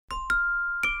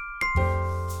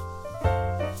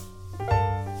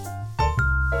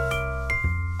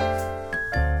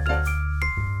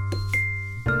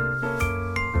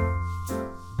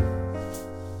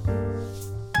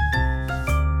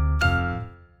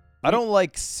I don't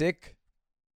like sick.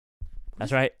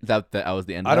 That's right. That was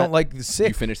the end of I don't like the sick.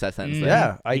 You finished that sentence there?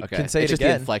 Yeah, I can say it's it just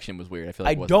again. the inflection was weird. I feel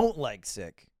like I don't like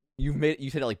sick. You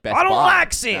said it like best. I don't buy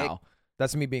like sick. now.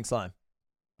 That's me being slime.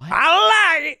 What?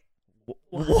 I like it.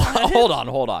 Hold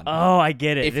on. Oh, I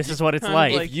get it. This is what it's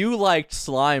like. If you liked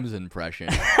Slime's impression,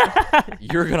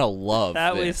 you're gonna love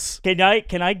this. Can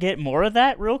I get more of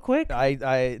that real quick? No.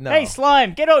 Hey,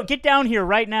 Slime, get down here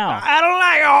right now. I don't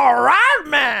like all right,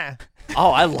 man.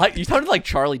 Oh, you sounded like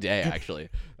Charlie Day actually.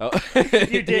 Oh.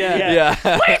 You did, yeah.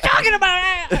 What are you talking about?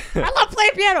 I love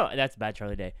playing piano. That's bad,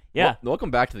 Charlie Day. Yeah. Well, welcome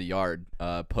back to the yard,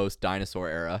 post dinosaur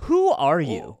era. Who are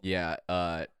you? Yeah.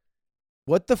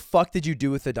 What the fuck did you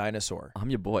do with the dinosaur? I'm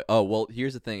your boy. Oh well,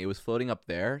 here's the thing. It was floating up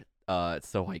there.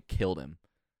 So I killed him.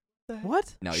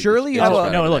 What? No, Surely it's you have just a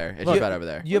right over look, there. It's look. just right over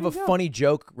there. You have a funny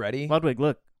joke ready Ludwig,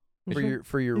 look.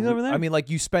 for your. He's over there? I mean, like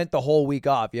you spent the whole week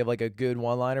off. You have like a good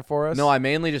one-liner for us? No, I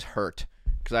mainly just hurt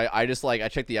because I just I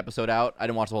checked the episode out. I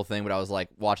didn't watch the whole thing, but I was like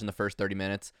watching the first 30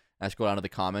 minutes. I scroll down to the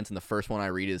comments, and the first one I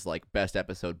read is like best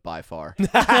episode by far.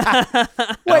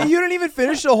 Wait, you didn't even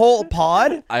finish the whole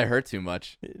pod? I hurt too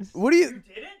much. What do you?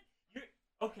 didn't?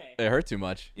 Okay. It hurt too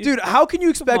much. Dude, how can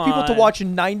you expect people to on. watch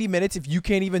 90 minutes if you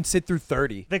can't even sit through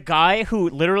 30? The guy who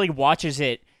literally watches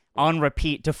it on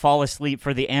repeat to fall asleep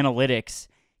for the analytics,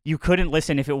 you couldn't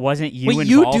listen if it wasn't you Wait,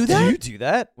 involved. you do that? Do you do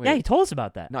that? Yeah, he told us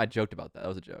about that. No, I joked about that. That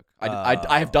was a joke.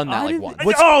 I have done that like once.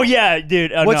 Oh, yeah,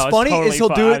 dude. Oh, What's no, it's funny totally is he'll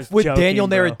fine. do I it was with joking, Daniel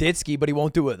bro. Naroditsky, but he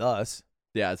won't do it with us.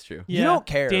 Yeah, that's true. You don't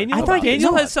care. Daniel, I thought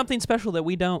Daniel you- has something special that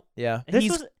we don't. Yeah. And This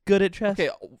he's was- good at chess. Okay,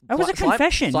 That was a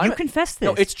confession. You confessed this.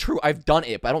 No, it's true. I've done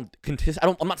it, but I don't contest.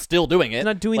 I'm not still doing it. He's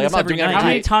not doing Like, this I'm not every doing it night. How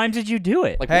many night. times did you do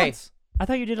it? Like Hey. once. I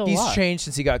thought you did a He's lot. changed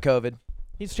since he got COVID.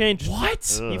 He's changed.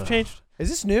 What? You've changed. Is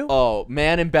this new? Oh,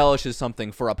 man embellishes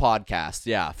something for a podcast.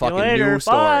 Yeah, fucking later. new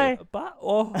story. Bye.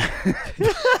 Oh.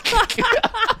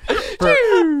 For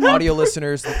audio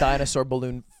listeners, the dinosaur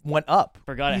balloon went up.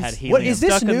 Forgot it had helium. What is this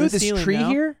Stuck in new? the This ceiling tree now?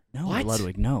 here? No, What?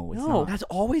 Ludwig, no. It's No. not. That's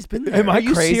always been there. Am I Are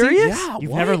you crazy? serious? Yeah.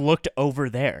 You've what? never looked over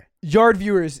there. Yard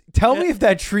viewers, tell me if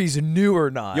that tree's new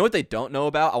or not. You know what they don't know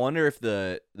about? I wonder if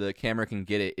the camera can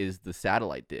get it. Is the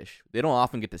satellite dish? They don't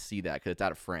often get to see that because it's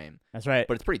out of frame, That's right.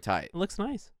 but it's pretty tight. It looks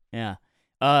nice. Yeah.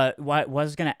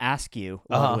 Was gonna ask you,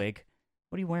 Ludwig,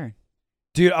 what are you wearing?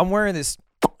 Dude, I'm wearing this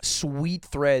sweet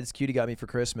threads Cutie got me for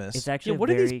Christmas. It's actually what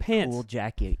a are these very pants? cool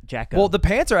jacket. Well, the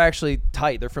pants are actually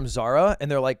tight. They're from Zara, and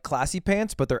they're like classy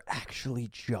pants, but they're actually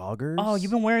joggers. Oh, you've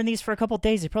been wearing these for a couple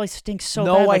days. They probably stink so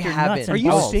No, bad. Like I your haven't. Nuts Are and you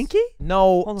balls. stinky? No,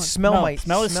 Hold on. smell No, my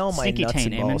smell is my stinky nuts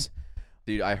taint, and Eamon. balls.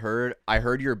 Dude, I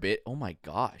heard your bit. Oh my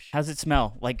gosh. How's it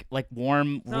smell? Like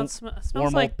warm, No, it smells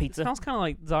warm like old pizza? It smells kind of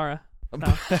like Zara.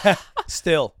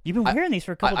 Still, You've been wearing these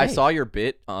for a couple I days. saw your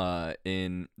bit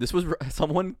in this was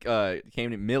someone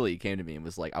Millie came to me and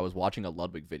was like, I was watching a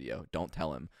Ludwig video, don't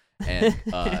tell him, and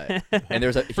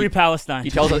there's a Free Palestine. he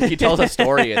tells a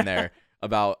story in there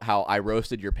about how I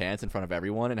roasted your pants in front of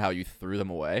everyone and how you threw them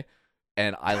away,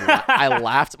 and I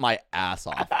laughed my ass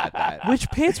off at that. Which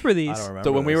pants were I these? don't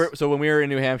remember. So when we were in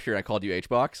New Hampshire, I called you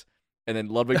H-Box, and then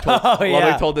Ludwig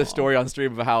told this story on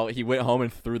stream of how he went home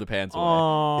and threw the pants away.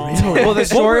 Oh. Well, the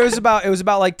story was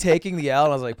about like taking the L,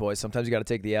 and I was like, boys, sometimes you got to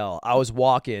take the L. I was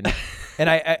walking, and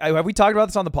I have we talked about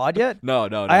this on the pod yet? No.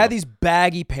 I had these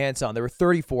baggy pants on. They were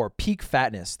 34, peak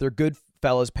fatness. They're good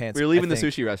fellas pants. We were leaving I the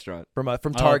think, sushi restaurant. from Oh,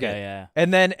 Target, okay, yeah.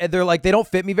 and then they're like they don't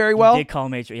fit me very You well. did call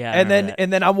him H. Yeah. I And then remember that.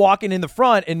 and then I'm walking in the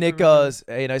front, and Nick goes,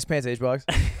 "Hey, nice pants, H-Box,"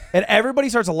 and everybody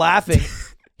starts laughing.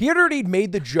 He had already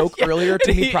made the joke earlier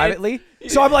to me privately,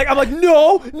 so I'm like,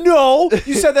 no,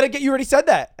 you said that again. You already said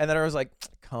that, and then I was like,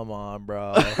 come on,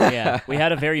 bro. Yeah, we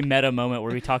had a very meta moment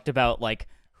where we talked about like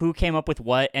who came up with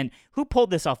what and who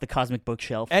pulled this off the cosmic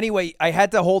bookshelf. Anyway, I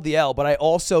had to hold the L, but I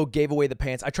also gave away the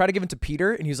pants. I tried to give them to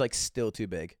Peter, and he was like, still too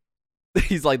big.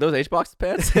 He's like, those H-Box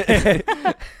pants?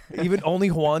 Even only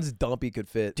Juan's dumpy could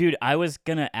fit. Dude, I was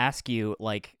gonna ask you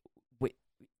like,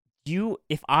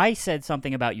 if I said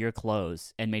something about your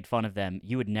clothes and made fun of them,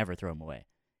 you would never throw them away.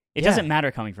 It Yeah. doesn't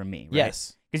matter coming from me, right?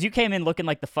 Yes. Because you came in looking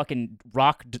like the fucking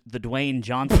Rock, the Dwayne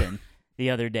Johnson the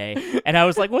other day, and I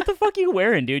was like, "What the fuck are you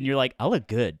wearing, dude?" And you're like, "I look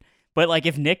good." But like,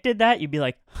 if Nick did that, you'd be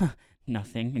like, huh,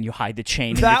 "Nothing," and you hide the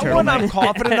chain. That in your one turtleneck. I'm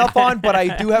confident enough on, but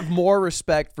I do have more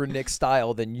respect for Nick's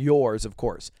style than yours, of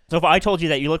course. So if I told you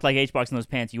that you looked like H-Box in those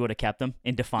pants, you would have kept them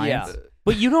in defiance. Yeah.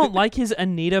 But you don't like his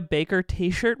Anita Baker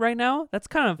T-shirt right now? That's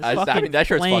kind of fucking I mean, that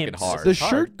shirt's flames. fucking hard. The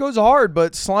shirt goes hard,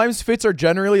 but Slime's fits are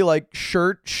generally like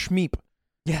shirt schmeep.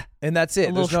 Yeah. And that's it.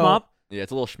 A little There's no, schmop? Yeah,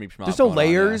 it's a little schmeep schmop. there's no going on,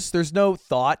 yeah. layers. There's no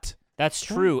thought. That's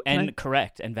true Can and I-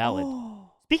 correct and valid. Oh.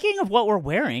 Speaking of what we're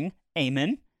wearing,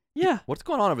 Eamon, Yeah. What's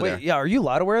going on over Wait, there? yeah, are you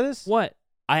allowed to wear this? What?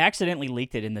 I accidentally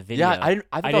leaked it in the video. Yeah, I thought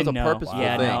that was a didn't know. purposeful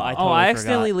Yeah, thing. no, I Oh, totally I forgot.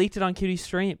 accidentally leaked it on Cutie's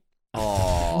stream.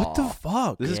 Oh, What the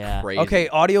fuck? This is Yeah. crazy. Okay,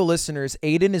 audio listeners,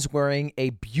 Aiden is wearing a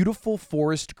beautiful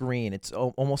forest green. It's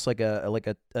almost like a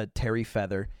terry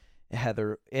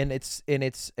heather, and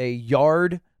it's a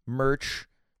yard merch.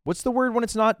 What's the word when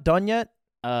it's not done yet?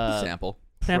 Sample.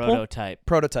 Prototype.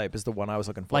 Prototype is the one I was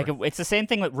looking for. Like it's the same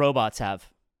thing that robots have.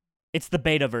 It's the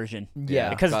beta version yeah,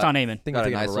 because it's on Amen. think Got I'm a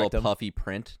thinking nice of little rectum. puffy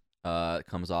print. It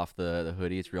comes off the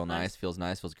hoodie. It's real nice. Feels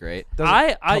great. Doesn't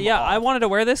I come I off. wanted to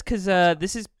wear this because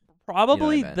this is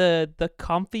probably You know what I the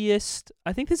comfiest.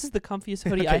 I think this is the comfiest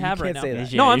hoodie Okay, I you have right can't now. say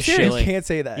that. No, I'm you're serious. You shilling. can't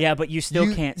say that. Yeah, but you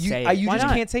still can't say it You Why just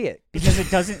not? can't say it. because it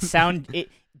doesn't sound it.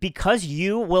 Because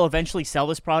you will eventually sell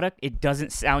this product, it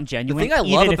doesn't sound The genuine. thing I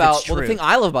even love if about it's true. the thing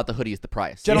I love about the hoodie is the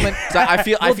price, Gentlemen. So I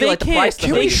feel Well, they like the can't- price. of the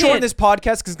Can They we hoodie- shorten can't- this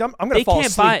podcast because I'm gonna They fall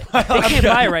can't buy. asleep. They can't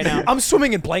buy it right now. I'm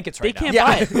swimming in blankets They right can't now.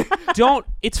 buy it. Don't.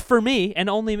 It's for me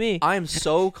and only me. I am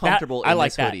so comfortable I in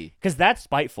like this that hoodie. because that's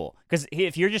spiteful. Because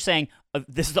if you're just saying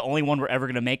this is the only one we're ever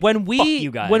gonna make, When fuck we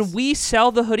you guys. when we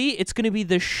sell the hoodie, it's going to be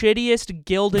the shittiest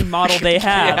Gildan model they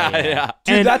have. Yeah.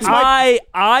 Dude, And that's I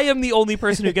am the only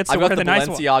person who gets to I've wear got the the nice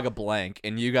one. Balenciaga blank,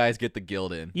 and you guys get the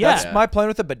Gildan. Yeah. That's my plan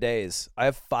with the bidets. I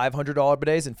have $500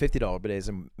 bidets and $50 bidets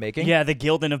I'm making. yeah, the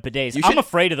Gildan of bidets. You I'm should-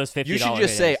 afraid of those $50. You should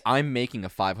just say I'm making a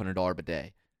 $500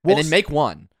 bidet, and then make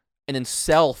one, and then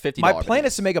sell $50. My plan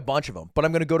is to make a bunch of them, but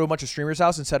I'm going to go to a bunch of streamers'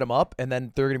 house and set them up, and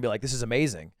then they're going to be like, this is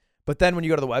amazing. But then when you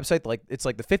go to the website, like it's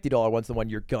like the $50 one's the one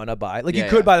you're gonna buy. Like you Yeah,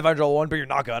 could yeah. buy the $500 one, but you're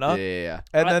not gonna. Yeah.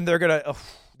 And then they're gonna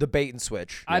the bait and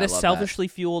switch. I had Yeah, a I love selfishly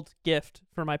fueled gift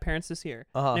for my parents this year,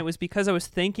 Uh-huh. and it was because I was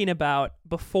thinking about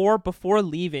before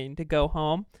leaving to go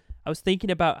home. I was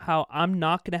thinking about how I'm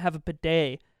not gonna have a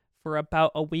bidet for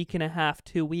about a week and a half,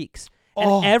 2 weeks,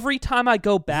 Oh. and every time I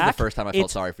go This back, is the first time I felt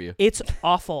it's- sorry for you. It's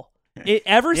awful.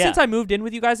 Ever Yeah. since I moved in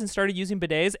with you guys and started using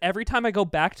bidets, every time I go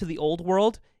back to the old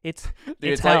world, it's Dude,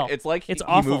 it's hell. like it's like It's he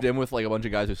awful. moved in with like a bunch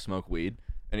of guys who smoke weed,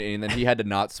 and then he had to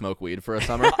not smoke weed for a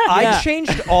summer. I Yeah.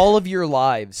 changed all of your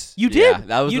lives. You Yeah, did.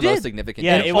 that was you the did. most significant.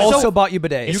 Yeah, change. it And was- also bought you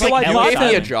bidets. It's You like gave Ellis me a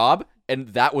said. job, and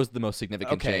that was the most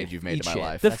significant Okay, change you've made eat in my shit.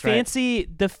 life. The That's right.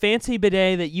 fancy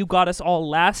bidet that you got us all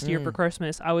last year for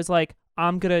Christmas. I was like,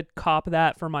 I'm gonna cop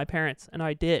that for my parents, and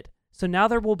I did. So now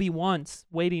there will be ones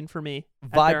waiting for me.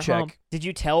 at Vibe their check. home. Did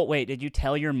you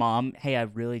tell your mom, hey, I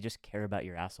really just care about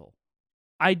your asshole?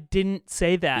 I didn't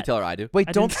say You that. tell her I do. Wait,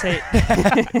 I don't didn't say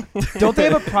it. don't they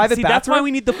have a private See, bathroom? that's why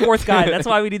we need the fourth guy. That's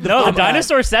why we need the No, the fourth guy.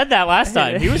 dinosaur said that last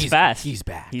time. He was fast. He's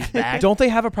back. He's back. Don't they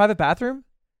have a private bathroom?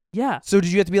 Yeah. So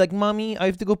did you have to be like, mommy, I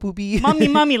have to go poopy?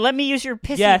 Mommy, let me use your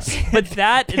piss. Yes, but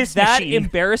that Piss that machine.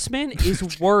 embarrassment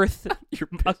is worth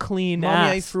a clean Mommy,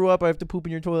 I ass. threw up. I have to poop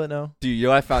in your toilet now. Dude, you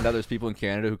know I found out there's people in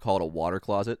Canada who call it a water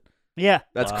closet. Yeah.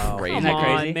 That's Wow. crazy. Isn't Come that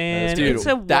on, crazy? man. Dude, it's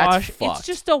a that's wash. fucked. It's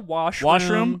just a washroom.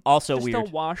 Washroom, also just weird. a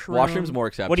washroom. Washroom's more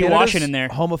acceptable. What are you Canada's washing in there?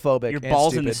 Homophobic. Your and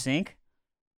balls in the stupid. sink?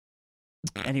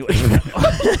 Anyway.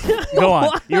 Go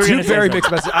on. You were Two gonna say very something.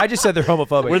 mixed messages. I just said they're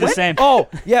homophobic. We're the same. Oh,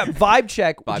 yeah, vibe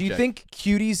check. Vibe Do you check. think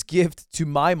Cutie's gift to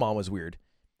my mom was weird?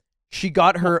 She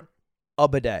got her a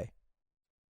bidet.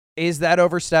 Is that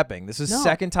overstepping? This is No.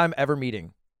 second time ever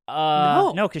meeting.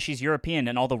 No, because she's European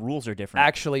and all the rules are different.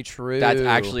 Actually true. That's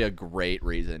actually a great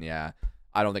reason. Yeah,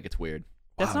 I don't think it's weird.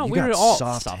 That's Wow, not you weird got at all.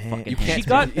 soft Stop hand. fucking You can't. She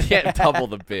got- you can't double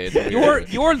the bid.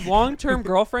 Your long-term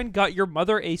girlfriend got your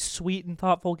mother a sweet and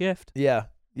thoughtful gift. Yeah.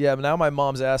 Yeah, but now my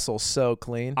mom's asshole's so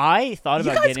clean. I thought You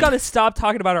about guys getting. got to stop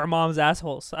talking about our mom's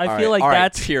assholes. I All feel right, like all right,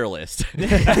 that's tier list. Ooh,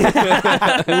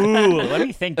 let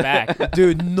me think back.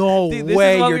 Dude, no Dude, this is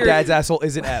way what your we were- dad's asshole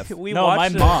is an F. we No, my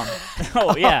watched mom.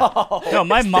 Oh yeah. No,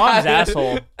 my mom's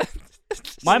asshole.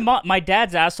 My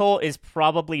dad's asshole is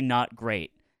probably not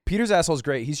great. Peter's asshole's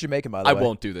great. He's Jamaican, by the I way.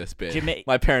 won't do this bit. Jama-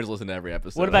 My parents listen to every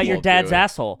episode. What I about your won't do dad's it.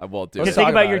 asshole? I won't do You Let's it. think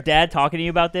talk about about your it. dad talking to you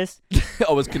about this?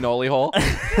 Oh, was cannoli hole?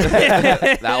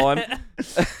 That one.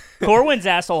 Corwin's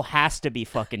asshole has to be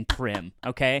fucking prim,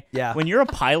 okay? Yeah. When you're a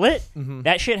pilot,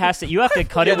 that shit has to. You have to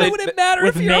cut Yeah, it they- with, wouldn't matter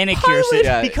with if you're a manicure. pilot.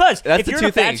 Yeah, because that's if the you're two in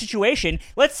a bad things. situation,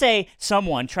 let's say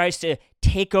someone tries to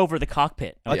take over the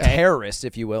cockpit, A okay, terrorist,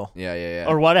 if you will. Yeah.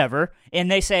 or whatever,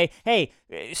 and they say, "Hey,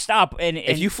 stop!" And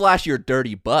if you flash your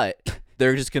dirty butt,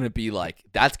 they're just gonna be like,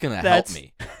 "That's gonna help That's-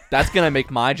 me. That's gonna make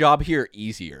my job here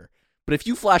easier." But if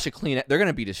you flash a clean, they're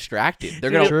gonna be distracted.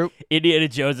 They're gonna. True. Indiana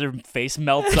Jones, their face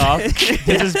melts off because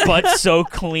his butt's so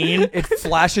clean. It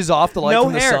flashes off the light No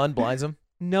from hair. the sun, blinds him.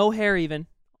 no hair even.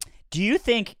 Do you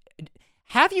think?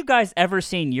 Have you guys ever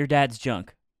seen your dad's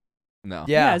junk? No.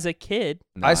 Yeah. As a kid.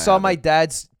 No, I saw my haven't.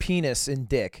 dad's penis and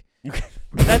dick.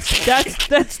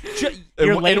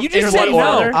 You're late. You in just what said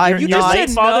order? no. I'm You not- just late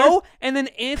said father? no, and then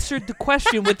answered the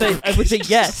question with a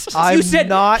yes. I'm You said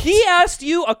not- He asked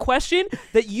you a question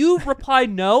that you replied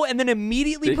no, and then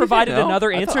immediately Did he say provided no?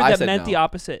 another I thought answer I that said meant no. the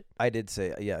opposite. I did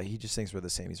say, yeah, he just thinks we're the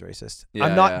same. He's racist. Yeah,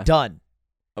 I'm not yeah. done.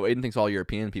 Oh, Aiden thinks all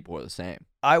European people are the same.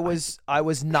 I was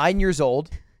 9 years old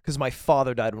because my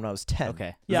father died when I was 10.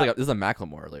 Okay. Yeah. This is a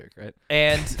Macklemore lyric, right?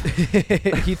 And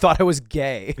he thought I was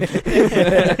gay.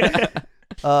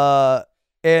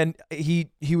 And he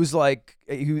was like,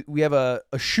 we have a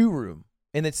shoe room,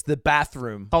 and it's the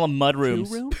bathroom. Call them mud rooms.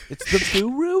 Shoe room? It's the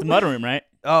Shoe room? The mud room, right?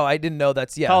 Oh, I didn't know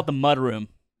that's Call it the mud room.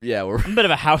 Yeah, we're I'm a bit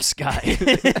of a house guy.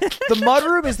 The mud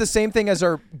room is the same thing as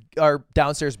our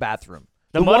downstairs bathroom.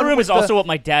 The The mud one room with is also what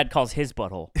my dad calls his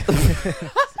butthole.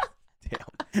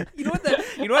 You know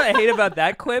what I hate about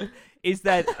that clip is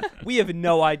that we have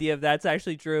no idea if that's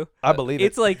actually true. I believe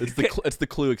It's like it's the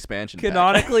Clue expansion. pack.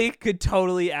 canonically could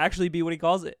totally actually be what he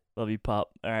calls it. Love you,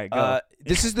 Pop. All right, go.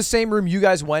 This is the same room you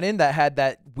guys went in that had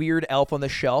that weird elf on the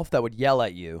shelf that would yell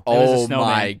at you. was a Oh snowman.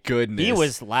 my goodness. He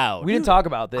was loud. We didn't talk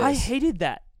about this. I hated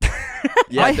that.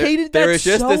 Yeah, I there- hated There that was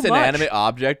just so this much. inanimate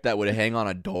object that would hang on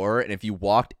a door, and if you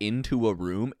walked into a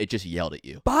room, it just yelled at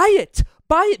you. Buy it.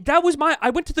 That was I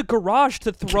went to the garage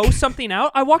to throw something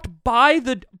out. I walked by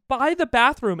the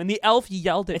bathroom and the elf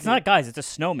yelled at It's me. not guys. It's a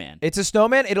snowman. It's a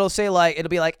snowman. It'll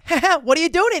be like, haha, what are you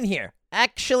doing in here?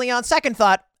 Actually, on second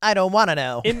thought, I don't want to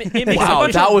know. It makes Wow, a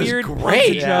bunch that of was weird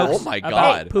great. Yeah. jokes Oh my about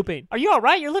God. pooping. Are you all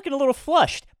right? You're looking a little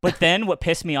flushed. But then what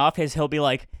pissed me off is he'll be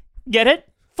like, get it?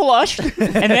 Flushed.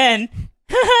 And then,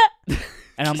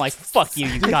 and I'm like, fuck you,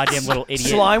 you goddamn little idiot.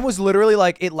 Slime was literally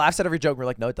like, it laughs at every joke. We're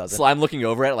like, no, it doesn't. Slime looking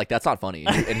over at it like that's not funny,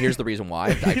 and here's the reason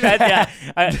why. Actually, Yeah,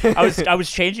 I was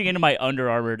changing into my Under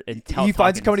Armour and He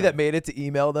finds a company that made it to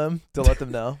email them to let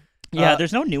them know. Yeah,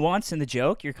 there's no nuance in the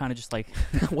joke. You're kind of just like,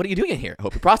 what are you doing in here? I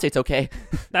hope your prostate's okay.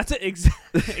 That's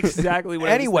exactly what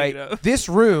I was Anyway, thinking of. this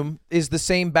room is the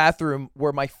same bathroom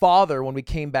where my father, when we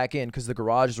came back in, because the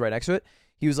garage is right next to it,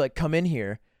 he was like, come in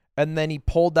here. And then he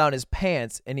pulled down his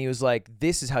pants and he was like,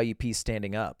 this is how you pee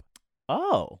standing up.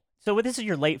 oh, so this is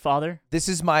your late father? This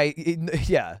is my,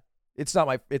 yeah. It's not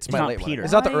my, it's my not late Peter. one.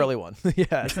 It's not the Why- early one.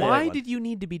 Yeah. It's the Why late one. did you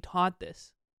need to be taught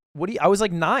this? I was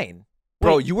like 9.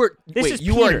 Bro, Wait, you were this is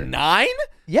you were Peter. 9?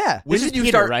 Yeah. When This is did you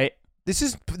Peter, start? right? This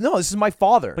is my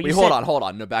father. But Wait, you hold said-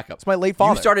 on. No, back up. It's my late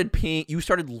father. You started peeing. You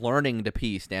started learning to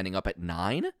pee standing up at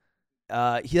 9.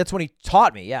 That's when he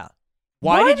taught me. Yeah.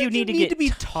 Why did you need to get be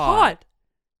taught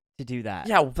to do that?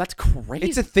 Yeah, that's crazy.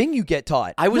 It's a thing you get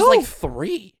taught. I was No. like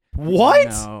 3. What?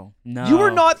 No. You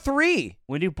were not 3.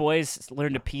 When do boys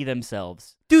learn to pee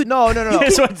themselves? Dude, no.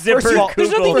 That's what Zipper First of all,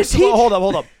 Googled. first of all,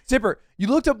 hold up. Zipper, you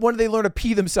looked up when they learn to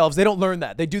pee themselves. They don't learn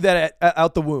that. They do that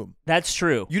out the womb. That's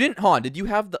true. You didn't, hold on, did you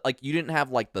have you didn't have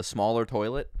like the smaller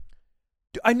toilet?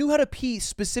 Dude, I knew how to pee.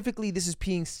 Specifically, this is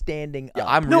peeing standing Yeah, up.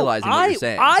 I'm realizing what you're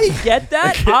saying. I get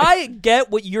that. I get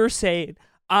what you're saying.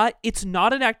 It's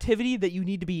not an activity that you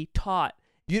need to be taught.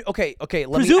 Okay. Let me add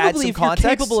Presumably, some if you're context.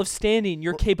 capable of standing,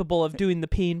 you're capable of doing the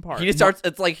peeing part. He just starts.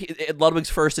 It's like Ludwig's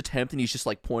first attempt, and he's just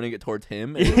like pointing it towards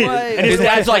him. And Right. his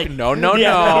dad's like, no.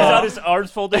 Yeah, he's on his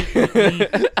arms folded. and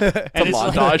it's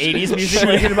montage. like 80s music.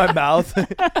 shooting into my mouth.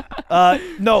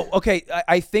 No, okay.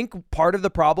 I think part of the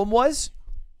problem was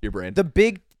your brain. the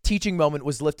big teaching moment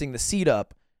was lifting the seat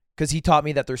up because he taught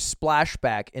me that there's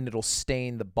splashback and it'll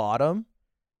stain the bottom.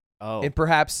 Oh. And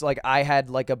perhaps like I had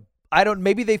like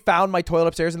maybe they found my toilet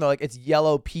upstairs and they're like, it's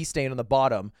yellow pee stain on the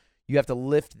bottom. You have to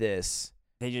lift this.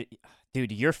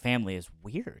 Dude, your family is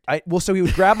weird. So he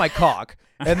would grab my cock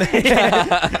and then,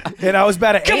 and I was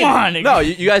bad at Come aiming. on. No,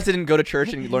 you guys didn't go to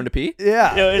church and learn to pee.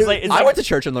 Yeah. You know, it's like, I went to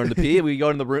church and learned to pee. We go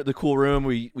in the cool room.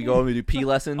 We go and we do pee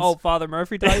lessons. Oh, Father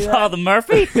Murphy taught you that? Father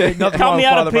Murphy. Ain't nothing Taught wrong me with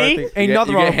how to Father pee. Murphy. Ain't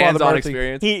nothing you wrong get with Father hands-on Murphy.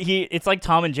 experience. It's like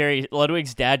Tom and Jerry.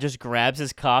 Ludwig's dad just grabs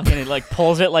his cock and he like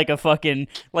pulls it like a fucking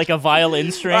like a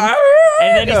violin string,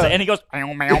 and then he goes.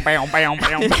 "Bow, bow, bow, bow,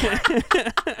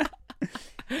 bow."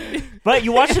 But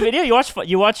you watch the video. You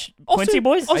watch Quincy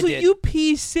Boys. Also, did. you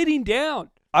pee sitting down.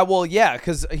 Yeah,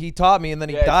 because he taught me and then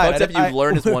he Yeah, died. Except you've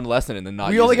learned this one lesson and then not.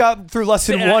 We use only it. got through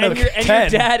lesson And, 1 and of your,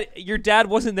 10. your dad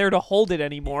wasn't there to hold it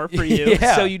anymore for you,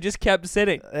 Yeah. so you just kept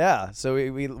sitting. Yeah, so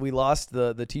we lost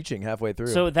the teaching halfway through.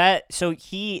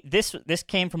 This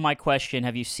came from my question.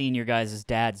 Have you seen your guys'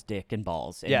 dad's dick and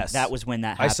balls? And Yes. that was when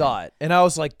that I happened. saw it, and I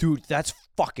was like, dude, that's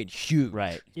fucking huge.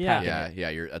 Right. Yeah.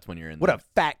 Yeah. That's when you're in. What there. a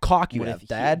fat cock you What have, if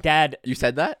Dad. Dad You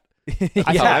said that?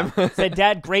 Yeah. said,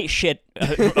 "Dad, great shit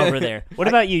over there." What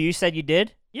about you? You said you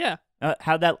did. Yeah.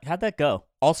 How'd that go?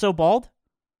 Also bald?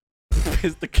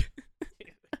 Is the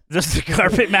Does the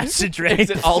carpet match the drapes? Is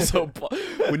it also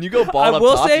when you go bald up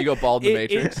will top, say you go bald in the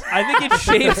Matrix? I think it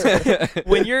shapes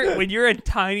when you're a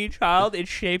tiny child. It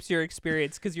shapes your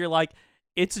experience because you're like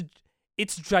it's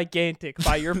gigantic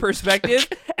by your perspective.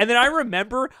 And then I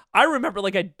remember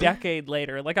like a decade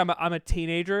later, like I'm a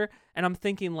teenager and I'm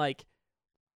thinking like,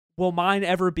 will mine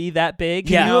ever be that big?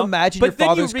 Can you know? imagine but your then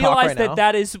father's you realize cock right now?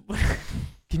 that is.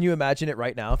 Can you imagine it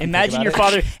right now? if you think Imagine about your it?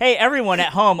 father. Hey, everyone at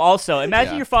home, also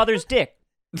imagine Yeah. your father's dick.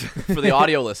 For the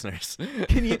audio listeners.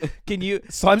 Can you?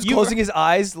 Slime's you- closing his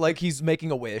eyes like he's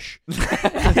making a wish. He's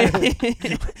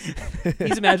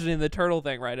imagining the turtle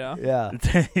thing right now. Yeah.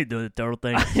 The turtle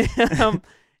thing.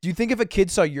 Do you think if a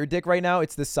kid saw your dick right now,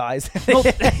 it's the size?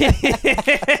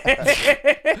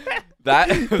 That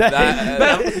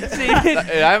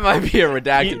might be a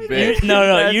redacted bit.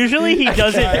 No. Usually he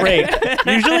doesn't break.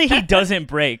 Usually he doesn't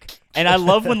break. And I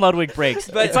love when Ludwig breaks.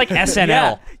 But- it's like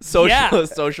SNL. Yeah.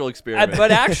 Social experiment.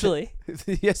 But actually,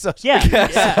 yes, so- Yeah.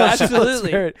 yeah,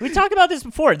 absolutely. We talked about this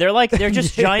before. They're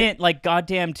just giant like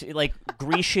goddamn like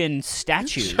Grecian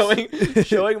statues.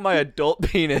 showing my adult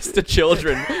penis to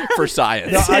children for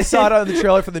science. No, I saw it on the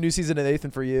trailer for the new season of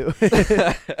Nathan for You.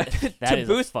 That to is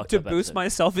a boost fucked to up boost episode. my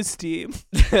self-esteem.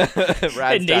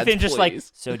 And Nathan just like,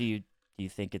 so do you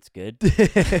think it's good?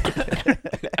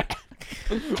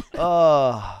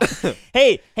 Oh,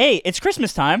 hey, it's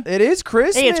Christmas time. it is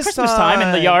Christmas. Hey, it's Christmas time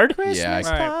in the yard. Yeah, Christmas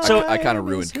Right. So- I kind of time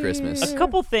ruined is Christmas. A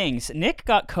couple things. Nick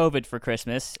got COVID for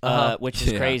Christmas, which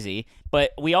is Yeah. crazy.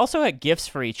 But we also had gifts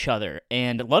for each other,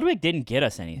 and Ludwig didn't get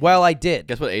us anything. Well, I did.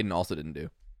 Guess what Aiden also didn't do?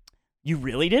 You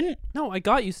really didn't? No, I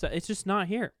got you stuff. It's just not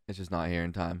here. It's just not here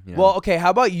in time. You know? Well, okay.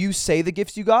 How about you say the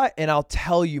gifts you got, and I'll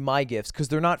tell you my gifts because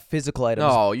they're not physical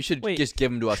items. no, you should Wait, just give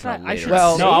them to us should I- on I later. should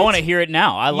Well, No, say I it? want to hear it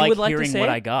now. I like would like to hearing say what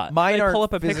it? I got. Mine Can I are pull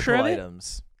up a picture physical of it?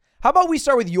 items. How about we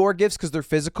start with your gifts because they're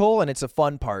physical and it's a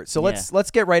fun part. So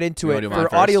let's get right into You it. wanna do mine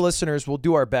For audio first? listeners, we'll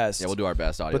do our best. Yeah, we'll do our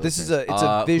best audio. But this is listeners. it's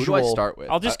a Who visual. do I start with?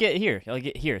 I'll just get here. I'll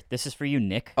get here. This is for you,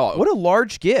 Nick. What a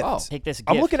large gift! Oh. Take this gift.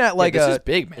 I'm looking at like this a. is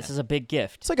big, man. This is a big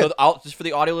gift. It's like So a. just for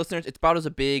the audio listeners, it's about as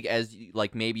big as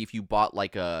like maybe if you bought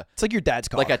like a It's like your dad's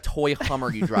car. toy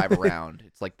Hummer you drive around.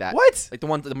 It's like that. What? Like the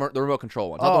remote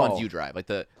control ones, not the Oh. ones you drive. Like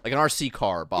an RC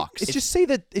car box. It's just say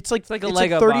that it's like like a it's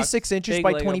Lego 36 box. inches Big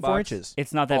by Lego 24 box. inches.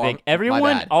 It's not that Oh, big. my Everyone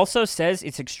bad. also says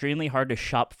it's extremely hard to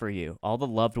shop for you. All the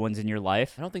loved ones in your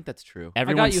life. I don't think that's true.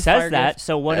 Everyone you says fire that. gifts.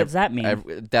 So what does that mean?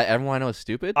 That everyone I know is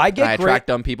stupid. I get and I great attract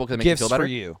dumb people because it makes me Gifts feel better. for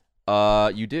you.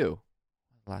 You do.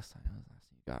 Last time you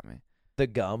got me. The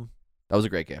gum. That was a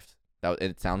great gift.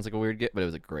 It sounds like a weird gift, but it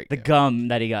was a great the gift. gum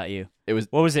that he got you. It was.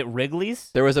 What was it?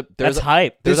 Wrigley's? There was That's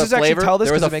hype. There This was is a actually- flavor. tell this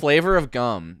There was 'cause a it make- flavor of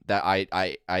gum that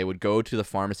I would go to the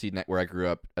pharmacy where I grew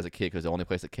up as a kid because it was the only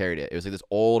place that carried it. It was like this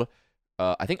old,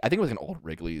 I think it was an old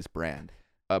Wrigley's brand,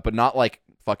 but not like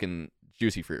fucking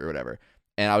Juicy Fruit or whatever.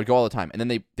 And I would go all the time, and then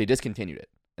they discontinued it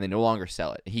and they no longer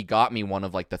sell it. He got me one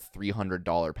of like the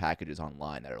 $300 packages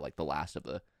online that are like the last of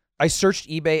the. I searched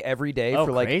eBay every day Oh,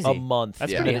 for like crazy. a month.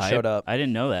 That's Yeah. and pretty it hype. showed up. I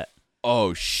didn't know that.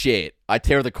 Oh shit! I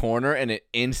tear the corner and it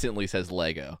instantly says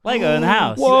Lego. Lego in the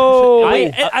house. Whoa!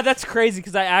 Wait, that's crazy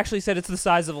because I actually said it's the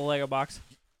size of a Lego box.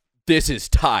 This is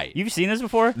tight. You've seen this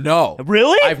before? No,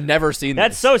 Really? I've never seen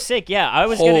That's this. so sick. Yeah, I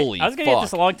was Holy gonna get this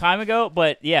a fuck. long time ago,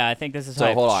 but yeah, I think this is So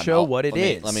hype. hold on. Show what it let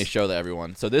me- is. Let me show that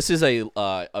everyone. So this is a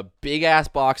big ass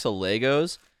box of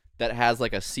Legos that has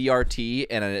like a CRT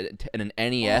and an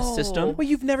NES system. Wait,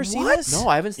 you've never seen What? this? No,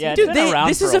 I haven't seen Yeah, it. it's Dude, been around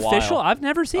this for is a official. while. I've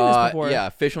never seen this before. Yeah,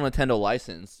 official Nintendo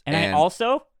license. And I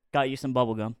also got you some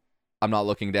bubble gum. I'm not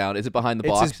looking down. Is it behind the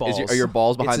It's box? his balls. Are your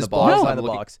balls It's behind his the balls box? behind I'm the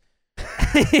looking- box.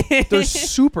 They're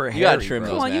super hairy. You gotta trim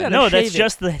bro. those, Come on, you man. gotta No, that's shave it.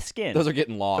 just the skin. Those are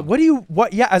getting long. What do you?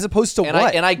 What? Yeah, as opposed to and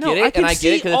what? I get No, it, I can and I get see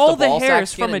it because all it's the the ball sack hairs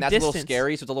skin, from and a that's a little distance.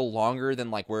 scary, so it's a little longer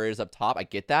than like where it is up top. I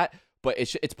get that, but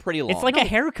it's pretty long. It's like a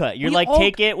haircut. You We like all-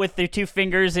 take it with your two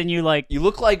fingers and you like. you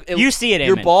look like You see it,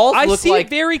 Your Eamon. balls I look see like it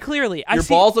very clearly. your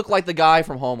balls look like the guy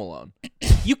from Home Alone.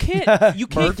 You can't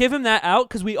Murph? give him that out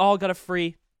because we all got a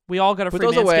free. We all got a Put free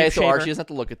those away Manscaped so shaver. Archie doesn't have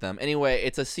to look at them. Anyway,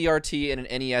 it's a CRT and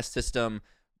an NES system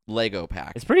Lego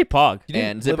pack. It's pretty pog. You didn't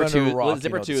And live Zipper under a 2, rock, you know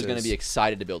Zipper what 2 this is going to is. be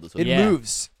excited to build this with It me. Yeah.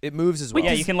 moves. It moves as well.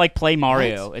 Yeah, you can like play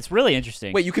Mario. It's really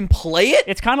interesting. Wait, you can play it?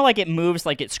 It's kind of like it moves,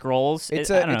 like it scrolls.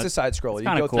 It's I don't know. a side scroller. It's You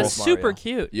kinda go cool. through That's Mario. super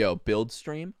cute. Yo, build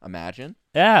stream, imagine.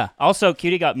 Yeah. Also,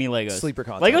 Cutie got me Legos. Sleeper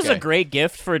content. Legos Okay. a great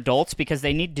gift for adults because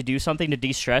they need to do something to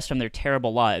de-stress from their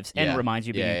terrible lives and Yeah. it reminds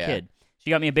you of being Yeah, a yeah. kid. She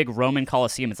got me a big Roman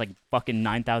Coliseum. It's like fucking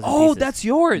 9,000 Oh, pieces. that's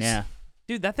yours. Yeah.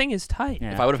 Dude, that thing is tight.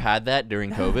 Yeah. If I would have had that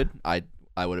during COVID, I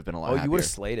would have been a lot Oh, happier. you would have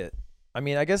slayed it. I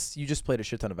mean, I guess you just played a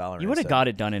shit ton of Valorant. You would have instead. got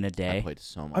it done in a I day. played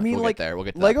so much. I mean, we'll like get there. We'll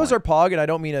get to that Legos point. are pog, and I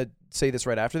don't mean to say this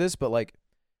right after this, but like,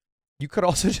 you could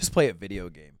also just play a video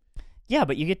game. Yeah,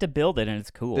 but you get to build it and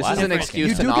it's cool. This I is don't an fucking excuse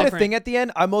You care. to do not- get a thing at the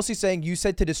end. I'm mostly saying you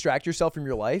said to distract yourself from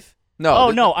your life. No.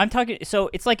 Oh no, I'm talking. So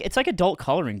it's like adult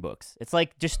coloring books. It's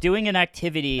like just doing an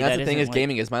activity. That's that the thing isn't is like,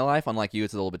 gaming is my life. Unlike you,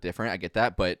 it's a little bit different. I get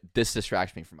that, but this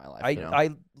distracts me from my life. I you know? I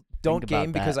don't Think game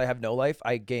about because that. I have no life.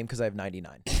 I game because I have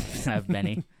 99. I have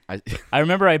many. I I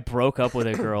remember I broke up with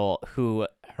a girl who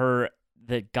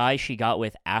the guy she got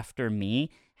with after me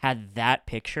had that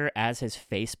picture as his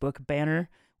Facebook banner,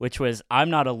 which was I'm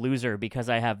not a loser because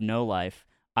I have no life.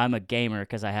 I'm a gamer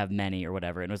because I have many or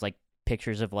whatever. And it was like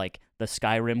pictures of like the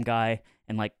Skyrim guy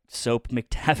and like Soap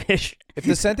McTavish. If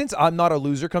the sentence "I'm not a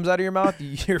loser" comes out of your mouth,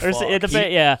 you're Or fucked.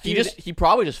 yeah. he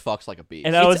probably just fucks like a beast.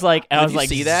 And I was like, Did you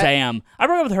see that? Zam. I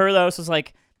broke up with her though, so it's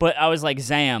like, but I was like,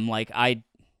 Zam, like I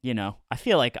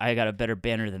feel like I got a better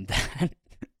banner than that.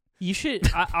 You should.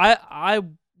 I You're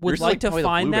would just like to probably the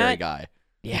find blueberry that guy.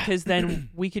 Yeah. because then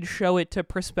we could show it to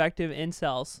prospective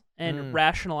incels and Mm.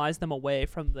 rationalize them away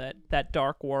from that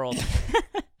dark world.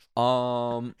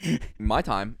 My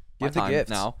time. My Give the time gifts.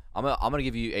 now. I'm gonna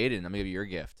give you Aiden. I'm gonna give you your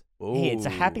gift. Hey, it's a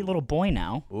happy Ooh. little boy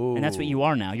now, and that's what you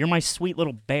are now. You're my sweet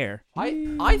little bear.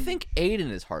 I think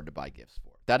Aiden is hard to buy gifts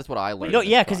for. That is what I learned. No, in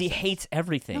this yeah, because he process. hates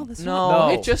everything. No, that's No, No.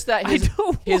 it's just that I his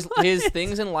don't his want his it.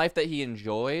 things in life that he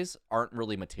enjoys aren't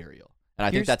really material, and I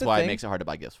think Here's that's the why it thing. makes it hard to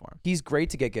buy gifts for him. He's great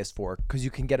to get gifts for because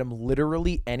you can get him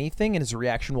literally anything, and his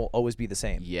reaction will always be the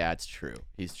same. Yeah, it's true.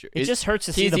 He's true. It just hurts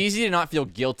to see It's the. easy to not feel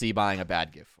guilty buying a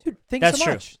bad gift for. Dude, thanks That's so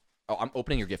true. much. Oh, I'm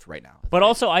opening your gift right now. But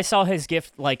also, I saw his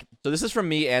gift like So this is from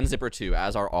me and Zipper 2,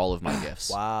 as are all of my gifts.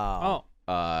 Wow.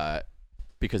 Oh.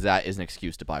 Because that is an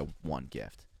excuse to buy one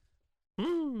gift.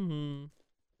 Hmm.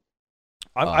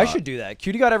 I should do that.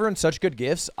 Cutie got everyone such good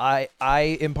gifts. I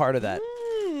am part of that.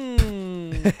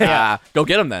 Yeah, go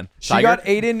get him then. She Tiger? got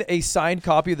Aiden a signed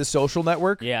copy of The Social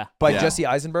Network yeah. by Yeah. Jesse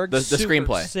Eisenberg. The Super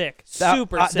screenplay. Sick. that,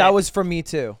 Super sick. that was from me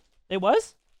too. It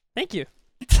was? Thank you.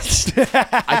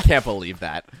 I can't believe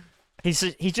that. He's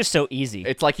just so easy.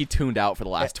 It's like he tuned out for the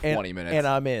last And- 20 minutes. And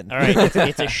I'm in. All right,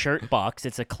 it's a shirt box.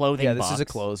 It's a clothing Yeah, box. this is a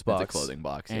clothes It's box. a clothing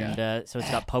box, And yeah. so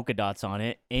it's got polka dots on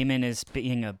it. Eamon is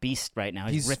being a beast right now.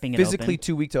 He's, He's ripping it physically open.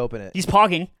 too weak to open it. He's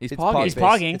pogging. He's It's pogging. pog He's face.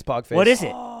 pogging. It's pog face. What is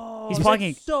it? Oh, He's that's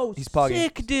pogging. so He's pogging.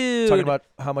 sick, dude. Talking about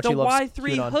how much the he loves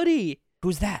Y3 QAnon. hoodie.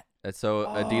 Who's that? And so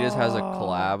Adidas has a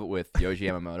collab with Yoji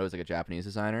Yamamoto, who's like a Japanese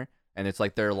designer, and it's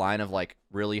like their line of like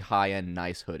really high-end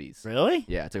nice hoodies. Really?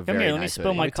 Yeah, it's a Come very here, let me nice spill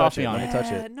hoodie. my Let me touch coffee it. on Let it. me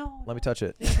touch it. No. Let me touch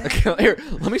it. Here,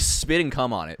 let me spit and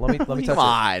cum on it. Let me touch Come it.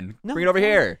 on, No, bring it over don't.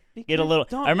 here. Get a little.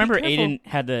 Don't, I remember be careful. Aiden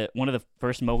had one of the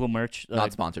first mogul merch,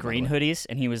 Not sponsored, by green the way. hoodies,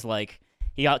 and he was like,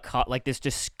 he got caught like this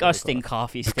disgusting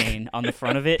coffee stain on the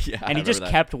front of it, Yeah, I and he just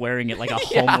remember that. kept wearing it like a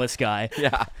Yeah. homeless guy.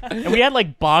 Yeah. And we had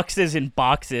like boxes and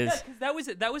boxes. Yeah,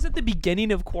 'cause that was at the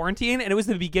beginning of quarantine, and it was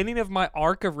the beginning of my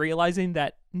arc of realizing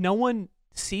that no one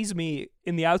sees me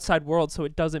in the outside world, so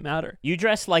it doesn't matter. You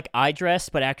dressed like I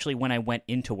dressed, but actually when I went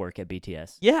into work at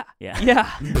BTS. Yeah, Yeah. yeah,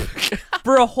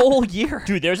 for a whole year.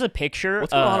 Dude, there's a picture.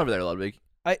 What's going on over there, Ludwig?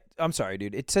 I'm sorry,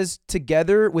 dude. It says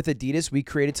together with Adidas, we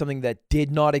created something that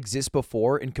did not exist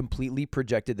before and completely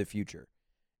projected the future.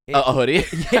 A hoodie?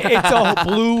 It's a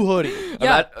blue hoodie.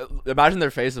 Yeah. Imagine their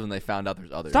faces when they found out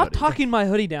there's other Stop hoodies. talking my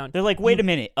hoodie down. They're like, wait a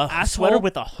minute, a asshole. sweater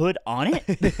with a hood on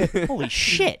it? Holy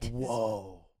shit.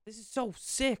 Whoa. This is so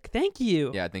sick. Thank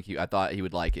you. Yeah, thank you. I thought he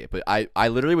would like it, but I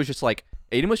literally was just like,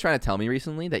 Aiden was trying to tell me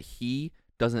recently that he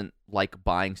doesn't like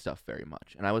buying stuff very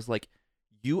much, and I was like,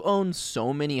 you own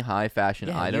so many high fashion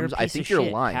Yeah, you're a items. I piece think of you're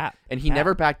shit. lying. Cap. And he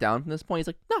never backed down from this point. He's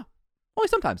like, no, only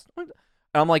sometimes. And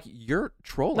I'm like, you're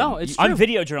trolling. No, it's You- true. I'm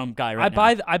Videodrome guy right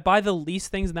now. I buy the least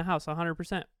things in the house,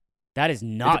 100%. That is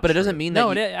not but it true. doesn't mean that. No,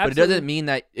 you- it but it absolutely- doesn't mean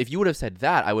that if you would have said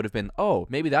that, I would have been, oh,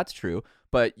 maybe that's true.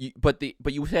 But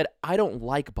you said I don't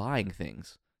like buying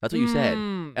things. That's what you said,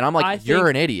 and I'm like, I you're think-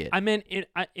 an idiot. I meant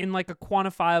in like a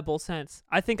quantifiable sense.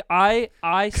 I think I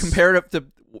Comparative to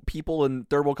people in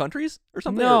third world countries or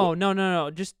something.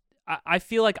 No. Just I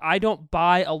feel like I don't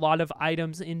buy a lot of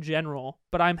items in general,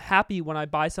 but I'm happy when I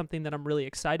buy something that I'm really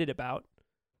excited about.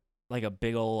 Like a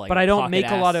big old like. But I don't pocket make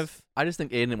a lot ass- of. I just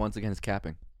think Aiden once again is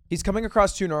capping. He's coming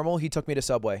across too normal. He took me to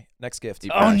Subway. Next gift.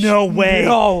 Deep Oh fresh. no way!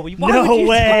 No, why No would you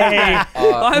way. tell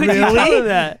him? Why would you really? tell him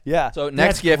that? Yeah. So next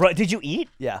That's gift. gro- Did you eat?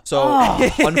 Yeah. So Oh.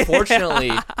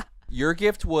 unfortunately, your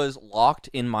gift was locked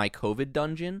in my COVID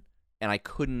dungeon, and I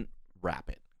couldn't wrap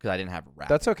it because I didn't have wrap.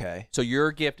 That's okay. So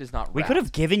your gift is not wrapped. We could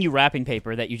have given you wrapping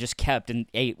paper that you just kept and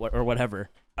ate or whatever.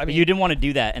 I But mean, you didn't want to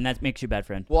do that, and that makes you a bad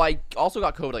friend. Well, I also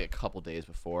got COVID like a couple days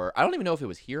before. I don't even know if it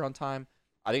was here on time.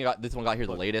 I think this one got here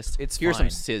the latest. it's Here's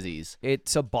fine. some sizzies.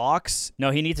 it's a box.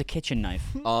 No, he needs a kitchen knife.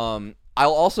 I'll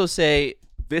also say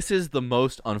this is the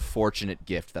most unfortunate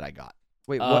gift that I got.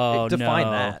 Wait, what? Oh, Define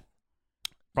no. that.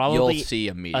 Probably you'll see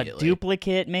a immediately.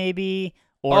 duplicate, maybe,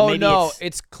 or Oh maybe no, it's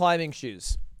it's climbing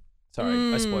shoes.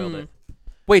 Sorry, I spoiled it.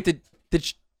 Wait, did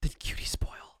Cutie spoil?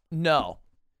 No,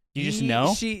 you just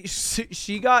know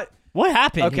she got what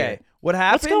happened. okay. here? What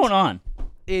happened? What's going on?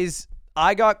 Is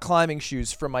I got climbing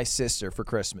shoes from my sister for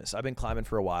Christmas. I've been climbing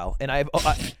for a while, and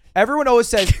everyone always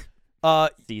says, you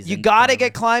Season gotta climber.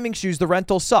 get climbing shoes. The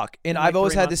rentals suck, and In like I've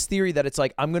always 3 had months? this theory that it's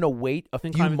like I'm gonna wait a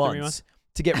Been few climbing 3 months months?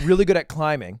 to get really good at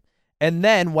climbing, and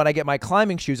then when I get my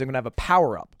climbing shoes, I'm gonna have a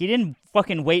power up. He didn't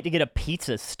fucking wait to get a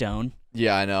pizza stone.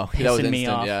 Yeah, I know. That was Pissing me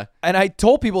instant. off. Yeah. And I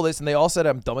told people this, and they all said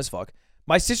I'm dumb as fuck.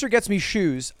 My sister gets me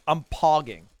shoes. I'm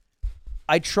pogging.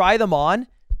 I try them on,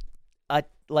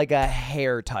 like a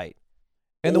hair tight.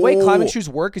 And the way climbing shoes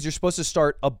work is you're supposed to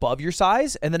start above your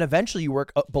size, and then eventually you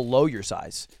work up below your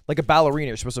size. Like a ballerina,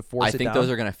 you're supposed to force I it think down. those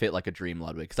are gonna fit like a dream,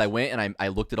 Ludwig. Because I went and I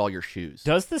looked at all your shoes.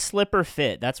 Does the slipper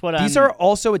fit? That's what These I'm. are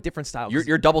also a different style.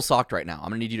 You're double socked right now. I'm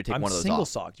gonna need you to take I'm one of those single off.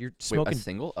 socked. You're Wait, smoking a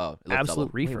single? Oh, it looked absolute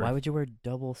double. Wait, reefer. why would you wear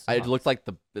double socks? It looked like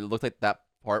that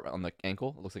part on the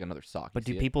ankle. It looks like another sock. But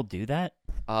You do see it? people do that?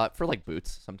 For like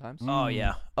boots sometimes. Oh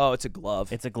yeah. Oh, it's a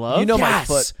glove. It's a glove. You know my Yes!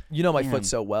 foot. You know my Damn. foot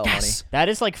so well, honey. That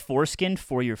is like foreskin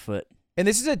for your foot. And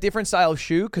this is a different style of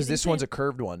shoe because It this isn't- one's a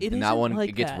curved one. it And that isn't one, like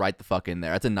it gets that. right the fuck in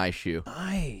there. That's a nice shoe.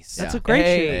 Nice. That's Yeah. a great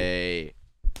shoe. Hey,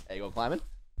 you go climbing?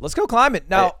 Let's go climb it.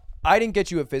 Now, Hey. I didn't get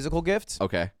you a physical gift,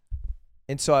 Okay.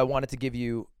 and so I wanted to give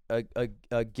you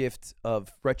a gift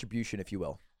of retribution, if you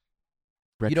will.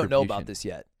 You don't know about this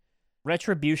yet.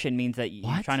 Retribution means that you're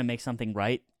What? trying to make something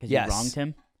right because Yes. you wronged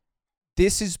him.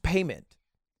 This is payment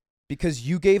because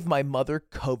you gave my mother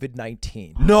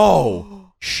COVID-19.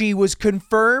 No. She was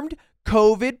confirmed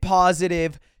COVID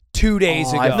positive 2 days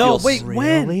Oh, ago. I feel No, wait, s-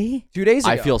 when? Really? 2 days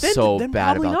ago. I feel so then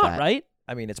bad probably about not, that. right?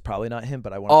 I mean, it's probably not him,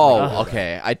 but I want. Oh,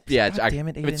 okay. God damn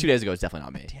it, If it's Aiden. 2 days ago, it's definitely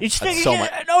not me. You just That's think, so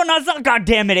much. No, no, it's not. God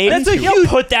damn it, Aiden. That's a you don't huge-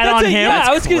 put that That's on a- him. Yeah,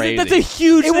 I was gonna say that's a crazy.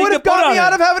 huge It thing would to have put got on me him.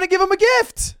 out of having to give him a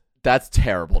gift. That's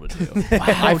terrible to do.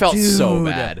 I felt so dude.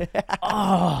 bad.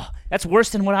 Oh, that's worse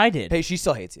than what I did. Hey, she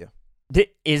still hates you.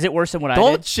 Is it worse than what I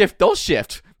Don't did? shift. Don't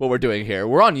shift what we're doing here.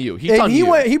 We're on you. He's And on he you.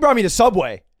 went. He brought me to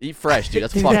Subway. Eat fresh, dude.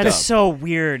 That's fucked That up. is so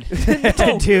weird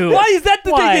to do. Why is that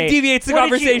the Why? thing that deviates the What did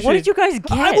conversation? what did you guys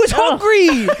get? I was Ugh.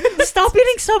 hungry. Stop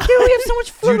eating Subway. We have so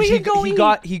much food. Dude, we can go he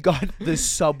eat. got the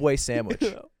Subway sandwich.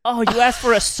 Oh, you asked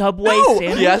for a Subway No,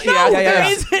 sandwich? He asked- he no, asked- yeah, there yeah.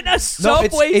 isn't a No,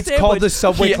 Subway it's sandwich. called the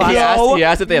Subway He Classic.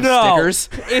 asked if they have No. stickers.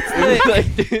 It's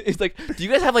the, He's like, do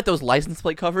you guys have like those license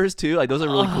plate covers too? Like those are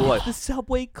really cool. Like, the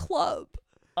Subway Club.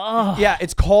 Oh. Yeah,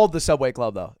 it's called the Subway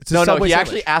Club though. It's a no, Subway he sandwich.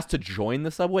 actually asked to join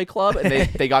the Subway Club, and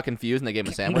they got confused and they gave him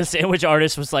a The sandwich, sandwich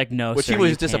artist was like, no, which sir, he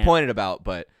was you can't. disappointed about.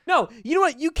 But No, you know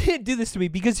what? You can't do this to me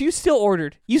because you still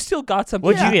ordered. You still got something.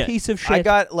 What'd you get? Piece of shit. I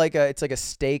got like it's like a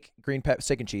steak, green pepper,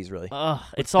 steak and cheese, really.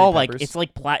 It's green all like peppers.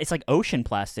 it's like ocean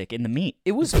plastic in the meat.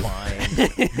 It was fine.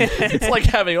 it's like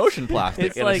having ocean plastic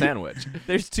It's in like- a sandwich.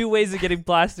 There's 2 ways of getting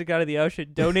plastic out of the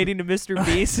ocean: donating to Mr.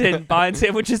 Beast and buying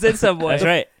sandwiches at Subway. That's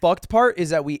right. Fucked part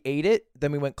is that we ate it,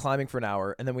 then we went climbing for an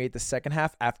hour, and then we ate the second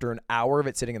half after an hour of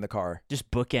it sitting in the car. Just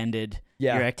bookended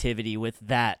Yeah. your activity with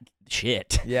that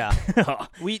shit. Yeah.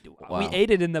 We Wow.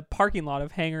 ate it in the parking lot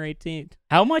of Hangar 18.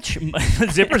 How much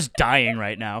Zipper's dying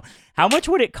right now. How much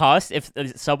would it cost if the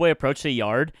Subway approached the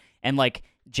yard and like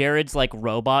Jared's like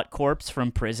robot corpse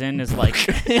from prison is like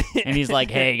and he's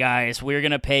like, "Hey guys, we're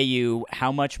going to pay you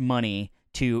how much money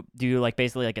to do like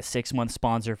basically like a 6-month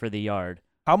sponsor for the yard?"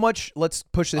 How much? Let's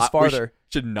push this We farther.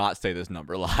 should not say this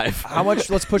number live. How much?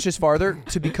 Let's push this farther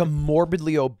to become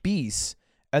morbidly obese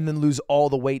and then lose all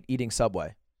the weight eating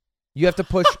Subway. You have to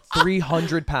push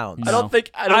 300 pounds. No. I don't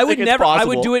think I would it's never. I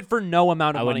possible. would do it for no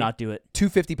amount of I would money. not do it.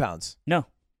 250 pounds. No.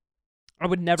 I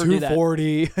would never do that.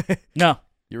 240. No.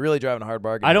 You're really driving a hard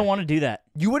bargain. I don't here. want to do that.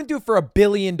 You wouldn't do it for $1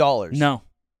 billion. No.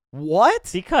 What?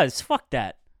 Because fuck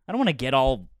that. I don't want to get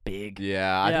all big.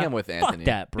 Yeah, I think Yeah. I'm with Anthony. Fuck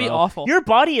that, bro. Be awful. Your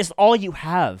body is all you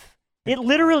have. It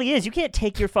literally is. You can't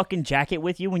take your fucking jacket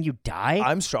with you when you die.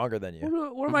 I'm stronger than you.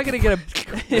 What am I gonna get?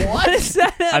 What is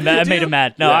that? I made him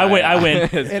mad. No, Yeah, I win. yeah. I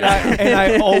win. And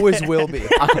I always will be.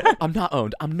 I'm not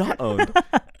owned. I'm not owned.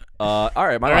 All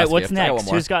right, my All right, last what's gift. I got one next?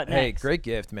 more. Who's got Hey, next? great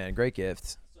gift, man. Great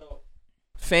gift.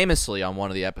 Famously, on one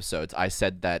of the episodes, I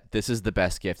said that this is the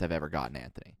best gift I've ever gotten,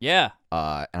 Anthony. Yeah.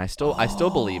 And I still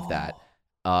believe that.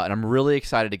 And I'm really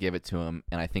excited to give it to him,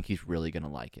 and I think he's really gonna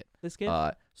like it. This gift?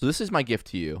 So this is my gift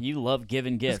to you. You love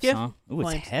giving gifts, gift? huh? Ooh,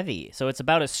 it's Flames. heavy. So it's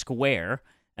about a square,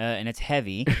 and it's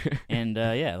heavy. And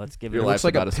yeah, let's give it. Your It a life's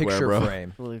looks like about a a square, picture bro.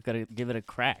 frame. We've got to give it a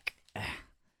crack.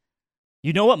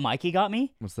 You know what Mikey got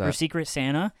me? What's For that? Secret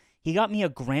Santa? He got me a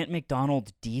Grant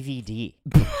McDonald DVD.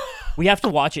 We have to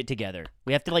watch it together.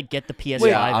 We have to like get the PS5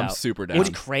 Yeah, I'm out. super down. It's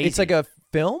crazy. It's like a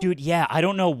film? Dude, yeah, I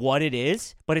don't know what it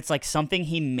is, but it's like something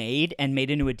he made and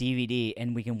made into a DVD,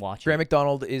 and we can watch Grant it.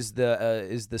 McDonald is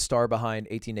the star behind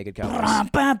 18 Naked Cowboys.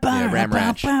 Yeah, Ram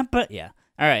Ranch. Yeah.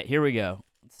 All right, here we go.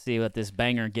 Let's see what this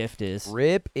banger gift is.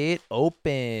 Rip it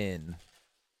open.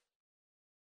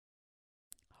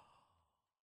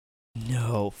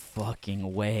 No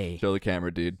fucking way. Show the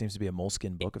camera, dude. Seems to be a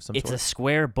moleskin book of some It's a sort.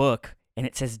 square book, and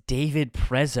it says David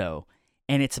Prezzo,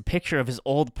 and it's a picture of his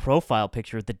old profile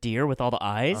picture with the deer with all the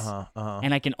eyes,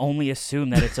 and I can only assume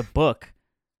that it's a book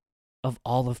of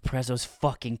all of Prezzo's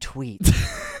fucking tweets.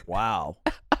 Wow.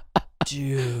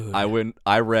 Dude.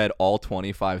 I read all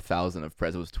 25,000 of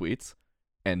Prezzo's tweets,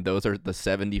 and those are the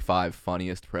 75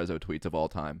 funniest Prezzo tweets of all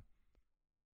time.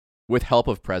 With help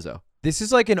of Prezzo. This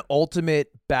is like an ultimate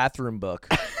bathroom book.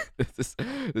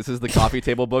 This is the coffee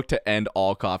table book to end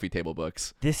all coffee table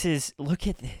books. Look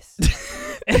at this.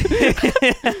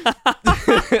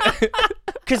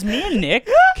 Because me and Nick...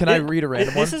 Can I read a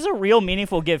random one? This is a real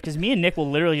meaningful gift, because me and Nick will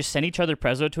literally just send each other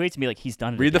Prezzo tweets and be like, he's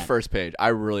done it Read the again. first page. I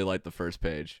really like the first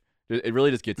page. It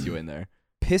really just gets you in there.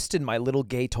 Pissed in my little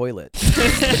gay toilet.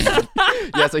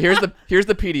 Yeah, so here's the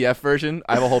PDF version.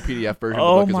 I have a whole PDF version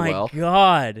of the book as well. Oh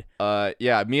my god.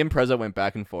 Yeah, me and Prezzo went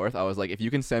back and forth. I was like, if you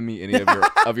can send me any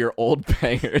of your old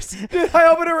bangers. Dude, I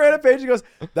opened a random page and goes,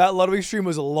 that Ludwig stream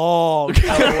was long. It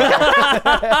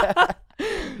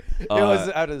was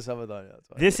out of the summer though. Yeah, that's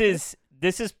fine.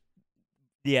 This is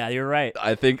yeah, you're right.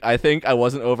 I think I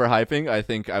wasn't overhyping. I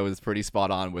think I was pretty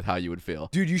spot on with how you would feel.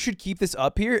 Dude, you should keep this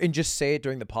up here and just say it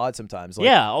during the pod sometimes. Like,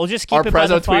 Yeah, I'll just keep Our it by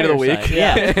the Prezzo tweet of the week.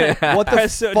 fireside. Yeah. what the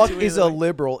Prezzo fuck tweet is of a the week.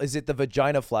 liberal? Is it the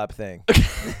vagina flap thing?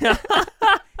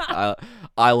 I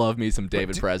love me some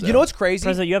David Prezzo. You know what's crazy?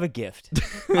 Prezzo, you have a gift.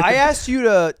 I asked you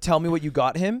to tell me what you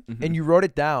got him, Mhm. and you wrote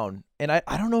it down. And I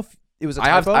don't know if it was a I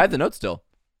have typo. the notes still.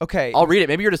 Okay, I'll read it.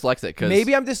 Maybe you're dyslexic. Cause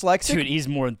maybe I'm dyslexic. Dude, he's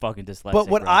more than fucking dyslexic. But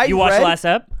what bro. I You watched read- the last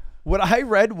ep? What I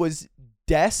read was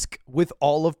desk with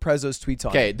all of Prezzo's tweets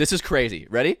on it. Okay, this is crazy.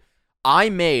 Ready?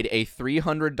 I made a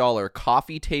 $300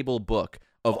 coffee table book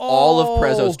of all of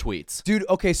Prezzo's tweets. Dude,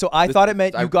 okay, so I thought it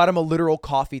meant you got him a literal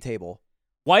coffee table.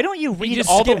 Why don't you He read just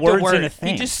all the skipped a words word. in a thing?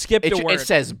 He just skipped a word. It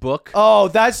says book. Oh,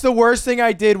 that's the worst thing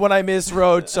I did when I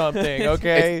miswrote something,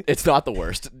 okay? It's not the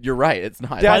worst. You're right. It's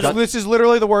not. This is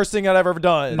literally the worst thing I've ever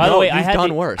done. By the No, way, I you've had done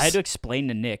to, worse. I had to explain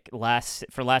to Nick last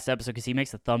episode because he makes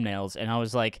the thumbnails, and I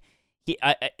was like,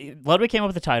 Ludwig came up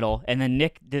with the title, and then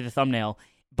Nick did the thumbnail,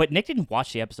 but Nick didn't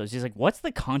watch the episodes. He's like, "What's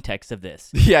the context of this?"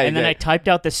 Yeah, and then yeah. I typed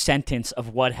out the sentence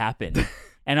of what happened,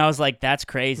 and I was like, "That's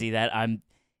crazy that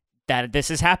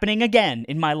this is happening again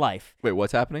in my life." Wait,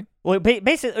 what's happening? Well,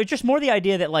 basically, just more the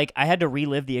idea that like I had to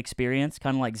relive the experience,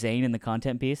 kind of like Zane in the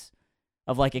content piece.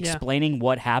 Of like explaining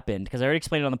what happened, because I already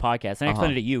explained it on the podcast, and I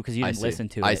explained it to you because you didn't listen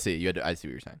to it. I see. I see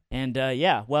what you're saying. And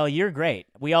yeah, well, you're great.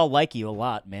 We all like you a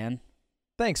lot, man.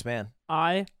 Thanks, man.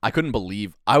 I couldn't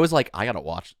believe. I was like, I gotta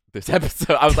watch this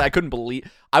episode. I was like, I couldn't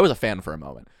believe. I was a fan for a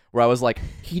moment where I was like,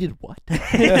 he did what?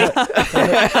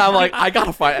 I'm like, I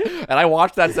gotta find it. And I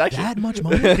watched that section. That much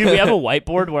money? Dude, we have a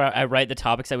whiteboard where I write the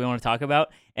topics that we want to talk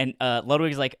about, and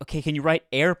Ludwig's like, okay, can you write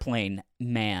airplane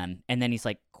man? And then he's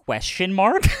like, question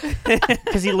mark?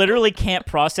 Because he literally can't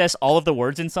process all of the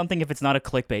words in something if it's not a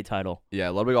clickbait title. Yeah,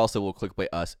 Ludwig also will clickbait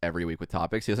us every week with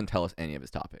topics. He doesn't tell us any of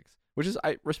his topics, which is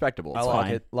respectable. I It's like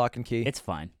fine. it. Lock and key. It's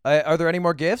fine. Are there any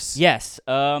more gifts? Yes.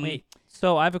 Wait.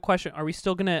 So I have a question. Are we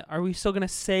still gonna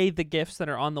say the gifts that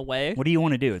are on the way? What do you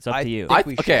want to do? It's up to you. think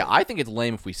we okay, should. I think it's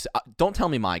lame if we don't tell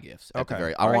me my gifts. At the Okay.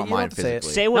 very, I All right, want you don't mine have to say it.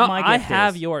 physically. Say what No, my I gift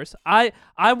have is. yours. I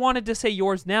wanted to say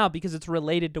yours now because it's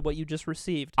related to what you just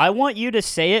received. I want you to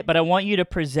say it, but I want you to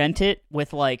present it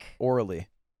with like. Orally.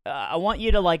 I want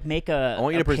you to like make a. I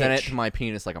want you to present it pitch. to my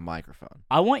penis like a microphone.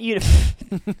 I want you to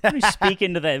let me speak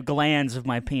into the glands of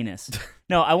my penis.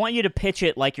 No, I want you to pitch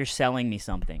it like you're selling me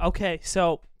something. Okay,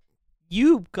 so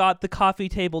you got the coffee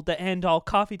table to end all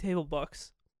coffee table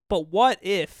books. But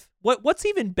what's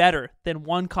even better than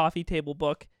one coffee table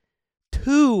book?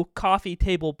 2 coffee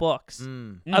table books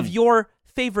of your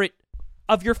favorite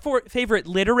favorite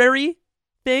literary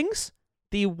things,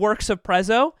 the works of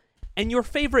Prezzo, and your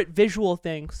favorite visual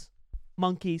things,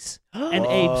 monkeys and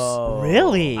apes.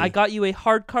 Really? I got you a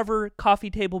hardcover coffee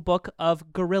table book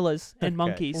of gorillas and Okay.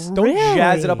 monkeys. Don't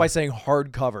jazz it Really? up by saying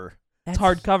hardcover. It's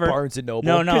hardcover. Barnes and Noble.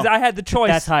 No, no. Because I had the choice.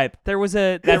 That's hype. There was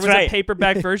a right.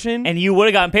 paperback version. And you would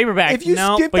have gotten paperback. If you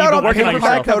No, skipped but you've out been on working on paperback,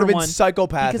 yourself. that would have been One.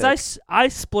 psychopathic. because I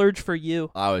splurged for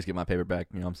you. I always get my paperback.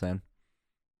 You know what I'm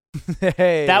saying?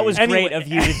 Hey. That was Anyway. great of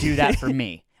you to do that for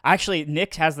me. Actually,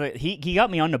 Nick has he got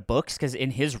me onto books because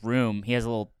in his room he has a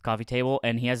little coffee table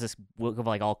and he has this book of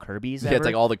like all Kirby's. Yeah, it's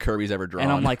like all the Kirby's ever drawn.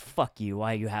 And I'm like, fuck you.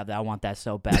 Why you have that? I want that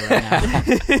so bad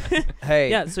right now. Hey,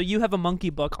 Yeah, so you have a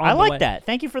monkey book on I the like way. that.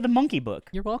 Thank you for the monkey book.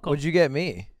 You're welcome. what'd you get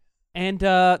me? And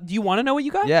do you want to know what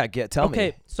you got? Yeah, tell me.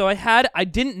 Okay, so I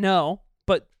didn't know,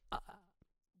 but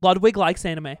Ludwig likes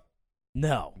anime.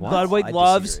 No. What? Ludwig I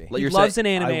loves disagree. he You're loves saying-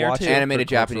 an anime I or watch two. it. animated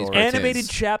for Japanese cultural cartoons. Animated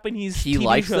Japanese He TV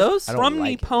likes shows those? I don't from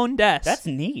like it. Nippon Des. That's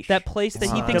niche. that place that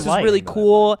It's he not thinks is delighting, really but I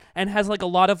cool like and has like a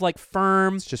lot of like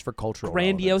firm, It's just for cultural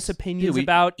grandiose relevance. opinions Dude,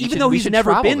 about, we even should- though we he's should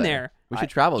never travel been there. there. We should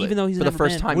travel even there. though he's for the never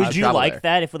first been. time. Would I'd you travel like there.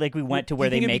 that if like we went to where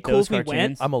Do you they think it'd be make cool those if we went?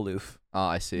 cartoons? I'm aloof. Oh,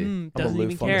 I see. Doesn't aloof even on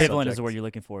the care. subject. Ambivalent is the word you're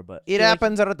looking for, but It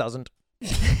happens or it doesn't.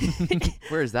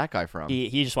 Where is that guy from?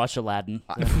 he just watched Aladdin.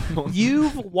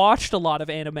 You've watched a lot of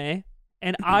anime,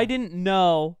 and I didn't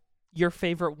know your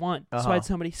favorite one, so I had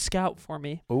somebody scout for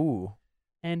me, Ooh,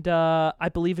 and I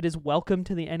believe it is Welcome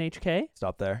to the NHK.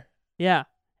 stop there. Yeah,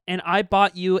 and I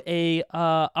bought you a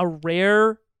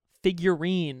rare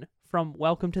figurine from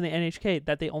Welcome to the NHK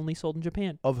that they only sold in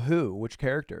Japan. Of who? Which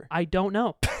character? I don't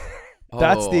know.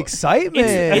 That's the Oh. excitement.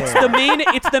 It's the main.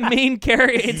 It's the main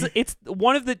character. It's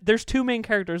one of the. There's two main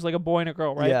characters, like a boy and a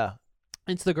girl, right? Yeah.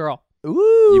 It's the girl.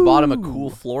 Ooh. You bought him a cool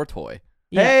floor toy.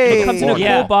 Yeah, Hey! it comes in a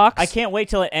Yeah, cool box. I can't wait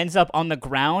till it ends up on the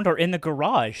ground or in the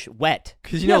garage, wet.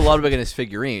 Because you know Ludwig and his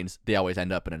figurines, they always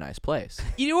end up in a nice place.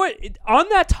 You know what? On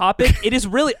that topic, it is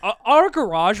really our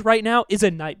garage right now is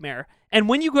a nightmare. And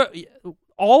when you go,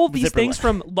 all of these Zipper things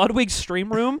from Ludwig's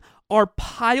stream room are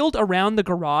piled around the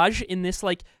garage in this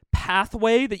like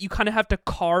pathway that you kind of have to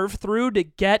carve through to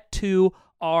get to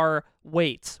our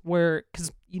weights. Where,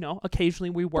 because occasionally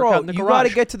we work out in the you garage. gotta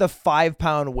get to the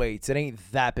 5-pound weights. It ain't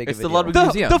that big It's of a the deal. Ludwig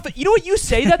Museum. You know what you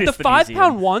say that the It's the 5-pound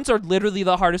museum. ones are literally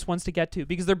the hardest ones to get to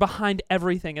because they're behind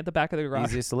everything at the back of the garage.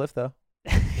 Easiest to lift though.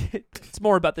 It's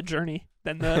more about the journey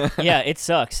than the. Yeah, it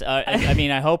sucks. I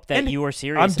mean, I hope that And you were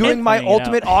serious. I'm about doing my pointing it out.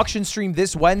 ultimate auction stream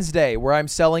this Wednesday where I'm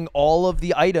selling all of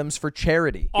the items for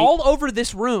charity. All over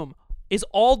this room is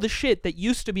all the shit that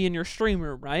used to be in your stream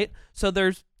room, right? So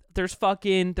there's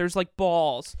like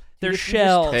balls, there's just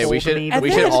shells. Hey, we Told should me And we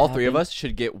then- should all three of us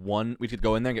should get one. We could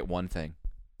go in there and get one thing.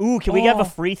 Ooh, can we have a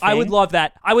free thing? I would love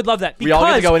that. Because, We all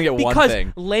get to go in and get one because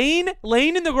thing.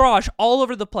 laying in the garage all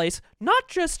over the place, not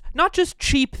just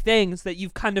cheap things that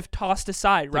you've kind of tossed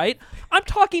aside, right? I'm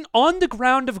talking on the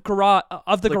ground of the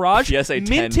garage, PSA 10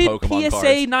 minted Pokemon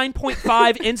PSA cards.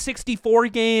 9.5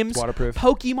 N64 games, Waterproof.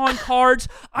 Pokemon cards.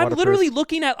 I'm Waterproof. literally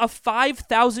looking at a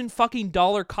 $5,000 fucking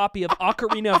dollar copy of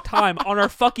Ocarina of Time on our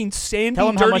fucking sandy, Tell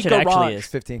 'em how dirty much it garage. actually is.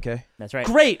 15K. That's right.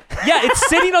 Great. Yeah, it's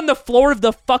sitting on the floor of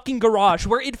the fucking garage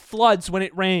where it floods when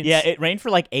it rains. Yeah, it rained for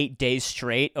like 8 days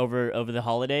straight over the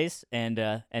holidays, and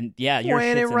yeah, your When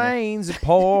shit's it in there. rains, it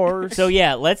pours. So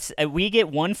yeah, let's we get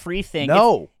one free thing.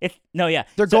 No. No, yeah,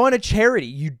 They're So- going to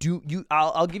charity.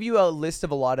 I'll give you a list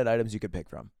of allotted items you could pick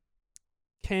from.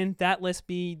 Can that list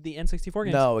be the N64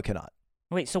 games? No, it cannot.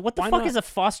 Wait, so what the Why fuck not? is a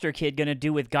foster kid gonna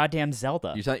do with goddamn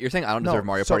Zelda? You're saying I don't No, deserve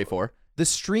Mario so- Party 4? The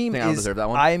stream Think I don't is deserve that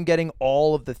one? I am getting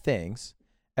all of the things,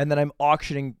 and then I'm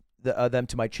auctioning them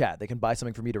to my chat. They can buy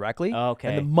something for me directly. Okay.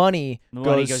 And the money, The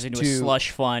money goes into to a slush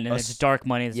fund, and a it's s- dark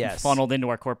money that's yes. funneled into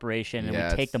our corporation, and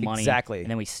Yeah, we take the money, exactly. and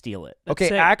then we steal it. That's Okay,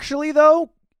 sick. actually though,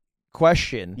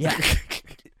 question. Yeah,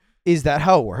 Is that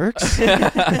how it works?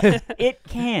 it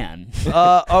can.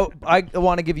 I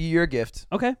want to give you your gift.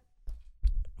 Okay.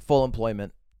 Full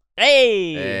employment.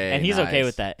 Hey, and he's okay nice.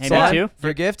 with that. Hey, Son, me too.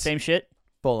 Your gift? Same shit.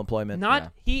 Full employment.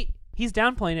 Not he's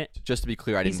downplaying it. Just to be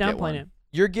clear, I He's didn't get downplaying one. it.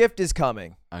 Your gift is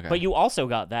coming. Okay. But you also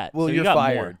got that. Well, so you you're got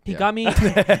fired. more. He Yeah. got me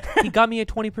he got me a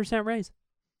 20% raise.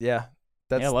 Yeah.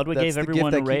 That's, Yeah, Ludwig that's gave the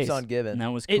everyone gift a that raise. keeps on giving. And that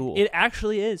was It cool. it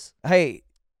actually is. Hey,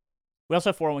 We also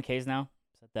have 401ks now.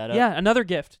 Set that up. Yeah, another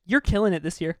gift. You're killing it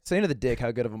this year. say to the dick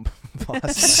how good of a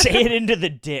boss. Say it into the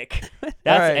dick. That's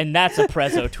right. and that's a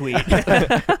Prezzo tweet.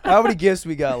 How many gifts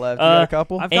we got left? You got a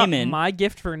couple? I've got Amen. my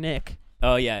gift for Nick.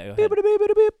 Oh yeah. Go ahead. Beep, beep, beep,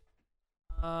 beep, beep.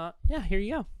 Yeah, here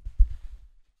you go.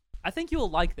 I think you'll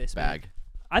like this man. Bag.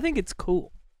 I think it's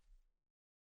cool.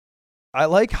 I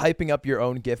like hyping up your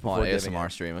own gift Come on, before giving ASMR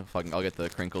it. stream. I'll get the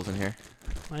crinkles in here.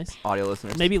 Nice. Audio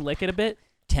listeners. Maybe lick it a bit.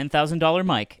 $10,000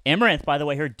 mic. Amaranth, by the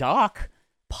way, her dock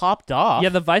popped off. Yeah,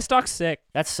 the Vice Dock's sick.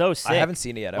 That's so sick. I haven't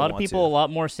seen it yet. a I lot of want people to. a lot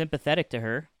more sympathetic to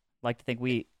her. Like to think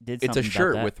we did It's something a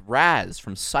shirt about that. with Raz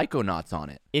from Psychonauts on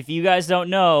it. If you guys don't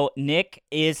know, Nick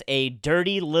is a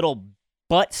dirty little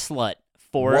butt slut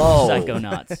for Whoa.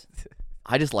 Psychonauts.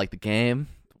 I just like the game.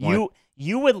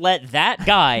 You would let that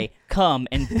guy come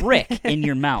and brick in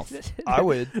your mouth. I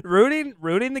would. Ruining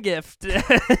the gift.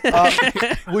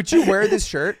 Would you wear this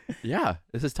shirt? Yeah,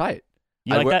 this is tight.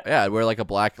 You like that? Yeah, I'd wear like a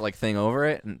black like thing over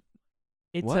it. And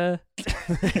It's What? a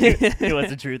What's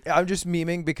the truth? I'm just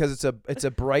memeing because it's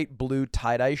a bright blue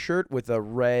tie-dye shirt with a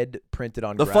red printed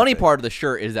on the funny graphic. part of the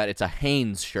shirt is that it's a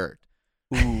Hanes shirt.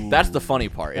 That's the funny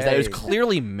part. Is that it was Hey.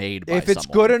 clearly made by If it's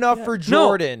someone. good enough for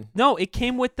Jordan. no. It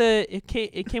came with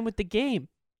the game.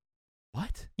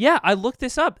 What? Yeah, I looked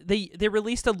this up. They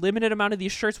released a limited amount of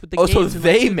these shirts with the Oh, games. so in, like,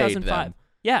 they made 2005. them.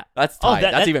 Yeah. That's Oh, tight.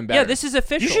 that- That's that- even better. Yeah, this is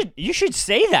official. You should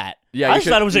say that. Yeah, I you just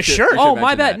thought it was you a should- shirt. you should Oh,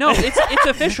 my bad. mention No, it's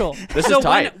official. This so is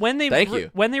tight. when they Thank you.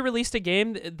 when they released a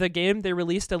game, they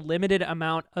released a limited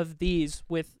amount of these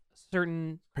with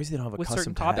certain Crazy they don't have a with custom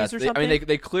certain tag. copies or I mean, something?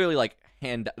 they clearly like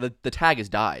the tag is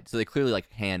dyed, so they clearly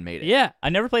like handmade it. Yeah. I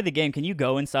never played the game. Can you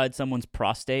go inside someone's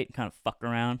prostate and kind of fuck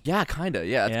around? Yeah, kind of.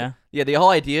 Yeah. Yeah. Yeah. The whole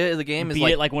idea of the game is Beat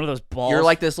like it like one of those balls. you're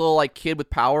like this little like kid with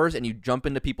powers, and you jump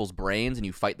into people's brains and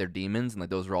you fight their demons, and like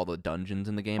those are all the dungeons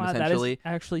in the game Wow, essentially. that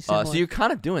is actually similar. So you're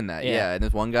kind of doing that, Yeah. yeah. And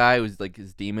there's one guy who's like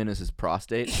his demon is his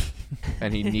prostate,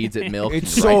 and he needs it milked.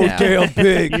 It's right so now. damn you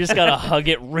big. just gotta hug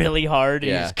it really hard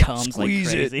and Yeah. it just comes Squeeze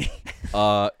like it. crazy.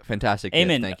 Fantastic. gift,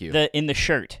 Eamon, thank you. in the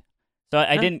shirt. So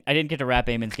I Huh? didn't get to wrap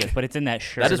Eamon's gift, but it's in that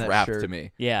shirt. that is that wrapped shirt. to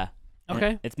me. Yeah.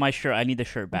 Okay. It's my shirt. I need the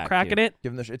shirt back. I'm cracking too. it.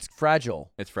 Give him it's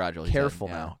fragile. It's fragile. he said, Careful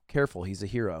yeah. now. Careful. He's a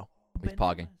hero. He's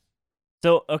pogging.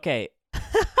 So okay,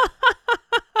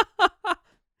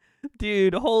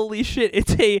 Dude, holy shit.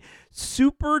 It's a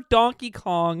Super Donkey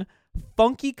Kong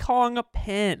Funky Kong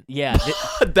pen. yeah.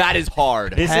 That is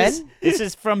hard. Pen? This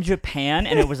is from Japan,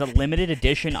 and it was a limited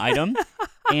edition item.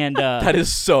 And That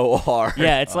is so hard.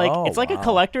 yeah, it's like Oh, a wow.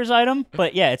 collector's item,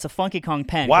 but yeah, it's a Funky Kong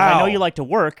pen. 'Cause I know Wow. you like to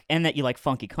work, and that you like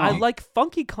Funky Kong. I like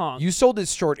Funky Kong. You sold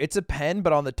this short. It's a pen,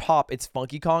 but on the top it's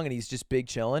Funky Kong, and he's just big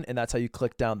chilling, and that's how you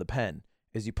click down the pen.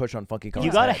 Is you push on Funky Kong.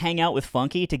 You gotta hang out with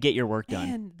Funky to get your work done.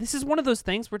 Man, this is one of those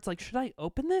things where it's like, should I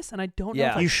open this? And I don't know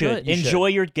Yeah. if I You should You should. enjoy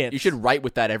your gifts. You should write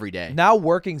with that every day. Now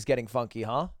working's getting funky,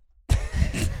 huh?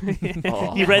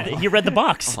 Oh. You read the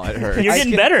box. Oh, it hurts. You're I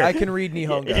getting can- better. I can read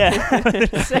Nihongo.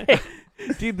 Yeah. Say.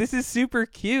 Dude, this is super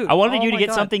cute. I wanted Oh you to my get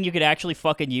God. something you could actually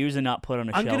fucking use and not put on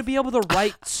a I'm shelf. gonna be able to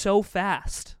write so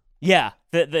fast. Yeah,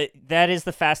 that is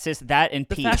the fastest. That and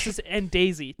The Peach. fastest and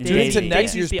Daisy. And Tune Daisy. into next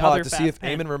Daisy's year's the pod other to see if fast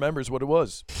pen. Eamon remembers what it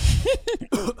was.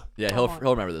 Yeah, he'll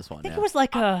remember this one. I think yeah.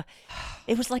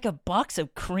 it was like a box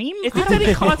of cream. If it's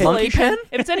any consolation, pen?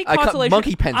 if it's any I ca- consolation,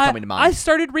 monkey pen's coming to mind. I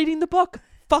started reading the book.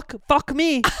 Fuck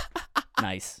me,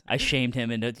 Nice. I shamed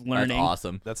him into That's learning.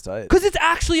 awesome. That's tight. because it's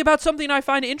actually about something I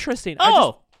find interesting.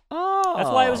 Oh, that's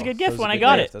why it was a good gift That was when a I good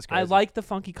got gift. it. That's I crazy. like the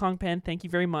Funky Kong pen. Thank you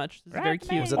very much. This is very Right,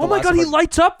 cute. man. Was that the Oh my last God, he one?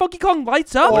 lights up. Funky Kong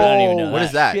lights up. Oh, I don't even know What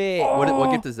is that? Shit.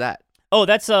 What gift is that? Oh,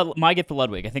 that's my gift to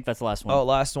Ludwig. I think that's the last one. Oh,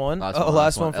 last one. Last Oh, one, last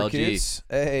last one one. for LG. Coots.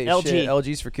 Hey, LG. shit.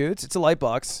 LG's for Coots. It's a light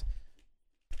box.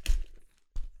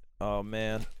 Oh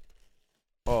man.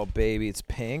 Oh baby, it's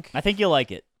pink. I think you'll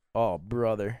like it. Oh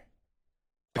brother,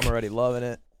 I'm already loving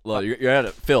it. Look, you're at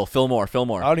it. Fill more.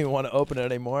 I don't even want to open it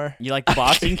anymore. You like the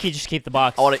box? You can just keep the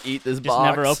box. I want to eat this just box.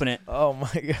 never open it. Oh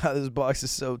my god, this box is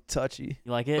so touchy.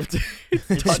 You like it?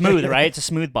 It's smooth, right? It's a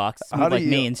smooth box. How Smooth do like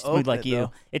me you and smooth open like it, you.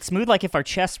 though? It's smooth like if our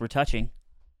chests were touching.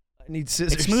 I need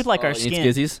scissors. It's smooth like our You need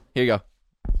skin. skizzies? Here you go.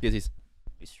 Skizzies.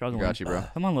 He's struggling. Got you, bro.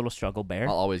 Come on, little struggle bear.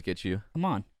 I'll always get you. Come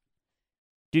on.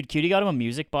 Dude, Cutie got him a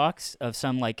music box of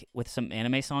with some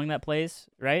anime song that plays,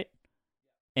 right?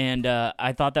 And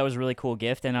I thought that was a really cool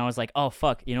gift, and I was like, oh,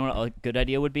 fuck. You know what a good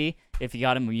idea would be? If you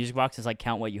got him a music box, is like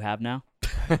count what you have now.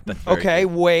 That's very Okay,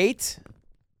 good. wait.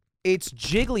 It's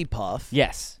Jigglypuff.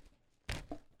 Yes.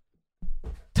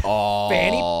 Oh,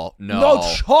 Fanny- no. No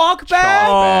chalk bag.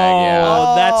 Chalk bag, yeah.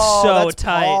 Oh, that's so that's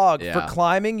tight. pog. Yeah. For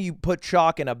climbing, you put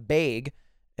chalk in a bag,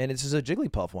 and it's just a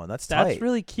Jigglypuff one. That's That's tight.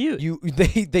 really cute.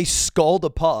 They sculled a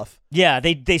puff. Yeah,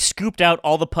 they scooped out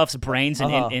all the Puff's brains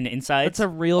and, Uh-huh. and insides. That's a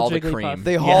real All the Jigglypuff. cream.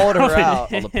 They Yeah. hauled her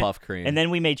out. All the puff cream. and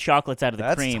then we made chocolates out of the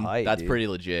That's cream. tight. that's dude. pretty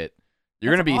legit.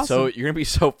 You're That's gonna be awesome. you're gonna be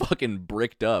so fucking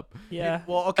bricked up. Yeah.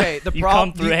 Well, okay. The You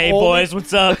problem. come through, hey boys,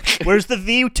 what's up? Where's the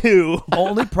V2?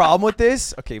 Only problem with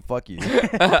this, okay, fuck you,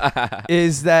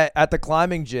 is that at the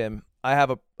climbing gym, I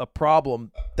have a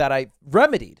problem that I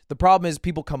remedied. The problem is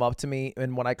people come up to me,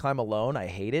 and when I climb alone, I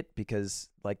hate it because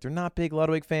like they're not big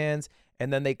Ludwig fans,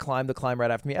 and then they climb the climb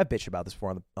right after me. I bitched about this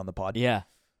before on the pod. Yeah.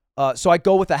 So I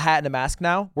go with a hat and a mask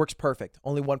now. Works perfect.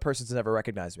 Only one person's never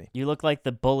recognized me. You look like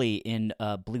the bully in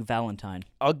Blue Valentine.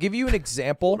 I'll give you an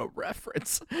example. What a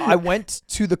reference. I went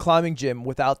to the climbing gym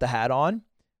without the hat on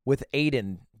with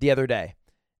Aiden the other day,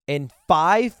 and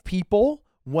 5 people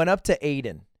went up to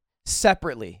Aiden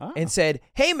separately and said,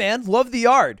 "Hey man, love the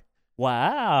yard."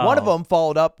 Wow. One of them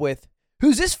followed up with,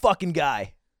 "Who's this fucking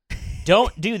guy?"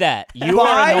 Don't do that. You are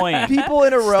 5 annoying. people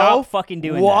in a row Stop fucking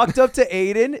doing walked up to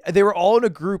Aiden. They were all in a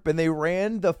group, and they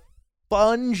ran the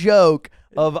fun joke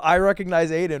of I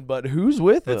recognize Aiden, but who's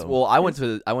with him? Well, I went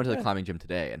to the climbing gym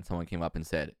today, and someone came up and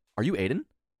said, "Are you Aiden?"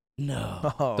 that.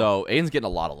 No. Oh. So Aiden's getting a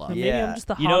lot of love. Yeah. Maybe I'm just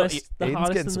the You know, hottest, the Aiden's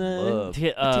hottest getting in some the love.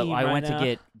 team I right went now. to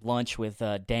get lunch with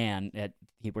Dan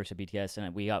he works at BTS,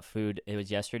 and we got food. It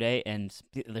was yesterday, and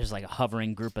there's like a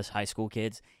hovering group of high school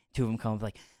kids. 2 of them come up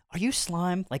like, "Are you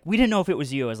Slime?" Like, we didn't know if it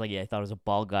was you. I was like, "Yeah, I thought it was a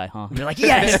bald guy, huh?" And they're like,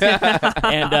 "Yes."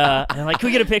 and they're like, "Can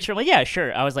we get a picture?" I'm like, "Yeah,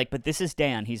 sure." I was like, "But this is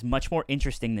Dan. He's much more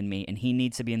interesting than me, and he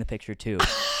needs to be in the picture too."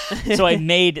 So I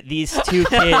made these 2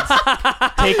 kids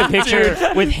take a picture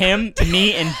with him,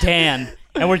 me, and Dan.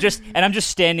 And I'm just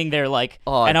standing there like,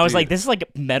 Oh, and I was dude. like, this is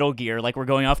like Metal Gear, like we're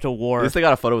going off to war. At least they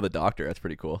got a photo with a doctor. That's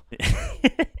pretty cool.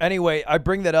 Anyway, I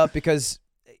bring that up because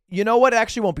you know what? It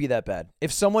actually won't be that bad.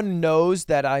 If someone knows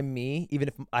that I'm me, even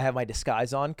if I have my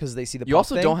disguise on because they see the You pump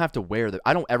also thing, don't have to wear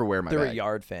I don't ever wear my they're a bag.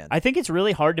 Yard fan. I think it's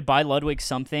really hard to buy Ludwig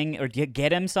something or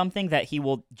get him something that he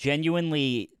will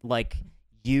genuinely like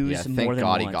use Yeah, more thank than God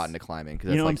once. he got into climbing.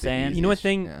 'Cause You know that's, what I'm like, the saying? You know what easiest-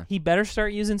 thing yeah. he better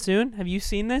start using soon? Have you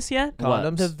seen this yet?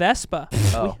 Condoms? The Vespa.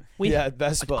 Oh, We- yeah,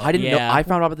 Vespa. I didn't know. Yeah. I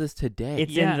found out about this today.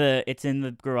 It's in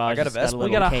the garage. I got a It's Vespa. We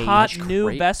little got a cage. hot That's new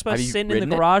great. Vespa Have you sitting in ridden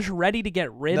the it? garage, ready to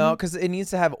get ridden. No, because it needs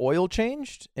to have oil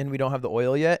changed, and we don't have the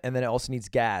oil yet, and then it also needs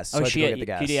gas. So I Oh have to go shit! get the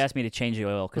gas. QD asked me to change the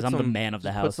oil because Put I'm the some- man of the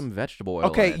just house. Put some vegetable oil.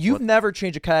 Okay, in it. you've What- never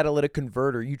changed a catalytic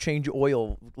converter. You change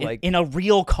oil like in a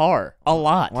real car, a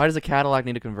lot. Why does a Cadillac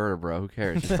need a converter, bro? Who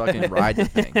cares? Just fucking ride the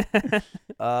thing.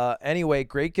 Anyway,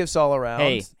 great gifts all around.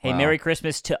 Hey, Wow. Merry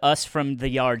Christmas to us from the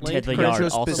yard, Late to the Christmas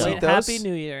yard also. beside Happy us.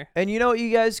 New Year. And you know what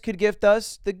you guys could gift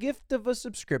us? The gift of a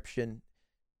subscription.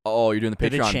 Oh, you're doing the To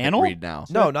the Patreon channel? read now.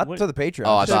 No, not what- to the Patreon.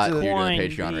 Oh, I just thought to you the- were doing Coin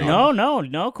Patreon bean.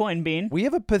 read. No, Coin Bean. we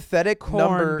have a pathetic Corn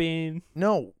number. bean.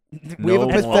 No, we have a No one.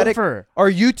 pathetic. Over.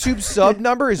 Our YouTube sub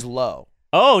number is low.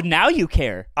 Oh, now you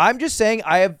care. I'm just saying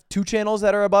I have 2 channels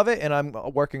that are above it, and I'm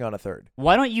working on a 3rd.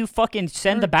 Why don't you fucking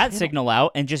send the bat channel. signal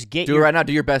out and just get Do it your right now.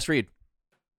 Do your best read.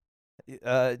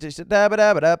 Just a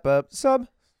dabba sub.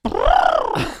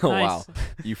 Oh wow, Nice.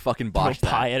 you fucking little botched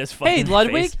pie that. at his fucking Hey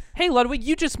Ludwig. face. Hey Ludwig,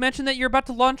 you just mentioned that you're about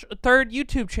to launch a 3rd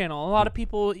YouTube channel. A lot of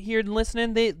people here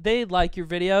listening, they like your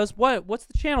videos. What's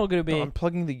the channel gonna be? No, I'm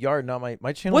plugging the yard, not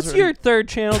my channel. What's your 3rd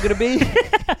channel gonna be?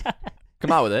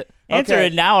 Come out with it. Answer Okay.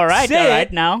 it now, all right? Say All right,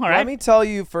 it. now, all Let right. me tell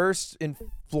you first and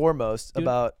foremost Dude.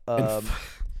 about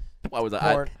What was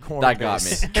that? corn That got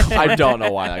base. me. I don't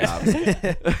know why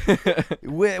that got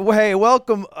me. Hey,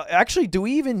 welcome. Actually, do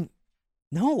we even?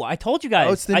 No, I told you guys.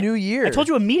 Oh, it's the new year. I told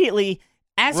you immediately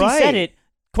as he Right. said it.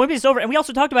 Coinbase is over, and we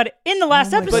also talked about it in the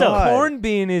last my episode. God. Corn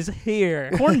bean is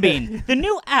here. Corn Bean, the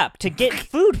new app to get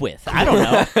food with. I don't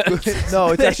know.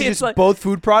 No, it's actually It's just like- both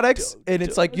food products, and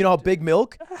it's like, you know how Big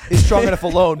Milk is strong enough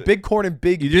alone. Big corn and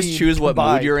Big You just bean choose what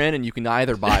combined. mood you're in, and you can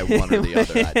either buy one or the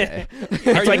other that day. It's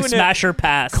like you in a smash or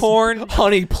pass. Corn.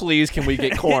 Honey, please, can we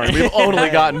get corn? We've only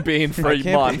gotten bean for I a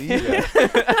can't month. believe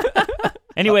it.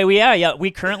 Anyway,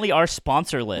 we currently are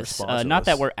sponsorless. We're Not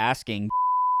that sponsorless. we're asking.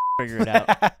 Figure it out.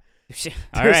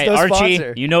 All There's right, no Archie,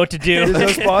 sponsor. you know what to do.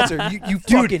 There's no sponsor. You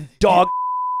fucking dog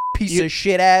piece You- of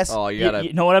shit ass. Oh, you You, gotta.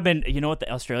 you know what You know what the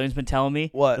Australians been telling me?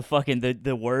 What? The fucking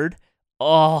the word.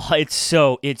 Oh, it's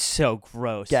so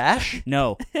gross. Gash?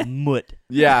 No, mutt.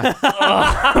 Yeah.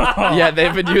 Yeah,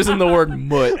 they've been using the word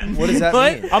mutt. What does that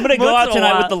What? mean? I'm gonna go Mutt's out a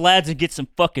tonight lot. with the lads and get some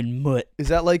fucking mutt. Is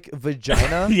that like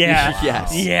vagina? Yeah.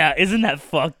 Yes. Yeah. Isn't that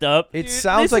fucked up? It Dude,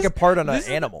 sounds this like is- a part on an this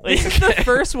is- animal. This is the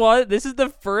first one. This is the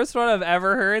first one I've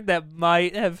ever heard that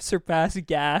might have surpassed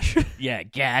Gash. Yeah,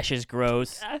 gash is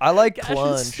gross. I like Gash is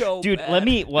plunge. so Dude, bad. let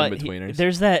me what In-betweeners.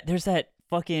 there's that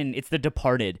fucking it's The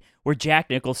Departed where Jack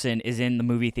Nicholson is in the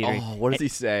movie theater. Oh, what does he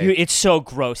say? Dude, it's so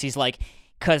gross. He's like,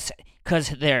 cause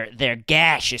their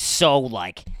gash is so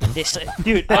like this.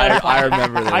 Dude, I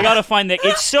remember this. I gotta find that.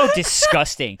 It's so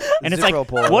disgusting, and it's like, Zero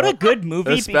pull it what a up. good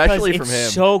movie Especially because from it's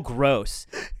him. so gross.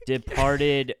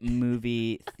 Departed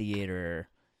movie theater.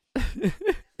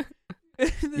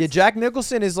 Yeah, Jack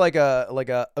Nicholson is like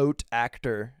a oat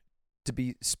actor to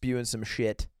be spewing some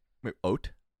shit. Wait, oat?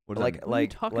 What does that Like mean? What are you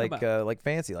talking about? like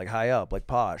fancy, like high up, like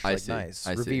posh, I like see, nice,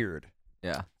 I see. revered.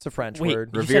 Yeah. It's a French Wait, word.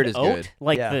 you Revered said is oat? good.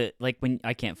 Like Yeah. when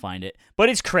I can't find it, but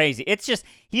it's crazy. It's just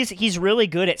he's really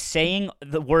good at saying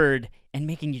the word and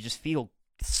making you just feel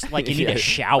like you need Yeah, a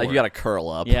shower. Like you gotta curl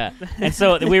up. Yeah, and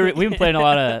so we've been playing a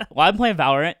lot of. Well, I'm playing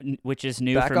Valorant, which is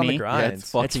new Back for on me. the grind. it's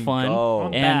fucking It's fun. go.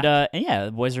 I'm And back. yeah,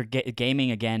 the boys are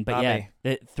gaming again. But Not yeah, me.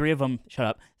 the three of them. Shut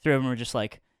up. Three of them were just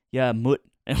like, yeah, mutt.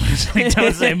 And we're just like,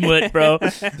 don't say mutt, bro.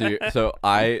 Dude, so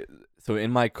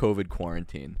in my COVID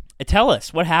quarantine, Tell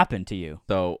us what happened to you.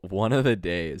 So one of the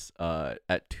days,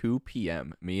 at 2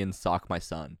 p.m., me and Sock, my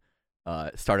son,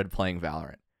 started playing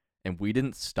Valorant, and we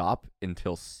didn't stop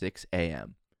until 6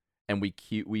 a.m. And we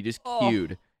just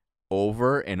queued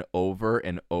over and over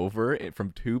and over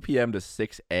from 2 p.m. to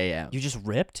 6 a.m. You just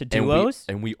ripped to duos,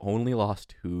 and we only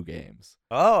lost 2 games.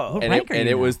 Oh, What And rank are you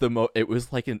it now? was it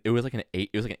was like an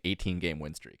 18 game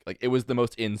win streak. Like, it was the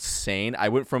most insane. I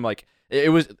went from like, it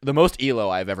was the most elo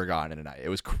I've ever gotten in a night. It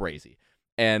was crazy.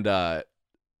 And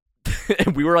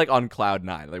and we were like on cloud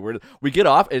 9. Like, we get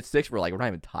off at 6. We're not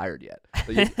even tired yet.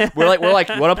 Like, we're like,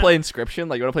 want to play Inscription?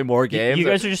 Like, you want to play more games? You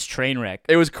guys are just train wreck.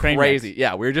 It was Train crazy. wrecks.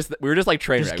 Yeah, we were just like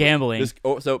train Just wreck. gambling.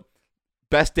 So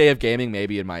best day of gaming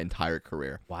maybe in my entire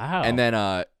career. Wow. And then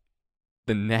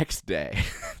the next day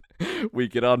we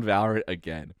get on Valorant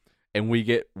again, and we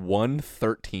get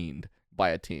 113'd by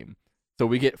a team. So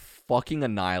we get fucking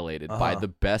annihilated by the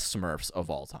best Smurfs of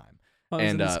all time. Oh, it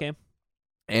was in this game.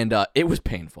 And it was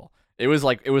painful. It was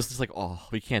just like, oh,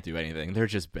 we can't do anything. They're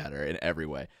just better in every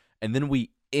way. And then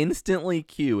we instantly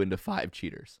queue into 5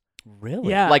 cheaters. really?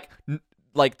 Yeah.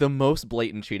 Like the most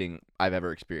blatant cheating I've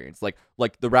ever experienced. Like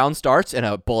the round starts and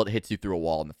a bullet hits you through a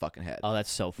wall in the fucking head. Oh,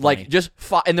 that's so funny. Like, just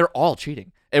and they're all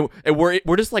cheating. And we're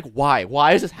just like, why?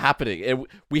 Why is this happening?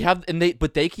 And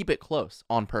but they keep it close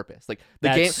on purpose. Like, the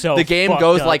game fucked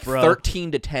goes up, like bro.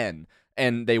 13-10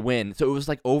 and they win. So it was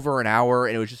like over an hour,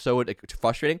 and it was just so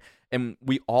frustrating. And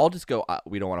we all just go,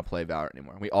 we don't want to play Valorant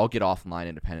anymore. We all get offline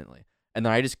independently. And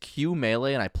then I just queue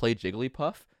Melee and I play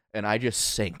Jigglypuff, and I just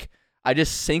sink. I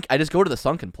just go to the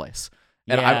sunken place.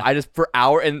 And Yeah. I just, for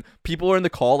hour, and people are in the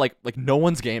call, like no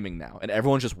one's gaming now, and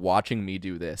everyone's just watching me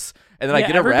do this. And then I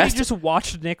get a everybody rest. just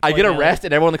watched Nick. I play get a Melee. rest,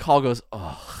 and everyone in the call goes,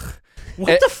 "Oh."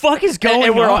 what the fuck is going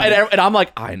and we're all, on? and I'm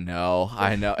like, I know.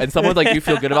 And someone's like, "You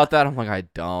feel good about that?" I'm like, "I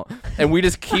don't." And we do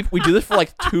this for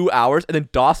like 2 hours, and then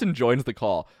Dawson joins the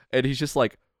call, and he's just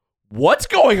like, "What's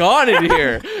going on in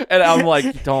here?" And I'm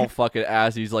like, "Don't fucking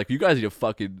ask." He's like, "You guys need to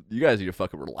fucking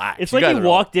relax." It's You like guys you are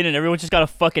all-" walked in and everyone just got a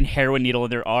fucking heroin needle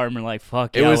in their arm and like,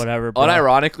 fuck, It yeah, was whatever, bro.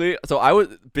 unironically. So I was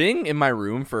in my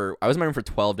room for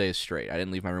 12 days straight. I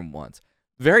didn't leave my room once.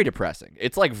 Very depressing.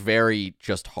 It's like very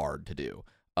just hard to do.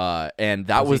 And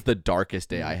that was the darkest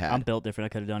day I had. I'm built different. I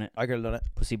could have done it. I could have done it.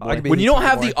 Pussy I boy. could be- When you don't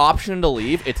have Boy. the option to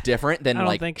leave, it's different than I don't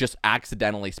like think- just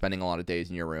accidentally spending a lot of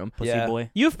days in your room. Pussy Yeah. boy.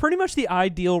 You have pretty much the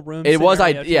ideal room. It was,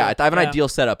 scenario, yeah, too. I have an ideal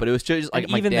setup, but it was just like, And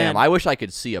I'm like, even damn, then- I wish I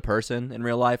could see a person in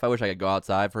real life. I wish I could go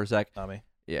outside for a sec. Not me.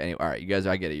 Yeah, anyway, all right, you guys,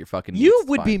 I get it. You're fucking. You it's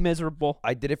would fine. be miserable.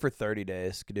 I did it for 30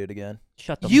 days. Could do it again.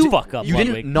 Shut the You- fuck up, You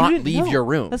Ludwig. didn't not didn't leave know. your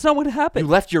room. That's not what You happened.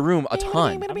 left your room a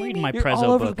ton. I'm reading my You're all Prezzo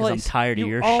over the book because I'm place. tired of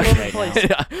You're your all shit over the right place.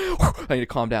 now. I need to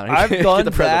calm down. I've Get done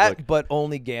the present that, book. but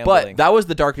only gambling. But that was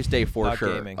the darkest day for Not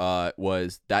sure. gaming.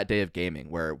 Was that day of gaming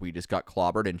where we just got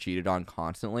clobbered and cheated on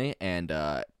constantly, and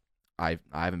I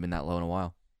haven't been that low in a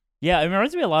while. Yeah, it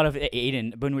reminds me a lot of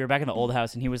Aiden when we were back in the old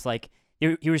house, and he was like,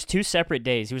 he was 2 separate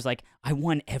days. He was like, I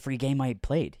won every game I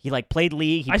played. He like played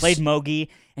League, he played Mogi,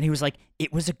 and he was like,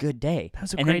 it was a good day. That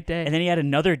was a and great then, day. And then he had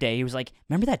another day. He was like,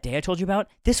 remember that day I told you about?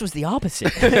 This was the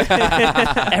opposite.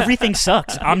 Everything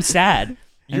sucks. I'm sad. And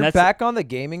You're that's- back on the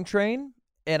gaming train,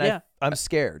 and Yeah. I'm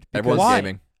scared. because Everyone's Why?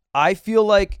 gaming. I feel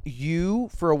like you,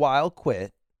 for a while,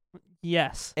 quit,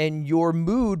 Yes. and your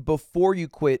mood before you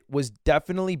quit was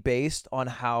definitely based on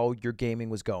how your gaming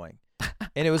was going.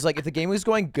 And it was like, if the game was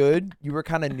going good, you were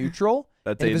kind of neutral.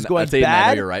 That's And if it was going that's Aiden, I know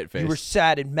bad, you're right face. you were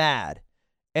sad and mad.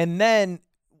 And then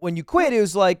when you quit, it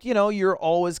was like, you're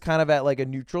always kind of at like a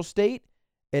neutral state.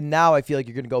 And now I feel like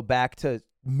you're going to go back to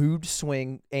mood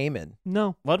swing Eamon.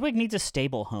 No. Ludwig needs a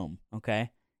stable home,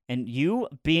 okay? And you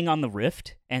being on the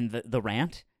Rift and the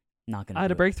rant, not going to I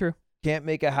had a breakthrough. Can't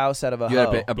make a house out of a You had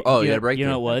hoe. you had a breakthrough. You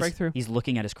know what it was? Breakthrough. He's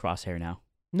looking at his crosshair now.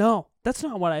 No, that's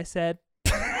not what I said.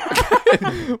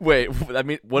 Wait, I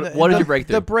mean, what did you break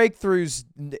through? The breakthroughs,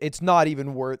 it's not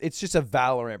even worth. It's just a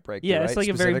Valorant breakthrough. Yeah, it's right? like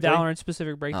a very Specifically? Valorant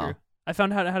specific breakthrough. Oh. I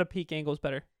found how to peak angles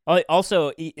better.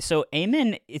 Also, so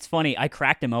Eamon, it's funny. I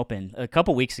cracked him open a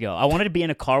couple weeks ago. I wanted to be in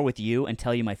a car with you and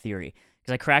tell you my theory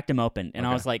because I cracked him open and I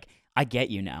Okay. was like, I get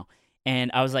you now.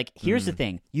 And I was like, here's the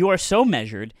thing. You are so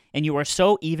measured and you are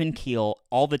so even keel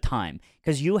all the time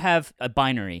because you have a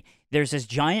binary. There's this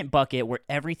giant bucket where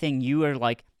everything you are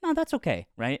like, no, that's okay,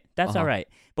 right? That's all right.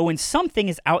 But when something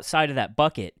is outside of that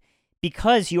bucket,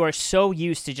 because you are so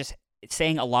used to just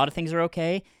saying a lot of things are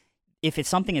okay, if it's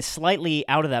something is slightly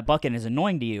out of that bucket and is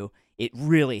annoying to you, it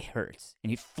really hurts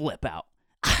and you flip out.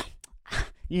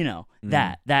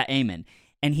 That Eamon.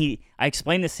 And I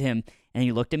explained this to him and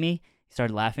he looked at me, he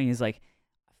started laughing. He's like,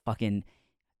 fucking,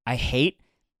 I hate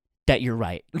that you're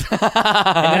right. And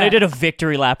then I did a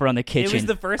victory lap around the It kitchen. was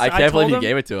the first. I can't believe told you him,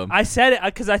 gave it to him. I said it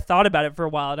because I thought about it for a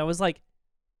while, and I was like,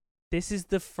 "This is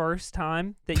the first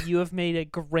time that you have made a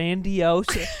grandiose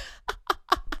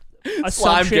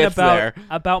assumption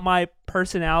about my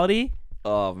personality."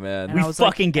 Oh man. And We I was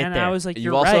fucking like, get and there. I was like, You've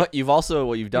 "You're also right." you've also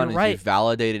what you've done You're is right. you've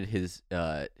validated his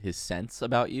sense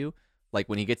about you. Like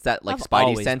when he gets that like I've Spidey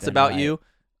always sense been about right. you,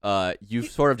 you've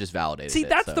sort of just validated See, it.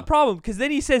 that's so. the problem, because then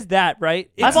he says that, right?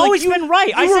 It's I've like always been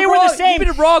right. I you say were we're wrong. the same. You've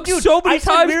been wrong Dude, so many I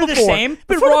said times we're before. the same. Been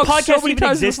Before wrong the podcast so many even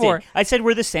times existed, before. I said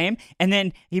we're the same, and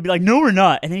then he'd be like, "No, we're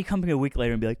not," and then he'd come back a week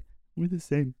later and be like, "We're the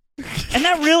same," and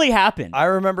that really happened. I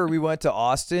remember we went to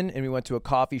Austin and we went to a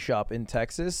coffee shop in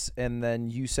Texas, and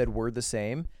then you said we're the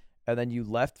same, and then you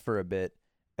left for a bit,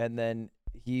 and then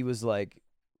he was like,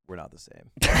 "We're not the same."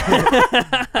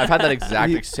 I've had that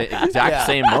exact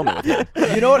same moment with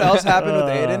him. You know what else happened with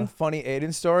Aiden? Funny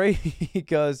Aiden story. he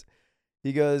goes,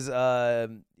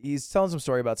 he's telling some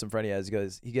story about some friend he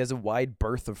has. He has a wide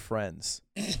berth of friends.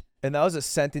 And that was a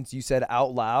sentence you said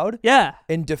out loud Yeah.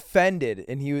 and defended.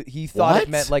 And he thought What? it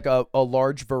meant like a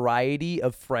large variety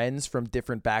of friends from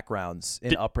different backgrounds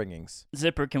and upbringings.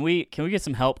 Zipper, can we get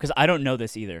some help? Because I don't know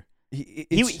this either. He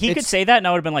could it's- say that, and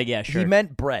I would have been like, "Yeah, sure." He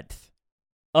meant breadth.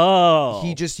 oh,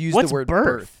 He just used What's the word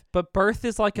birth? But birth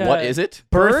is like a... What is it?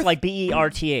 birth like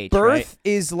BERTH. Birth right?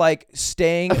 is like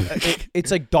staying.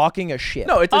 it's like docking a ship.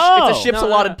 No, it's a Oh. ship's No,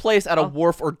 allotted no. place at a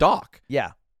wharf or dock.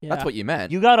 Yeah. That's Yeah. what you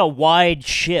meant. You got a wide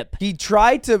ship. He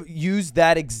tried to use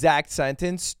that exact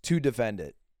sentence to defend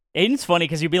it. Aiden's funny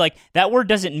because you'd be like, "That word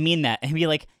doesn't mean that," and he'd be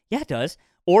like, "Yeah, it does,"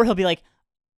 or he'll be like,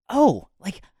 "Oh,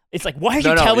 like it's like, why are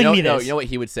you telling me No, this?" you know what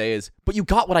he would say is, "But you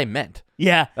got what I meant."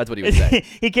 Yeah, That's what he would say.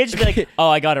 he can't just be like, "Oh,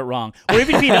 I got it wrong," or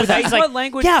even if he knows that, That's he's like, what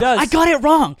language "Yeah, does. I got it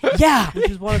wrong." Yeah, Which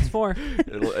is what it's for.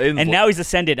 and now he's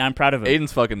ascended. I'm proud of him.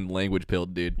 Aiden's fucking language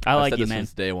pilled, dude. I like I've said you, this man.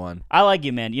 since day one. I like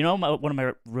you, man. You know, one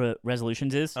of my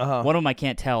resolutions is Uh-huh. one of them. I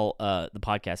can't tell the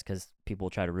podcast because people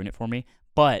will try to ruin it for me.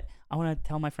 But I want to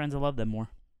tell my friends I love them more.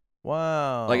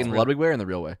 Wow. Like in Ludwig way or in the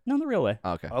real way? No, in the real way.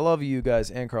 Oh, okay. I love you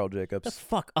guys and Carl Jacobs. The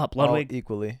fuck up, All Ludwig.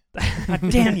 equally. God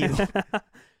damn you.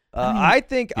 I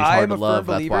think He's I hard am to a love.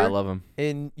 firm That's why I believer love him.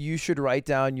 in you should write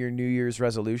down your New Year's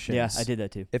resolutions. Yeah, I did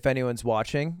that too. If anyone's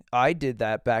watching, I did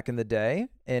that back in the day,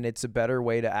 and it's a better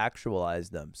way to actualize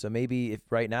them. So maybe if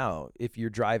right now, if you're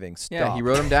driving, stop. Yeah, he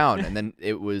wrote them down, and then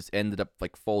it ended up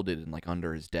like folded and like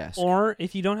under his desk. Or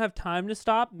if you don't have time to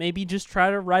stop, maybe just try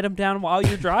to write them down while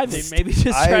you're driving. Maybe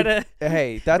just try to...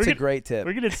 Hey, that's We're a great tip.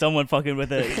 We're gonna get someone fucking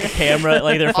with a camera,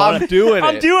 like their phone. I'm doing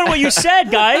I'm it. doing what you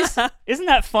said, guys. Isn't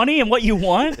that funny and what you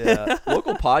want? Yeah.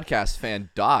 Local podcast fan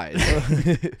dies.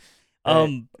 The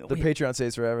Wait, Patreon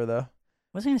stays forever, though. what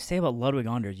was I gonna say about Ludwig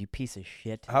Anders? You piece of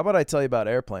shit. How about I tell you about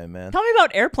Airplane Man? Tell me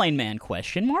about Airplane Man?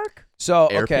 Question mark. So,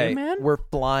 Airplane okay, Man? we're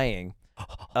flying.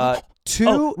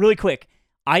 Oh, really quick.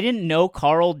 I didn't know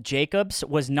Carl Jacobs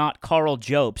was not Carl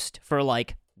Jobst for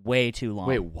like way too long.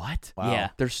 Wait, what? Wow. Yeah.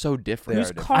 They're so They different. are Who's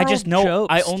different. Carl I just know. Jobst?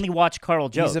 I only watch Carl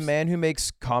Jobst. He's a man who makes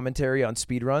commentary on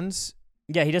speedruns.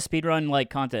 Yeah, he does speedrun like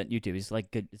content YouTube. He's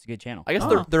like good. It's a good channel. I guess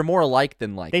they're more alike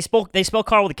than like They spell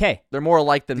Carl with a K. they're more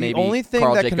alike than The maybe only thing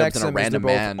Carl that Jacobs connects and a them is random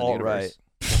they're man in both the alt-right.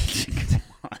 universe.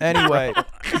 Anyway,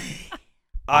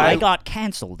 I got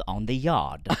canceled on the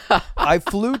yard. I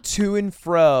flew to and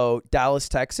fro Dallas,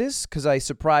 Texas, because I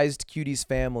surprised Cutie's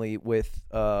family with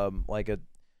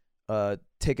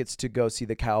tickets to go see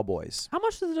the Cowboys. How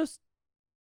much does it just...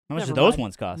 How much Never did those mind.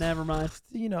 ones cost? Never mind.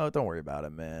 You know, don't worry about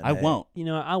it, man. I Hey, won't. You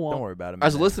know, I Don't won't. worry about it,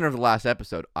 As a man. listener of the last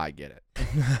episode, I get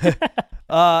it.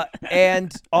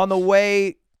 And on the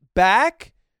way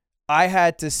back, I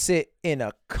had to sit in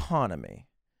economy,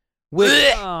 which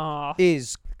Aw,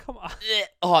 is come on.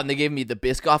 Oh, and they gave me the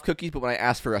Biscoff cookies, but when I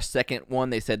asked for a second one,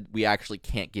 they said we actually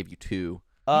can't give you two.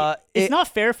 It's not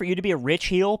fair for you to be a rich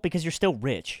heel because you're still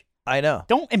rich. I know.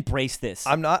 Don't embrace this.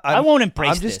 I'm not. I won't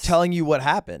embrace I'm just this. telling you what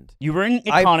happened. You were in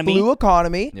economy. I flew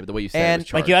economy. Yeah, but the way you said And, it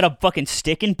was like you had a fucking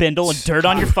stick and bindle and dirt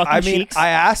on your fucking I mean, cheeks. I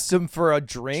asked them for a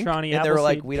drink, Shawnee and they were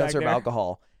like, Appleseed "We don't back serve there.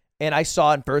 alcohol." And I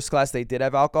saw in first class they did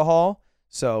have alcohol,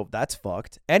 so that's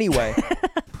fucked. Anyway,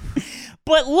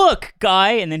 But look,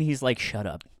 guy, and then he's like, "Shut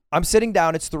up." I'm sitting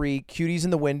down. It's 3. Cutie's in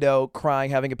the window,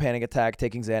 crying, having a panic attack,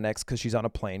 taking Xanax because she's on a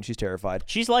plane. She's terrified.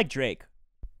 She's like Drake.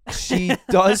 She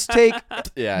does take.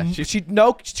 yeah.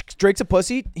 Drake's a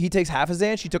pussy. He takes half a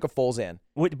Xan. She took a full Xan.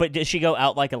 But does she go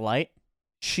out like a light?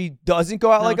 She doesn't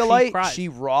go out No, like a she light. cries. She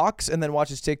rocks and then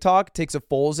watches TikTok, takes a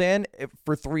full Xan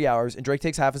for 3 hours, and Drake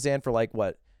takes half a Xan for like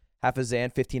what? Half a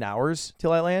Xan, 15 hours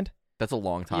till I land. That's a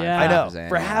long time. Yeah. for I know. half a Xan,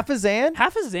 For yeah. half a Xan?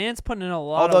 Half a Xan's putting in a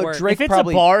lot Although of work. Drake If it's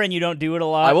probably- a bar and you don't do it a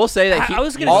lot, I will say that I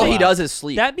was gonna all say- he does is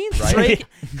sleep. That means right?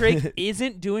 Drake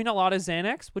isn't doing a lot of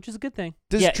Xanax, which is a good thing.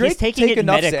 Does Yeah, he's Drake taking take it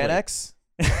enough medically. Xanax?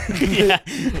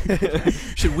 yeah.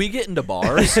 Should we get into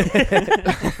bars?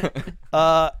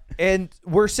 And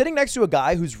we're sitting next to a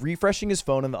guy who's refreshing his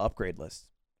phone on the upgrade list.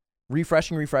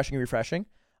 Refreshing.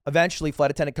 Eventually,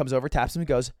 flight attendant comes over, taps him, and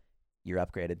goes, "You're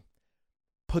upgraded."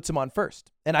 Puts him on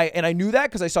first. And I knew that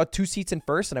because I saw 2 seats in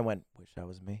first, and I went, wish that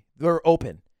was me. They're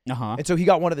open. Uh-huh. And so he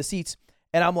got one of the seats.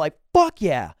 And I'm like, fuck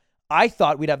yeah. I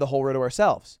thought we'd have the whole row to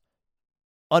ourselves.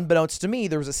 Unbeknownst to me,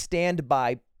 there was a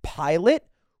standby pilot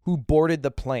who boarded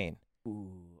the plane.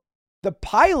 The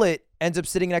pilot ends up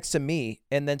sitting next to me,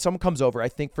 and then someone comes over, I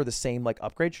think for the same like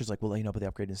upgrade. She's like, we'll let you know about the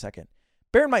upgrade in a second.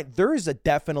 Bear in mind, there is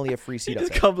definitely a free He seat up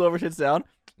just there. comes over, sits down.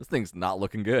 This thing's not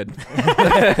looking good.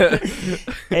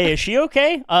 Hey, is she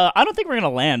okay? I don't think we're gonna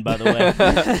land, by the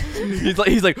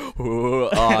way. he's like, oh,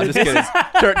 just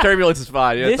kidding. Turbulence is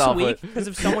fine. Yeah, it's This all week, good. because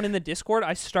of someone in the Discord,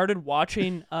 I started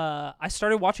watching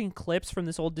clips from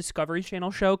this old Discovery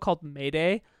Channel show called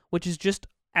Mayday, which is just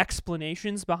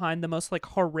explanations behind the most like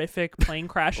horrific plane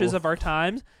crashes of our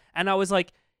times. And I was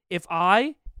like, if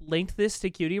I linked this to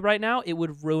Cutie right now, it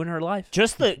would ruin her life.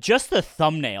 Just the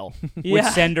thumbnail would Yeah.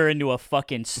 send her into a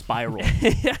fucking spiral.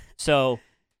 Yeah. So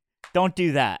don't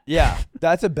do that. Yeah,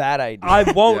 that's a bad idea.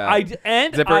 I won't. Yeah.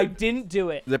 Zipper- I didn't do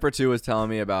it. Zipper 2 was telling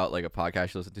me about like a podcast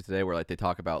she listened to today where like they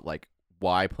talk about like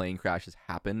why plane crashes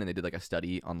happen, and they did like a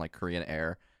study on like Korean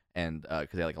Air, and because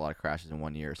they had like a lot of crashes in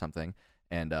 1 year or something,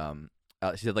 and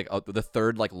she said like the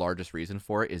third like largest reason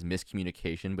for it is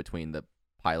miscommunication between the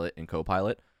pilot and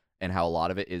co-pilot, and how a lot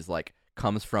of it is like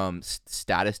comes from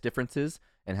status differences,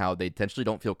 and how they potentially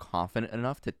don't feel confident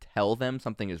enough to tell them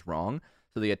something is wrong,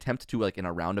 so they attempt to like in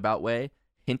a roundabout way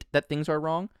hint that things are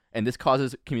wrong, and this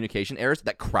causes communication errors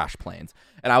that crash planes.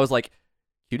 And I was like,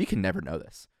 Cutie can never know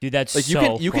this. Dude, that's Like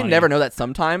so you funny. can never know that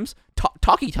sometimes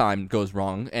talkie time goes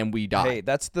wrong and we die. Hey,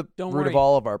 that's the Don't root worry. of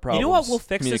all of our problems. You know what? We'll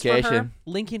fix this for her. Communication.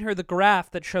 Linking her the graph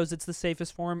that shows it's the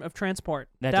safest form of transport.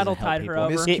 That That'll doesn't help tide her people.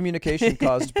 over. Miscommunication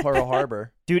caused Pearl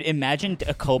Harbor. Dude, imagine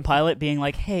a co-pilot being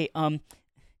like, "Hey,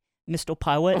 Mr.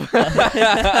 Pilot,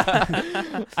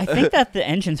 I think that the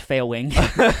engine's failing."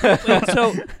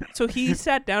 Wait, so he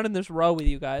sat down in this row with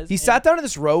you guys. He sat down in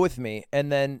this row with me,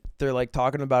 and then they're like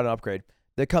talking about an upgrade.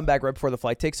 They come back right before the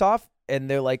flight takes off, and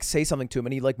they're like, say something to him,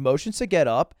 and he like motions to get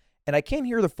up, and I can't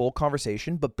hear the full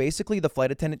conversation, but basically the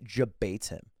flight attendant debates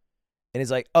him, and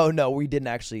he's like, "Oh no, we didn't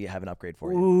actually have an upgrade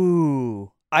for you."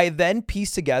 Ooh. I then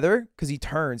piece together, because he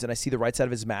turns and I see the right side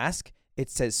of his mask, it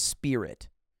says Spirit,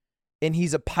 and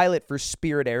he's a pilot for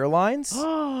Spirit Airlines,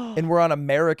 and we're on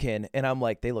American, and I'm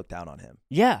like, they look down on him.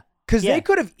 Yeah. Because Yeah. they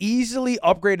could have easily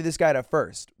upgraded this guy to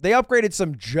first. They upgraded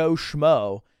some Joe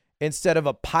Schmo instead of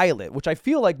a pilot, which I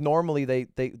feel like normally they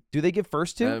give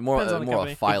first to. More Depends on the more a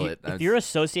company. pilot. If you're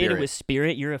associated Spirit. with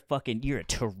Spirit, you're a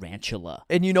tarantula.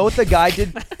 And you know what the guy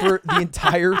did for the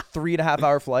entire 3.5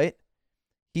 hour flight?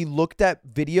 He looked at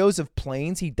videos of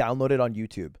planes he downloaded on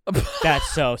YouTube. That's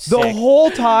so The sick.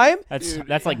 whole time,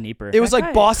 That's like Neeper. it was That like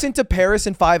guy- Boston to Paris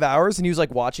in 5 hours, and he was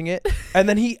like watching it. And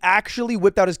then he actually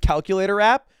whipped out his calculator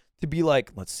app to be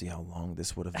like, let's see how long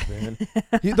this would have been.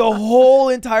 The whole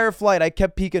entire flight, I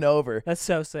kept peeking over. That's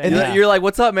so sick. And Yeah. You're like,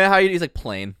 what's up, man? How you? He's like,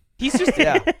 plane. He's just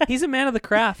Yeah. he's a man of the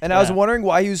craft. And I was Yeah. wondering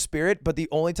why he was Spirit, but the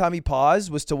only time he paused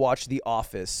was to watch The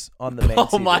Office on the main Oh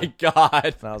TV. my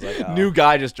god. And I was like, oh. New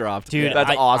guy just dropped. Dude,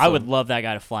 that's I, awesome. I would love that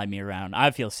guy to fly me around.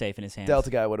 I feel safe in his hands. Delta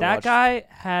guy would have that watched.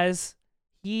 guy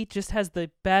he just has the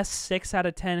best 6 out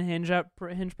of 10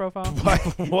 hinge profile.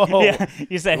 Whoa. Yeah,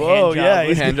 you said Whoa, hand job. yeah,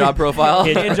 he's- hand job profile.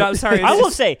 Hinge job. Sorry, I it's will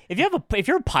just- say, if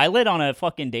you're a pilot on a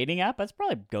fucking dating app, that's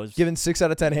probably goes. Given 6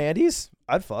 out of 10 handies,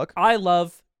 I'd fuck. I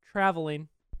love traveling.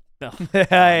 Ugh.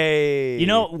 Hey. You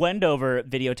know, Wendover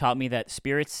video taught me that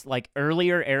Spirit's like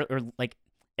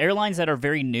airlines that are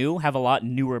very new have a lot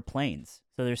newer planes,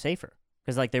 so they're safer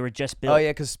because like they were just built. Oh, yeah,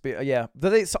 because, yeah. But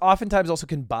they oftentimes also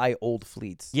can buy old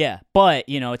fleets. Yeah, but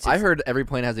you know, it's I heard every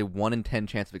plane has a 1 in 10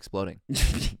 chance of exploding.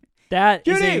 That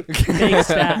is a big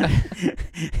stat.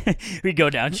 we go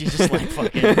down. She's just like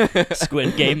fucking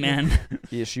Squid Game, man.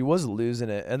 Yeah, she was losing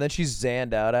it. And then she's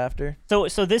zanned out after. So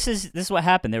this is what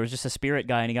happened. There was just a Spirit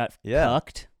guy, and he got Yeah.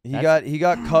 cucked. He That's-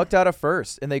 got cucked out of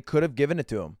first, and they could have given it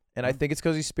to him. And I think it's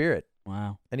because he's Spirit.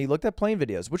 wow. And he looked at plane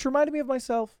videos, which reminded me of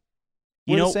myself.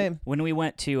 You We're know, the same. when we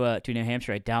went to New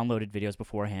Hampshire, I downloaded videos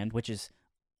beforehand, which is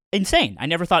insane. I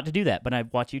never thought to do that, but I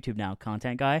watch YouTube now,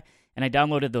 content guy, and I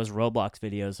downloaded those Roblox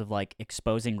videos of like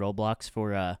exposing Roblox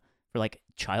for like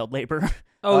child labor.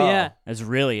 Oh Oh. yeah. It's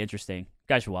really interesting. You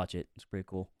guys should watch it. It's pretty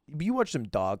cool. You watch some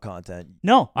dog content.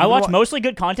 No, I You watch wa- mostly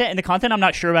good content, and the content I'm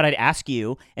not sure about, I'd ask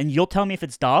you, and you'll tell me if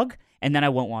it's dog, and then I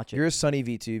won't watch it. You're a Sunny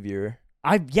V2 viewer.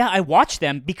 I watch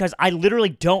them because I literally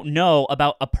don't know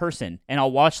about a person, and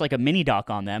I'll watch like a mini doc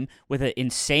on them with an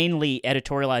insanely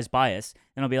editorialized bias,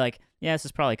 and I'll be like, yeah, this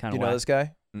is probably kind Do of you know whack. this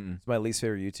guy? Mm-mm. He's my least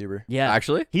favorite YouTuber. Yeah,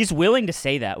 Actually, he's willing to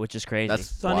say that, which is crazy.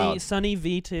 that's wild. Sunny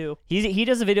V2. He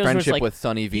does the videos where it's Friendship like, with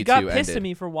Sunny V2 He got pissed ended. at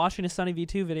me for watching a Sunny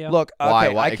V2 video. Look, okay, Why?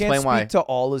 I can't Explain speak why. to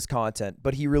all his content,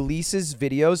 but he releases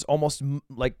videos almost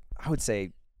like I would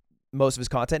say most of his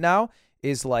content now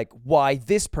is like why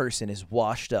this person is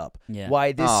washed up, Yeah.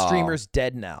 why this Oh. streamer's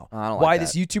dead now, I don't like why that.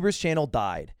 this YouTuber's channel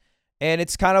died. And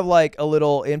it's kind of like a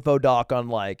little info doc on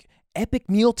like Epic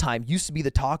Mealtime used to be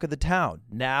the talk of the town.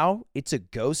 Now it's a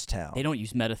ghost town. they don't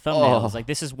use meta thumbnails. Oh. Like,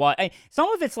 this is why.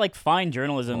 Some of it's like fine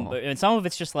journalism, Oh. but and some of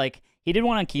it's just like he did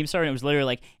one on Keemstar, and it was literally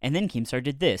like, and then Keemstar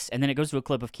did this, and then it goes to a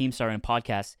clip of Keemstar in a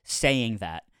podcast saying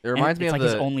that. It reminds and me it's of like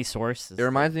his the. only source. It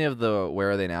reminds me of the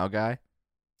Where Are They Now guy.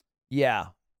 Yeah.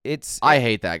 It's I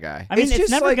hate that guy. I mean, it's it's,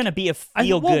 just never like- gonna be a I-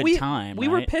 feel well, good time. We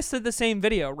were right? pissed at the same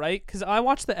video, right? Because I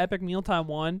watched the Epic Mealtime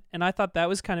one, and I thought that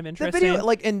was kind of the interesting. video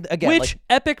like and again Which like,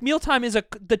 Epic Mealtime is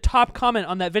the top comment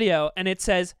on that video, and it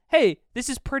says, "Hey, this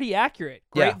is pretty accurate.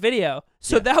 Great Yeah. video."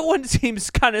 So Yeah. that one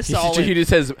seems kind of He solid. just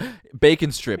says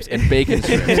bacon strips and bacon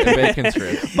strips and bacon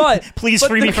strips. But Please but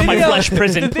free the me from my video- flesh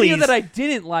prison, The video please. that I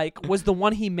didn't like was the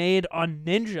one he made on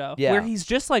Ninja, Yeah. where he's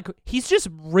just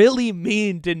really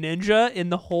mean to Ninja in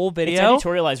the whole It's video.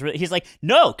 editorialized. He's like,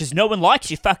 no, because no one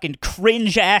likes you, fucking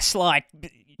cringe ass like.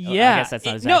 Yeah, I guess that's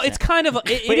not his no, accent. it's kind of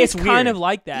But it is it's kind weird. of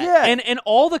like that. Yeah. and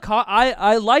all the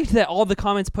I liked that all the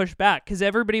comments pushed back because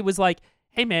everybody was like,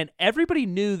 "Hey man, everybody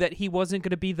knew that he wasn't going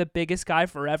to be the biggest guy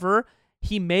forever.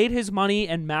 He made his money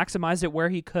and maximized it where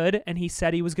he could, and he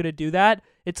said he was going to do that.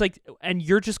 It's like, and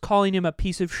you're just calling him a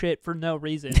piece of shit for no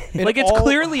reason. And Like it's all-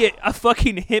 clearly a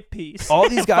fucking hit piece. all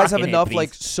these guys have Fucking enough hippies.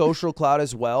 like social clout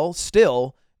as well.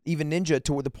 Still, even Ninja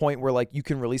to the point where like you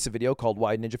can release a video called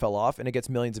 "Why Ninja Fell Off" and it gets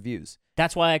millions of views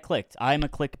That's why I clicked. I'm a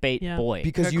clickbait Yeah. boy.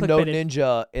 because Got you know clickbaited.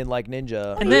 Ninja and like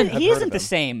Ninja. And then have he heard isn't of the him.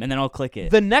 same, and then I'll click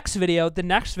it. The next video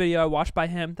I watched by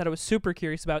him that I was super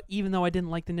curious about, even though I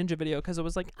didn't like the Ninja video because I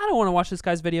was like, I don't want to watch this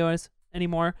guy's videos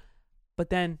anymore.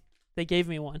 But then they gave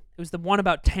me one. It was the one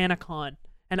about TanaCon.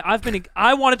 And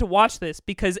I wanted to watch this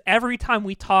because every time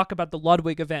we talk about the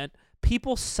Ludwig event,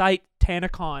 people cite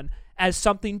TanaCon as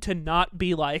something to not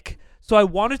be like. So I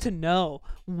wanted to know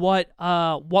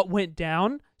what went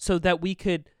down so that we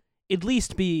could at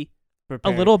least be a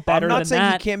Prepared. little better I'm not than saying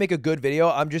that. he can't make a good video.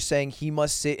 I'm just saying he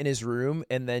must sit in his room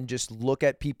and then just look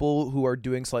at people who are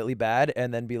doing slightly bad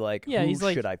and then be like, Yeah, who he's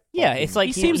like- should I? Yeah, fucking-" it's like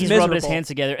He seems he's rubbing his miserable. hands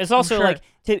together. It's also sure. like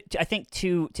I think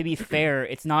to be fair,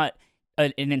 it's not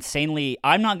an insanely.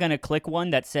 I'm not gonna click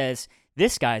one that says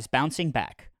this guy's bouncing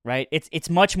back. Right? It's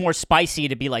much more spicy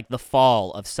to be like the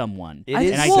fall of someone. It I-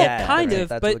 is and I well, get sad, that, kind right? of,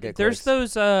 That's but what get there's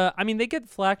clicks. those. I mean, they get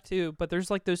flack too, but there's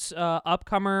like those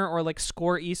upcomer or like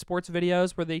score esports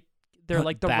videos where they're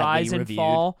like the Badly rise and reviewed.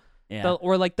 fall, Yeah.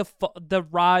 or like the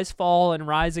rise, fall, and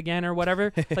rise again or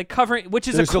whatever, like covering, which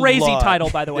is a There's a crazy lot.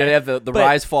 title by the Yeah, way. they have the But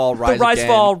rise, fall, rise the rise, again,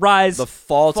 fall, rise, the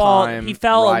fall time. He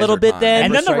fell a little riser bit time. then,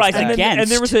 And then the rise and then- against.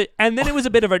 and there was it was a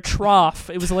bit of a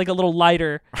trough. It was like a little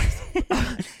lighter.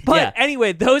 But Yeah.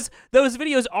 anyway, those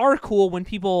videos are cool when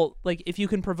people like if you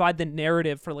can provide the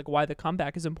narrative for like why the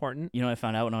comeback is important. You know what I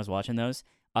found out when I was watching those?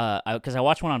 Because I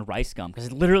watched one on Rice Gum, because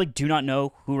I literally do not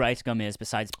know who Rice Gum is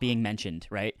besides being mentioned,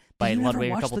 right, by You never Ludwig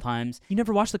a watched couple the- times. You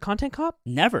never watched the Content Cop?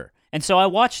 Never. And so I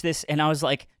watched this, and I was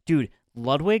like, dude,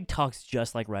 Ludwig talks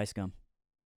just like Rice Gum.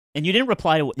 And you didn't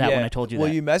reply to that when I told you well,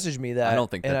 that. you messaged me that. I don't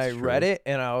think and that's I true. read it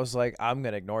and I was like, I'm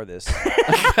gonna ignore this.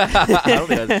 I don't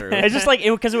think that's true. It's just like,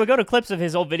 because it would go to clips of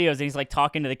his old videos, and he's like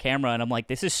talking to the camera, and I'm like,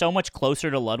 this is so much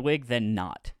closer to Ludwig than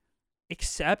not.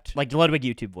 Except Like the Ludwig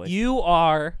YouTube voice. you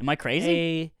are Am I crazy?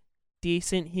 a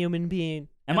decent human being.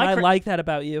 Am and I I cra- like that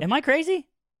about you. Am I crazy?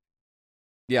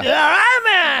 Yeah.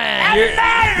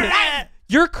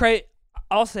 You're crazy.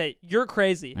 I'll say you're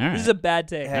crazy. All This is right. a bad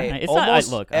take. Hey, Alright, it's not-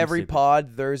 almost look, I'm every stupid.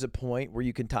 pod there's a point where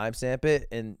you can timestamp it,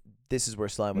 and this is where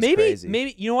slime was Maybe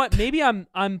crazy. you know what? Maybe I'm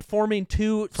forming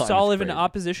two Slime is solid in crazy.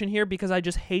 opposition here because I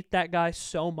just hate that guy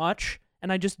so much,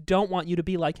 and I just don't want you to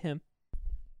be like him.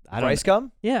 I don't Rice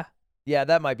Gum? Yeah. Yeah,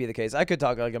 that might be the case. I could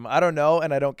talk like him. I don't know,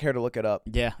 and I don't care to look it up.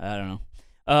 Yeah, I don't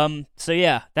know. So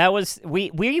yeah, that was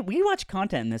we watch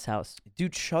content in this house.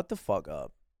 Dude, shut the fuck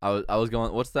up. I was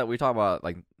going. What's that? We talked about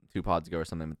like 2 pods ago or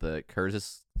something with the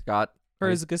Curtis Scott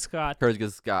Scott. Scott. Hers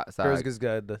is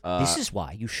good. This is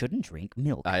why you shouldn't drink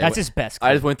milk. I- That's his best.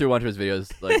 I just quote. went through one of his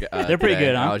videos. Like They're pretty today,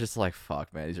 good, and huh? I was just like,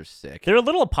 "Fuck, man, these are sick." They're a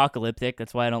little apocalyptic.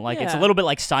 That's why I don't like it. It's a Yeah. little bit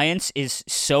like science is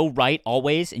so right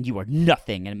always, and you are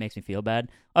nothing, and it makes me feel bad.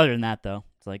 Other than that, though,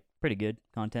 it's like pretty good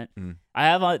content. Mm. I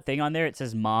have a thing on there. It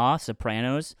says Ma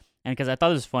Sopranos, and because I thought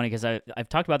it was funny because I've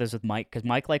talked about this with Mike because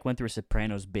Mike like went through a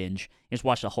Sopranos binge. He just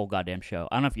watched the whole goddamn show.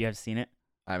 I don't know if you have seen it.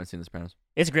 I haven't seen The Sopranos.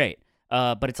 It's great.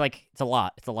 But it's a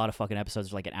lot. It's a lot of fucking episodes.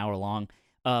 It's like an hour long.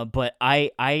 But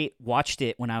I watched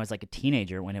it when I was like a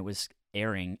teenager when it was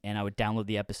airing, and I would download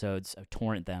the episodes, I would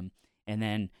torrent them, and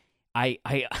then I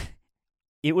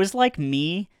it was like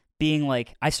me being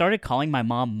like, I started calling my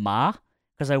mom Ma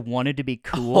because I wanted to be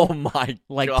cool. Oh my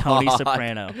like God. Tony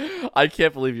Soprano. I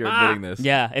can't believe you're admitting this.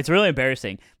 Yeah, it's really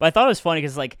embarrassing. But I thought it was funny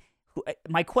because like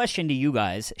my question to you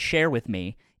guys, share with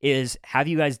me, is have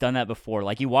you guys done that before?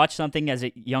 Like you watch something as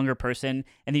a younger person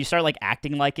and then you start like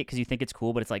acting like it because you think it's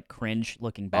cool, but it's like cringe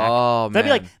looking back. Oh So man. I'd be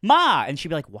like, Ma, and she'd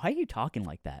be like, why are you talking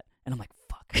like that? And I'm like,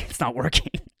 fuck, it's not working.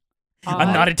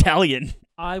 I'm not Italian.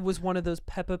 I was one of those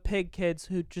Peppa Pig kids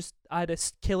who I had a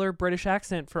killer British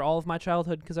accent for all of my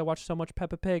childhood because I watched so much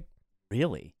Peppa Pig.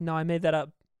 Really? No, I made that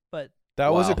up, but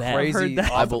That was a Wow. crazy Heard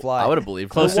that. off the fly. I would have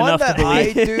believed Close the that. one enough to that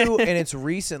I believe. do, and it's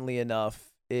recently enough,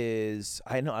 is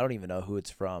I don't even know who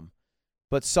it's from,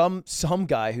 but some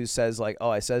guy who says like, oh,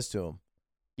 I says to him.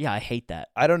 Yeah, I hate that.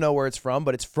 I don't know where it's from,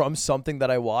 but it's from something that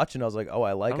I watch, and I was like, oh, I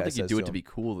I like. don't think you says do it him. to be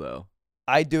cool though.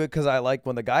 I do it because I like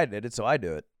when the guy did it, so I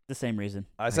do it. The same reason.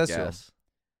 I says to him. guess.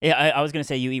 Yeah, I was gonna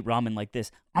say you eat ramen like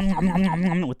this,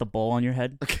 with the bowl on your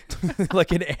head.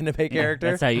 like an anime Yeah, character.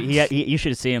 that's how you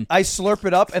should see him. I slurp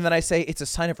it up and then I say it's a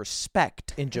sign of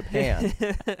respect in Japan.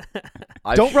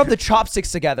 I've Don't rub sure- the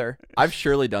chopsticks together. I've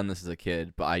surely done this as a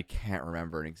kid, but I can't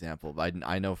remember an example. But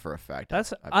I know for a fact.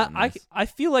 that's I've done this. I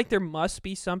feel like there must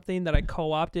be something that I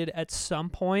co-opted at some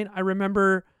point. I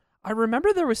remember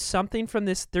there was something from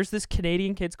this. There's this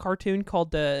Canadian kids cartoon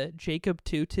called Jacob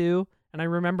Tutu, and I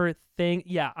remember thing.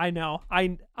 Yeah, I know.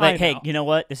 I Hey, know. you know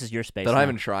what? This is your space. They're not now.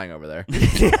 even trying over there.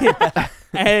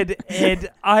 and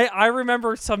I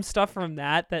remember some stuff from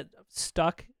that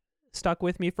stuck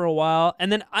with me for a while.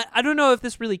 And then I don't know if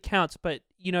this really counts, but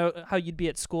you know how you'd be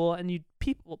at school and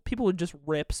people would just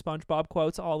rip SpongeBob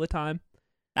quotes all the time.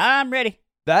 I'm ready.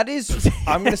 That is,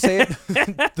 I'm going to say it,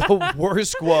 the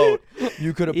worst quote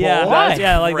you could have pulled. Yeah, Why?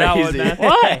 yeah, like that one, Crazy. man.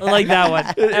 Why? Like that one.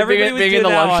 Everybody was being doing in the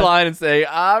that lunch one. line and saying,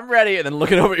 "I'm ready," and then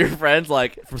looking over at your friends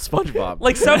like from SpongeBob.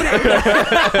 Like somebody,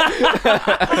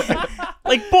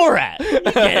 Like Borat. You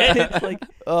get it? it's like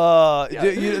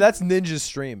That's Ninja's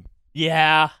stream.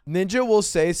 Yeah. Ninja will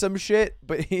say some shit,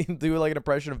 but he do like an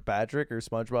impression of Patrick or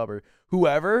SpongeBob or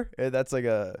whoever. And that's like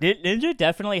a. Ninja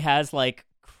definitely has like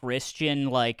Christian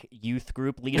like youth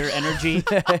group leader energy,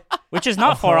 which is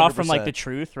not far off from like 100%. the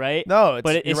truth, right? No, it's,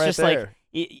 but you're it's right just there.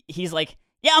 like he's like,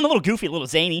 yeah, I'm a little goofy, a little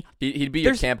zany. He'd be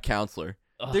your There's- camp counselor.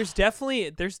 Ugh. there's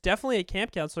definitely a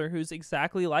camp counselor who's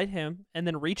exactly like him, and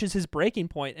then reaches his breaking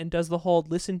point and does the whole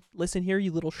listen here,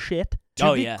 you little shit. To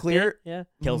Oh, be yeah. clear, Yeah.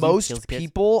 Kills him, most kills kids.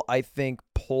 people, I think,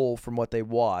 pull from what they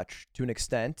watch to an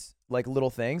extent, like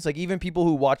little things. Like even people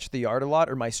who watch The Art a lot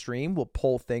or my stream will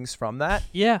pull things from that.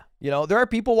 Yeah. You know, there are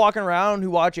people walking around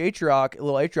who watch H-Rock,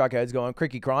 little H-Rock heads going,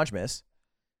 Cricky Crunchmas,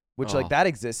 which Oh. like that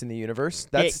exists in the universe.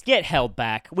 That's Get held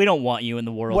back. We don't want you in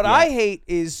the world. what yet. I hate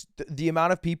is the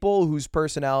amount of people whose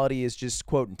personality is just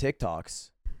quoting TikToks.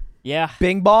 Yeah.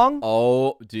 Bing bong.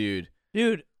 Oh, dude.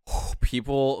 Dude,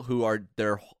 People who are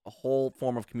their whole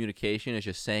form of communication is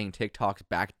just saying TikToks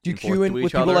back Do you and forth cue in to with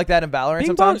each people other. like that in Valorant Bing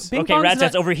bong, sometimes? Bing Okay, bong's Rats,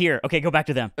 not- over here. Okay, go back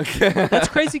to them. that's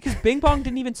crazy because Bing Bong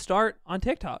didn't even start on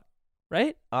TikTok,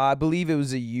 right? I believe it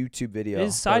was a YouTube video. It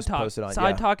is that Side was Talk, posted on, Side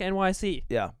yeah. Talk NYC.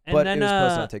 Yeah, And but then, it was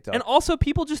posted on TikTok. And also,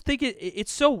 people just think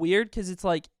it's so weird because it's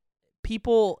like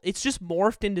it's just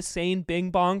morphed into saying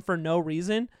Bing Bong for no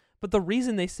reason. But the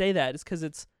reason they say that is because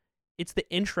it's the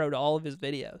intro to all of his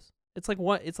videos. It's like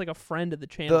it's like a friend of the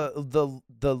channel.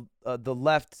 the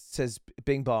left says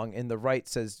Bing bong and the right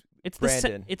says It's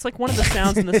Brandon. it's like one of the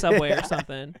sounds in the subway or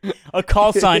something. A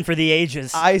call sign for the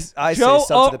ages. I Joe say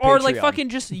sub to the or like Patreon. fucking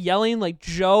just yelling like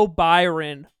Joe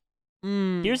Byron.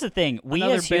 Here's the thing. We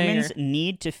Another as humans banger.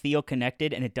 need to feel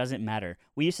connected, and it doesn't matter.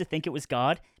 We used to think it was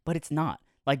God, but it's not.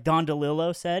 Like Don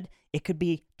DeLillo said, it could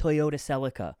be Toyota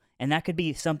Celica, and that could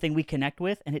be something we connect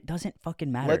with, and it doesn't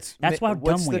fucking matter. That's how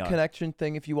what's dumb we the are. connection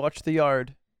thing if you watch The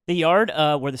Yard? The Yard,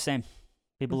 we're the same.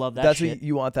 People love that That's shit. what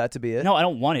you want that to be it? No, I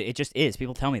don't want it. It just is.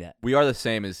 People tell me that. We are the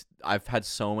same as I've had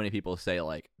so many people say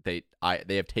like they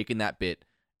have taken that bit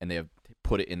and they have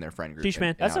put it in their friend group. Sheesh, man.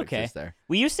 and That's how it okay. exists there.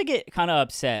 We used to get kind of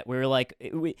upset. We were like,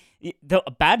 the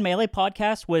Bad Melee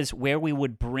podcast was where we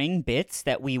would bring bits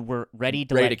that we were ready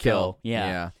to let kill. go.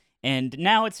 Yeah. And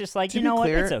now it's just like, To you be know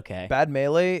clear, what? It's okay. Bad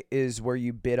Melee is where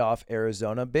you bid off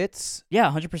Arizona bits.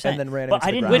 Yeah, 100%. And then ran but into I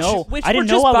the didn't ground. know. Which I didn't were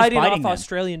know just I was biting biting off them.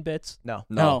 Australian bits.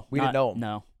 No, we didn't know 'em.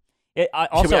 No. we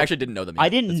Also, actually didn't know them yet. I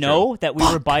didn't That's know true. that we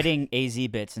were biting AZ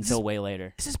bits until way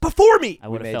later. This is before me. I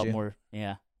would have made felt you. more.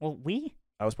 Yeah. Well, we.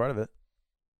 I was part of it.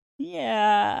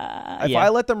 Yeah. If I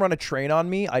let them run a train on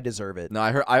me, I deserve it. No,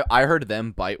 I heard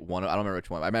them bite one. I don't remember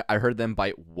which one. I heard them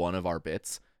bite one of our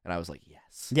bits, and I was like, yes.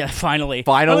 Yeah. Finally.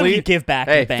 Finally? You give back.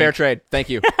 Hey, the bank. fair trade. Thank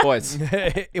you, boys. One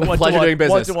Pleasure to one, doing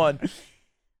business. 1-1.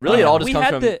 Really, it all just We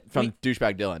comes had from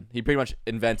douchebag Dylan. He pretty much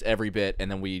invents every bit,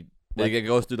 and then it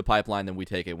goes through the pipeline, then we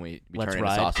take it and we Let's turn it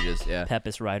ride. into sausages. Yeah.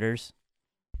 Pepis Riders.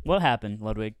 What happened,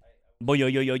 Ludwig?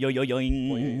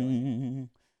 Boing.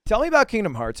 Tell me about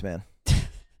Kingdom Hearts, man.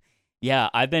 Yeah,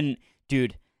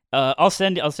 dude. I'll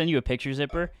send you a picture,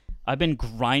 Zipper. I've been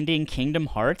grinding Kingdom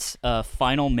Hearts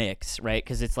final mix, right?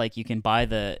 Because it's like you can buy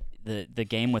the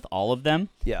game with all of them.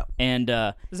 Yeah. And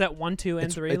Is that 1, 2,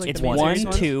 and 3? it's like it's the main one,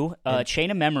 series 1, ones? 2,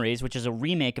 Chain of Memories, which is a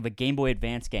remake of a Game Boy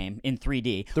Advance game in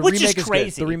 3D, The which remake is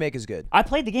crazy. good. The remake is good. I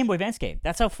played the Game Boy Advance game.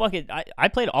 That's how fucking I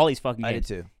played all these fucking I games.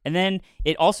 did too. And then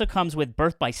it also comes with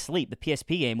Birth by Sleep, the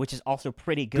PSP game, which is also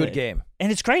pretty good. Good game.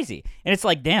 And it's crazy. And it's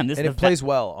like, damn, this And is it plays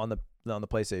well on the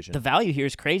PlayStation. the value here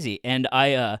is crazy. And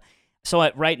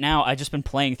right now I just been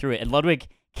playing through it. And Ludwig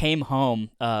came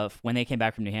home when they came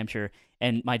back from New Hampshire,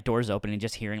 and my door's open and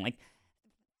just hearing like,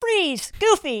 freeze,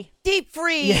 Goofy, Deep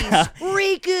freeze. Yeah.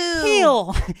 Riku.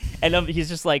 heal, and he's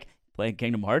just like playing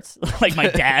Kingdom Hearts, like my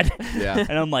dad. Yeah.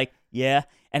 And I'm like, yeah.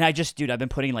 And I've been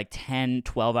putting like 10,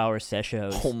 12-hour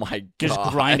sessions. Oh my god. Just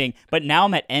grinding. But now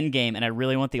I'm at endgame, and I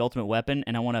really want the ultimate weapon,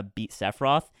 and I want to beat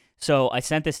Sephiroth. So I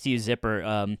sent this to you,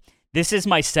 Zipper. This is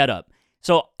my setup.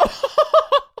 So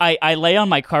I lay on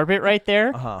my carpet right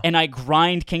there, and I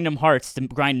grind Kingdom Hearts to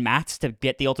grind mats to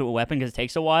get the ultimate weapon because it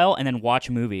takes a while, and then watch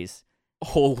movies.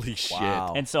 Holy shit.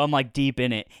 Wow. And so I'm like deep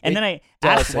in it. And It then I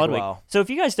does asked take a Ludwig. while. So if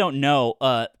you guys don't know,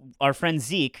 our friend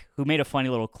Zeke, who made a funny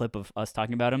little clip of us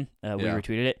talking about him, we Yeah.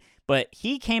 retweeted it. But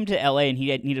he came to LA and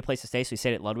he needed a place to stay, so he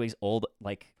stayed at Ludwig's old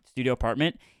studio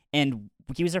apartment, and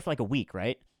he was there for like a week,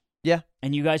 right? Yeah.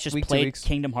 And you guys just Week, 2 played weeks.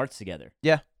 Kingdom Hearts together.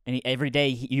 Yeah. And every day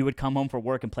you would come home from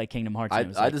work and play Kingdom Hearts. I and it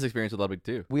was had like- this experience with Ludwig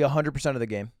too. We 100% of the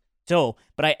game.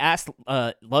 but I asked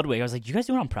Ludwig, I was like, you guys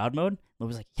do it on proud mode? Ludwig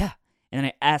was like, yeah. And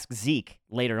then I asked Zeke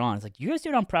later on, I was like, you guys do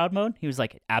it on proud mode? He was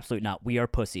like, absolutely not. We are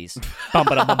pussies. Bum,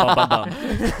 ba-dum, bum, bum, bum, bum.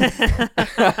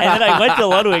 And then I went to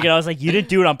Ludwig and I was like, you didn't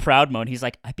do it on proud mode. He's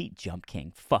like, I beat Jump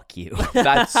King. Fuck you.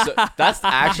 That's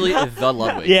actually the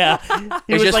Ludwig. Yeah. He It's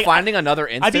was just like, finding another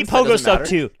instance. I beat that Pogo doesn't Stuck matter.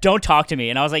 too. Don't talk to me.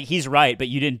 And I was like, he's right, but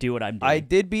you didn't do what I'm doing. I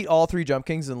did beat all 3 Jump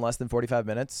Kings in less than 45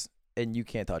 minutes, and you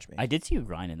can't touch me. I did see you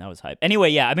grinding. That was hype. Anyway,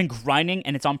 yeah, I've been grinding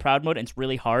and it's on proud mode and it's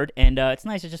really hard. And it's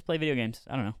nice to just play video games.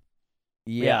 I don't know.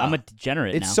 yeah. I'm a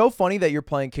degenerate It's now. so funny that you're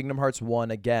playing Kingdom Hearts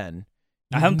 1 again.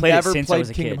 I haven't played it never since I played was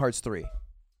a Kingdom kid. Hearts 3.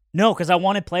 No, because I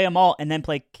want to play them all and then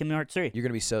play Kingdom Hearts 3. You're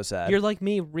going to be so sad. You're like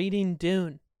me reading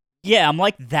Dune Yeah, I'm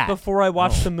like that. before I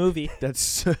watched Oh. the movie.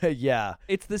 That's, yeah.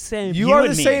 It's the same. You You are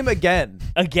and the me. same again.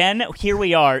 Again, here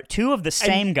we are, two of the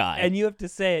same guy. And you have to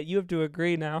say it. You have to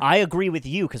agree now. I agree with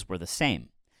you because we're the same.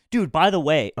 Dude, by the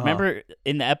way, Uh-huh. remember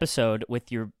in the episode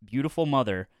with your beautiful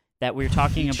mother that we were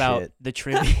talking Eat about shit. the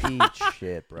trivia? Eat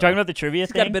shit, bro. Talking about the trivia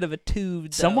It's thing? got a bit of a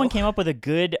tube. Someone though. came up with a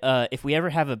good, if we ever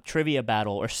have a trivia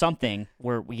battle or something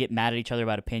where we get mad at each other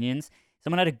about opinions,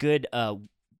 someone had a good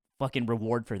fucking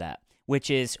reward for that,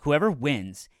 which is whoever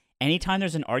wins, anytime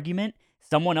there's an argument,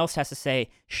 someone else has to say,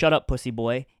 shut up, pussy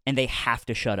boy, and they have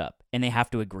to shut up, and they have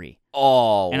to agree.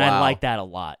 Oh, And wow. I like that a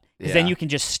lot, because then Yeah. you can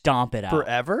just stomp it out.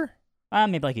 Forever?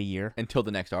 Maybe like a year. Until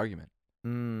the next argument.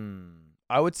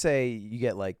 I would say you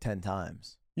get like 10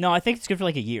 times. No, I think it's good for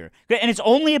like a year. And it's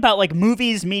only about like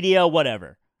movies, media,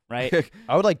 whatever, right?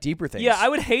 I would like deeper things. Yeah, I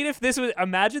would hate if this was.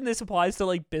 Imagine this applies to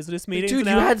like business meetings. Dude,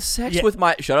 now. you had sex Yeah. with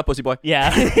my. Shut up, pussy boy. Yeah.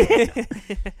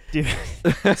 Dude.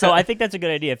 So I think that's a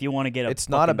good idea if you want to get a It's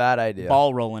not a fucking bad idea.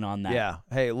 ball rolling on that. Yeah.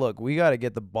 Hey, look, we got to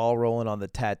get the ball rolling on the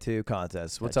tattoo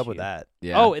contest. What's That's up with you. that?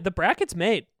 Yeah. Oh, the bracket's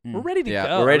made. Mm. We're ready to Yeah,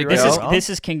 go. we're ready to This go. is Go. this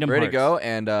is Kingdom ready Hearts. to go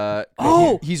and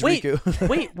Oh, He's wait, Riku.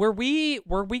 wait.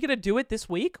 Were we gonna do it this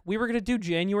week? We were gonna do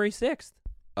January 6th.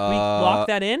 We uh, lock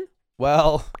that in.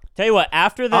 Well, Tell you what,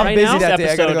 after the I'm Right busy now? that day. I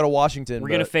got to episode, go to Washington. we're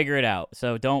gonna but- figure it out.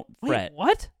 So don't Wait, fret.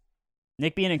 what?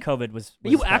 Nick being in COVID was Are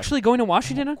you tough. actually going to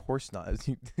Washington? Of course not.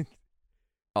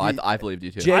 Oh, I believed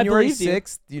you too. January believed you.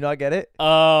 6th. Do you not get it?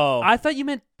 Oh, I thought you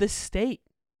meant the state.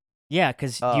 yeah,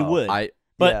 because you Oh, would. I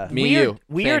But Yeah. Me and you,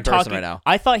 we same are person talking right now.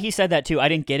 I thought he said that too. I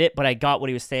didn't get it, but I got what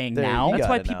he was saying There, now. you That's got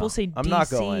why it people now. say I'm DC. not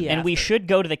going. And we after. should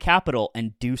go to the Capitol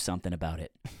and do something about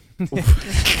it.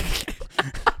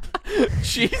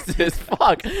 Jesus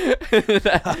fuck. I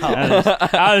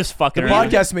was fucking The around.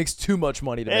 podcast makes too much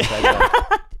money to make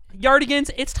that Yardigans,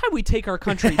 it's time we take our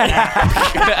country back.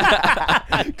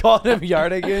 go. Call them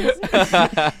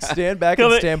Yardigans. Stand back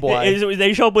and stand by.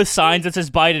 They show up with signs that says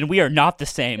Biden. We are not the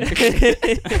same.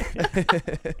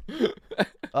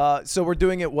 So we're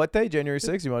doing it what day? January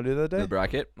 6th? You want to do that The day?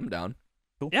 bracket. I'm down.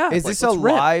 Yeah. Is like, this a let's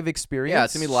rip. live experience? Yeah,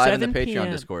 it's gonna be live in the 7 Patreon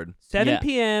p.m. Discord. 7 Yeah.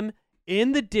 p.m.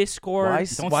 in the Discord. Why?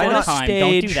 Don't Why set a not? time. stage?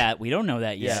 Don't do that. We don't know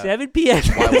that yet. Yeah. 7 p.m.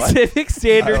 Why what? Pacific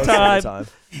Standard Oh, Time. time.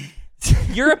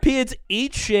 Europeans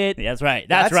eat shit. That's right.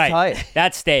 That's right. Tight.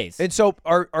 That stays. And so,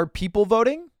 are people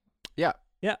voting? Yeah.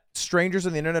 Yeah. Strangers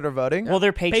on the internet are voting. Well,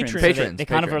 they're patrons. Patrons. so they- Patrons, They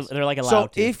kind of patrons. are. They're like allowed So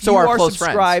to. if So you our are close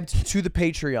friends. subscribed to the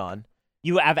Patreon,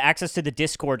 You have access to the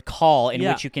Discord call in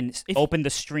Yeah. which you can If- open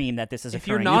the stream that this is If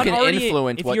you're occurring. not can already,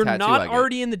 influence if what you're tattoo I not get.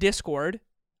 already in the Discord,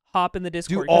 hop in the do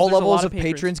Discord. 'cause all there's a lot levels of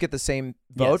patrons. patrons get the same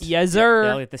vote? Yes, They'll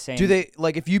sir. get the same. Do they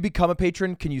like if you become a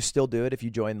patron? Can you still do it if you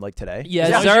join like today? Yes,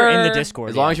 As long sir. as you're in the Discord.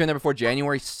 As long as you're in there before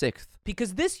January 6th.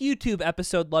 Because this YouTube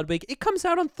episode, Ludwig, it comes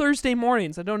out on Thursday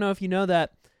mornings. I don't know if you know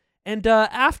that. And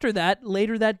after that,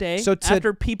 later that day, So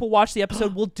after people watch the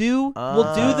episode, we'll do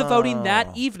the voting that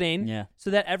Oh. evening, Yeah, so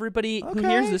that everybody who Okay.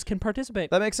 hears this can participate.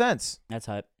 That makes sense. that's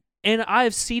hype. And I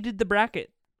have seeded the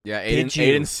bracket. Yeah, Did Aiden, you?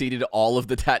 Aiden seeded all of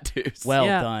the tattoos. Well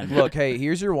Yeah. done. Look, hey,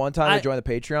 here's your one time I- to join the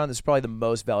Patreon. This is probably the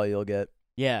most value you'll get,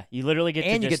 Yeah, you literally get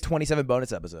and to you just, get 27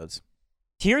 bonus episodes.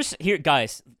 Here,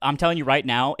 guys. I'm telling you right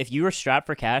now, if you are strapped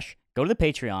for cash, go to the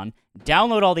Patreon,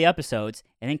 download all the episodes,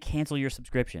 and then cancel your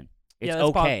subscription. It's Yeah, that's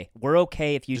okay. We're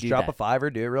okay if you Just do drop that. a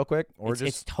 $5, do it real quick, or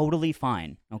It's totally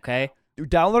fine. Okay.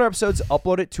 download our episodes,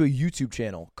 upload it to a YouTube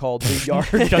channel called The Yard.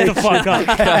 Shut the fuck up.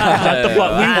 Shut the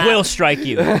fuck. We will strike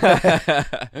you,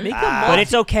 Make but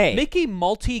it's okay. make a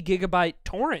multi-gigabyte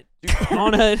torrent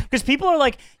on a. Because people are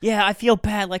like, yeah, I feel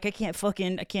bad. Like I can't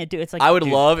do it. It's like I would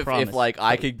dude, love if promise. like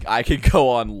I could go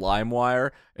on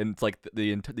LimeWire and it's like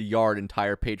the Yard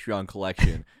entire Patreon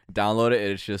collection, download it,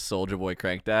 and it's just Soulja Boy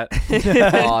Cranked That.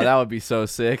 Oh, that would be so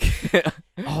sick.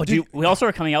 Oh, dude, we also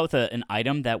are coming out with an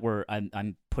item that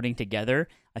I'm putting together.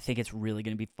 I think it's really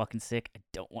gonna be fucking sick. I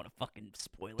don't want to fucking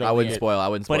spoil it. I wouldn't yet,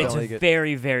 spoil. but it. it's Like it.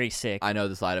 very, very sick. I know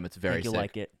this item. It's I very think you'll sick.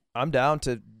 like it. I'm down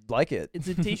to like it. It's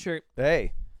a T-shirt.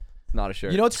 Hey, It's not a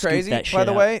shirt. you know what's Scoop crazy? that By shit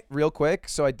the out. way, real quick.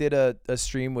 So I did a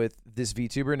stream with this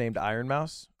VTuber named Iron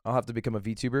Mouse. I'll have to become a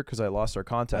VTuber because I lost our I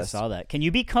contest. saw that. Can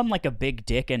you become like a big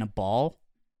dick and a ball?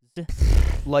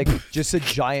 Like just a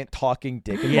giant talking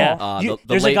dick and Yeah. ball. The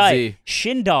There's a late guy, Z.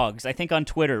 Shin Dogs, I think on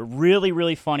Twitter. Really,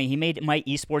 really funny. He made my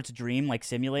esports dream like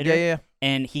simulator. Yeah.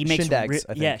 And he makes Shindags,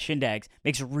 I think. Shindags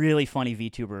makes really funny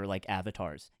VTuber like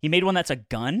avatars. He made one that's a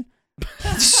gun.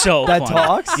 So That funny.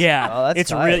 talks? Yeah, Oh, that's it's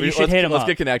tight. really. You should hit him Let's up.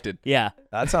 get connected. Yeah,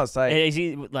 That sounds tight. Is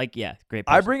he like great.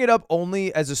 I person. bring it up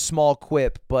only as a small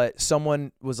quip, but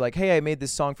someone was like, "Hey, I made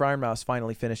this song for Iron Mouse.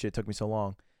 Finally finished it. It took me so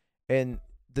long." And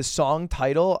the song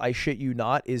title, I shit you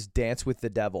not, is "Dance with the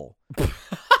Devil."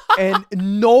 And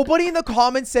nobody in the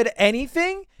comments said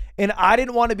anything, and I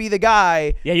didn't want to be the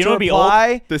guy. Yeah, you to don't wanna be old.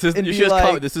 reply This is and you be should just like,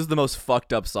 comment. This is the most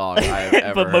fucked up song I've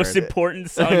ever but most heard.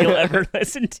 important song you'll ever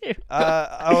listen to.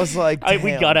 I was like, We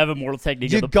 "Damn." gotta have Immortal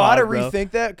Technique. You of the gotta pod, bro.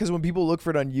 rethink that because when people look for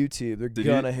it on YouTube, they're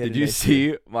gonna hit it. Did you next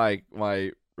see my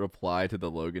reply to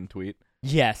the Logan tweet?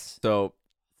 Yes. So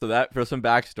that for some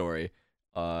backstory,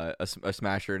 a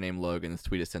smasher named Logan, this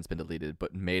tweet has since been deleted,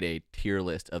 but made a tier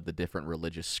list of the different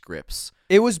religious scripts.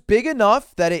 It was big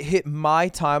enough that it hit my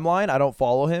timeline. I don't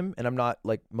follow him, and I'm not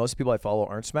like most people I follow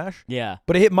aren't Smash. Yeah.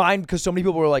 But it hit mine because so many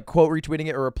people were like quote retweeting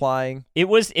it or replying. It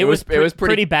was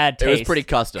pretty bad taste. It was pretty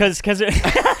custom. Because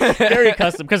very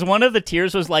custom. Because one of the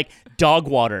tiers was like dog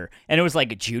water, and it was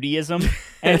like Judaism,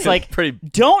 and it's like pretty.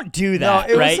 don't do that,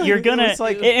 it was right? like- You're it gonna. was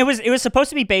like- it was supposed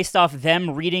to be based off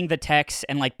them reading the text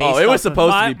and like. Based Oh, it was off of- supposed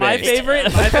to my, be my based. favorite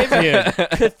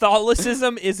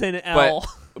Catholicism is an L.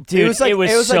 Dude, it was like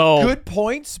so like good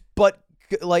points, but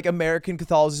like American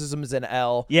Catholicism is an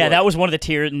L. yeah. That was one of the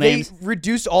tier They names.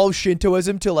 reduced all of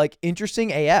Shintoism to like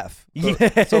interesting AF.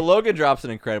 So Logan drops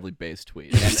an incredibly base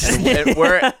tweet, and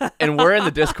we're in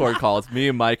the Discord call. It's me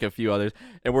and Mike, a few others,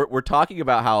 and we're talking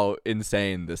about how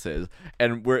insane this is,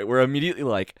 and we're immediately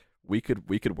like, we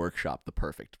could workshop the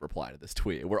perfect reply to this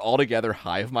tweet. We're all together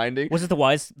hive minding. Was it the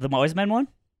wise men one?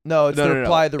 No, it's the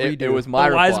reply, the It redo. was my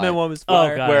The reply. Wise Man one was Oh,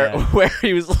 fire. God. Where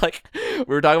he was like, we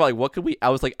were talking about like, what could we? I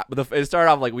was like, it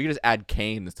started off like we could just add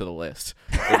Canes to the list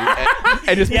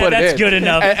and just Yeah, put it that's in. good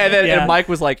enough. And then Yeah. and Mike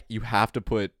was like, you have to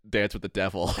put Dance with the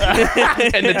Devil,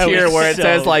 and the tier was where it so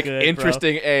says like good, bro.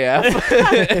 interesting AF,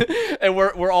 and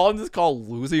we're all in this call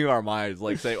losing our minds,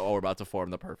 like saying, "Oh, we're about to form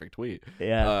the perfect tweet."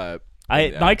 Yeah.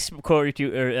 Yeah. Mike's quote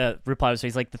reply was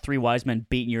he's like the three wise men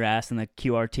beating your ass in the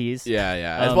QRTs.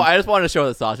 Yeah. I just wanted to show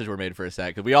the sausage were made for a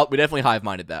sec because we definitely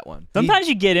hive-minded that one. Sometimes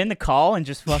you get in the call and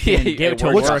just fucking Yeah, get to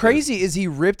it work. What's crazy is he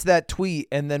ripped that tweet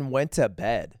and then went to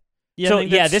bed. So I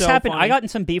think that's this so happened. funny. I got in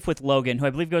some beef with Logan, who I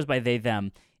believe goes by they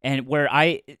them, and where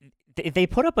they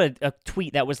put up a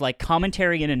tweet that was like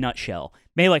commentary in a nutshell,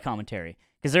 melee commentary,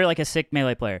 because they're like a sick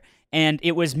melee player, and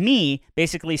it was me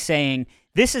basically saying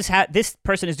this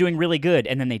person is doing really good,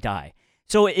 and then they die.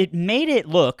 So it made it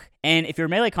look, and if your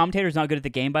melee commentator is not good at the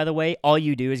game, by the way, all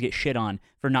you do is get shit on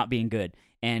for not being good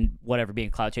and whatever, being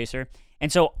a cloud chaser.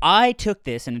 And so I took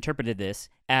this and interpreted this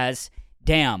as,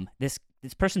 damn, this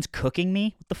person's cooking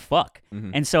me? What the fuck?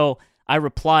 Mhm. And so I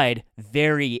replied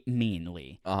very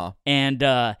meanly. And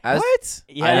What?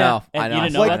 yeah, I know. and I know. You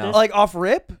didn't know Like, about this? like off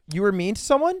rip, you were mean to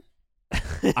someone?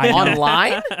 I know.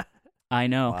 Online? I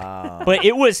know. Wow. But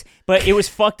it was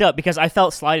fucked up because I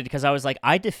felt slighted because I was like,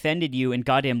 I defended you in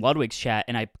goddamn Ludwig's chat,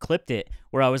 and I clipped it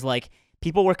where I was like,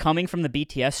 people were coming from the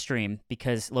BTS stream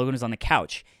because Logan was on the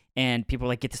couch, and people were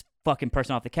like, get this fucking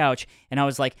person off the couch, and I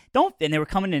was like, don't, and they were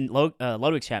coming in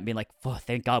Ludwig's chat and being like, oh,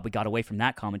 thank God we got away from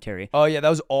that commentary. Oh yeah, that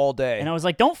was all day. And I was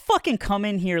like, don't fucking come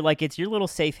in here like it's your little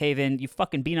safe haven. You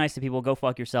fucking be nice to people, go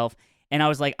fuck yourself. And I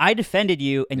was like, I defended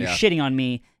you, and you're shitting on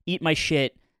me, eat my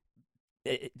shit,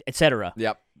 etc.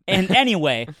 Yep. And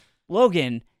anyway,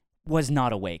 Logan was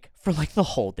not awake for like the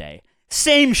whole day.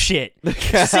 Same shit.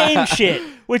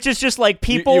 Which is just like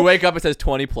people. You wake up, it says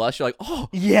 20 plus. You're like, oh,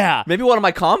 yeah. maybe one of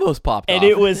my combos popped And off.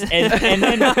 it was, and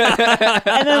then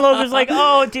Logan was like,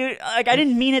 "Oh, dude, like I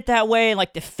didn't mean it that way," and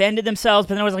like defended themselves.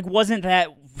 But then I was like, "Wasn't that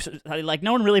like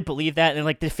no one really believed that?" And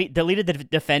like deleted the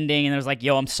defending, and I was like,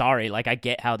 "Yo, I'm sorry. Like I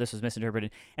get how this was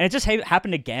misinterpreted." And it just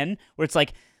happened again, where it's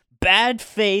like bad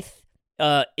faith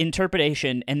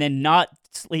interpretation, and then not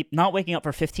waking up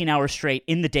for 15 hours straight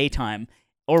in the daytime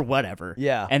or whatever.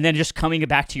 Yeah. And then just coming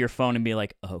back to your phone and be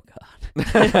like, "Oh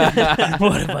God,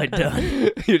 what have I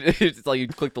done?" It's like you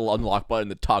click the unlock button,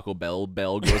 the Taco Bell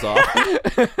goes off.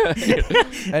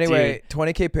 Anyway,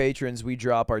 20K patrons, we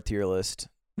drop our tier list.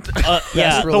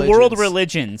 Yeah, the world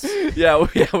religions. Yeah,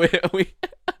 we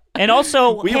And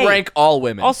also, we rank all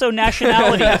women. Also,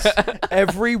 nationalities.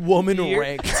 Every woman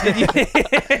ranked.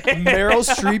 Meryl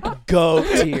Streep GOAT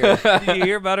tier. Did you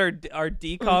hear about our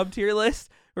decom tier list?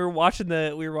 We were watching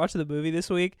the movie this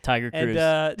week. Tiger Cruise.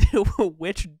 And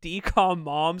which decom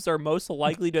moms are most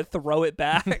likely to throw it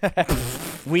back?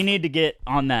 We need to get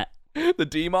on that. The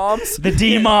D moms. The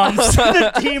D moms.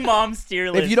 The D moms tier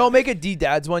list. If you don't make a D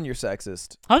dads one, you're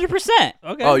sexist. 100%.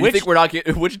 Okay. Oh, you think we're not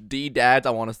getting which D dads I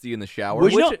want to see in the shower?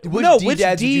 Which D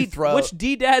dads did you throw? Which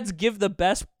D dads give the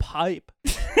best pipe?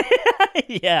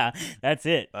 Yeah, that's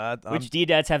it. Which D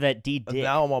dads have that D dick?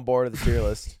 Now I'm on board of the tier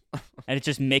list. And it's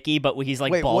just Mickey, but he's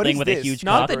like Wait, what balding is with a this? huge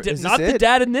Not cock. the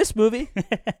dad in this movie.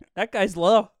 That guy's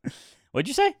low. What'd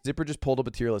you say? Zipper just pulled up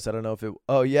a tier list. I don't know if it.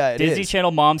 Oh yeah, it Disney is.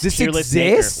 Channel moms This tier list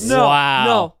exists? maker. Wow.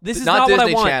 No, this is Not not what I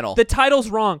Disney want. Channel. The title's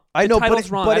wrong. I know, the title's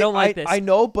wrong. I don't like this. I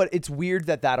know, but it's weird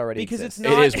that already because exists. it's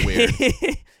not. It is weird.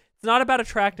 It's not about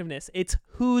attractiveness. It's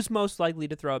who's most likely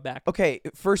to throw it back. Okay,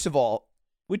 first of all,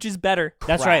 Which is better?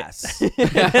 That's right. crass.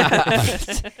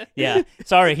 Yeah.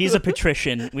 Sorry, he's a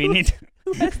patrician. We need to...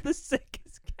 Who has the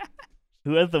sickest gash?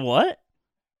 Who has the what?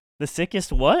 The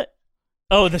sickest what?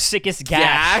 Oh, the sickest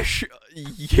gash.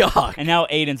 Yuck. And now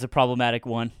Aiden's the problematic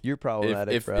one. You're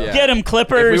problematic, If- bro. yeah. Get him,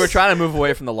 Clippers. If we were trying to move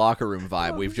away from the locker room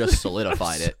vibe, we've just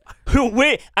solidified it.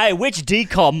 Which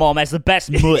decom mom has the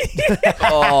best mutt?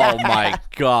 Oh my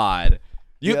god.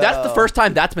 That's the Yo. first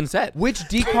time that's been said. Which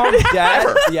decom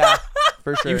dad? Yeah,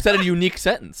 for sure. You said a unique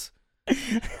sentence.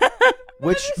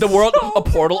 Which The world, a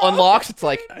portal unlocks. It's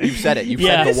like you said it. You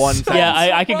said the one sentence.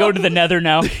 Yeah, I can go to the nether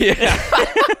now. fight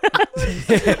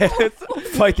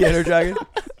the Ender Dragon?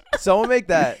 Someone make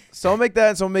that. Someone make that.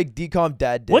 And someone make decom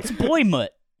dad dick. What's boy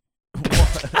mutt?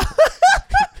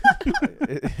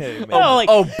 Man, Oh, like,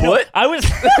 Oh, but I was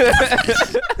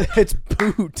it's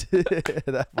boot at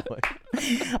that point.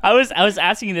 I was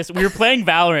asking you this. We were playing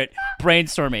Valorant,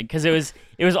 brainstorming because it was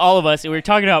all of us, and we were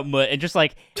talking about mutt, and just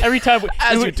like every time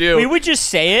we would just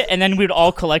say it, and then we'd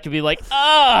all collectively be like,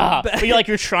 but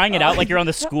you're trying it out like you're on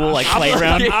the school like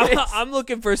playground. I'm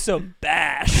looking for some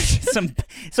bash.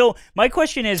 So my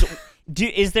question is,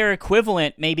 is there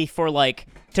equivalent maybe for like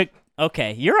to?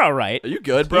 Okay, you're all right. are you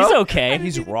good, bro? He's okay.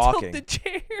 He's Tilt rocking. the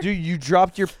chair. Dude, you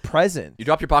dropped your present. You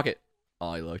dropped your pocket.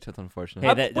 Oh, he looked. That's unfortunate.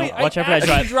 Hey, that, Wait, watch I out for that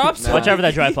dry. actually dropped No. Watch out for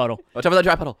that dry puddle. Watch out for that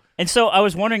dry puddle. And so I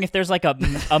was wondering if there's like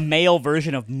a male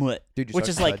version of mutt, Dude, you which suck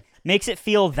is so like bad. makes it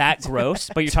feel that gross,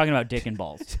 but you're talking about dick and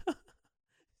balls.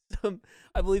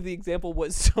 I believe the example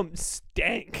was some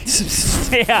stank.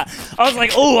 Yeah, I was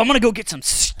like, oh, I'm gonna go get some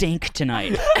stink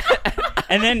tonight.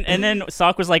 and then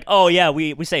Sock was like, oh yeah,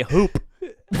 we say hoop,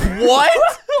 What?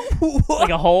 like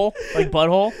a hole, like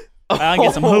butthole. I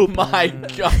get some hoop. Oh my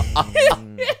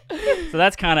god. So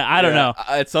that's kind of I don't know.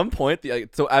 At some point,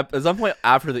 at some point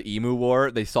after the Emu War,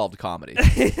 they solved comedy.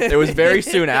 It was very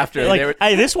soon after. Like, they were,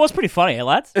 hey, this was pretty funny, hey,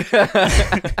 lads.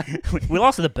 We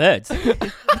lost to the birds.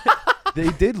 They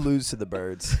did lose to the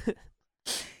Birds.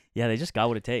 Yeah, they just got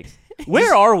what it takes.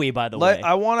 Where are we, by the way?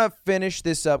 I want to finish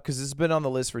this up because this has been on the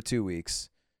list for 2 weeks.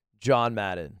 John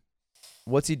Madden.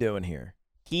 What's he doing here?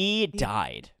 He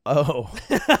died. Oh.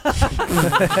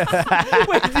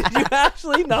 Wait, did you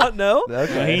actually not know?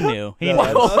 Okay. No, he knew. He No,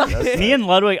 knew. that's Me and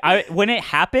Ludwig, when it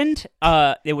happened,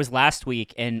 it was last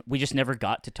week, and we just never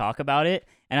got to talk about it.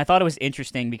 And I thought it was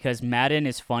interesting because Madden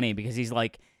is funny because he's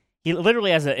like, he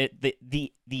literally has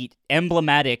the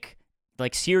emblematic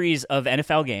like series of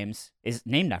NFL games is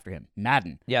named after him,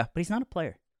 Madden. Yeah. But he's not a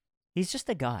player. He's just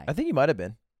a guy. I think he might have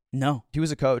been. No. He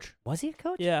was a coach. Was he a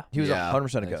coach? Yeah. He was Yeah, 100% I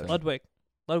a think coach. so.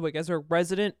 Ludwig, as a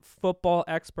resident football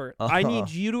expert, I need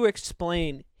you to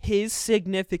explain his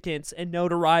significance and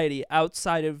notoriety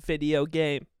outside of video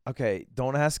game. Okay,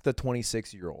 don't ask the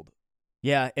 26-year-old.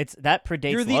 Yeah, that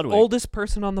predates You're the Ludwig. oldest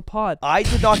person on the pod. I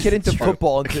did not get into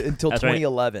football until That's right.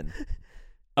 2011.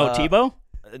 Oh, Tebow?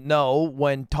 No,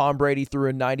 when Tom Brady threw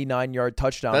a 99-yard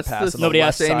touchdown that's pass. the on Nobody the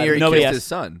asked- left same side year of he the Nobody kissed asked- his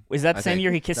son. Was that I the same think.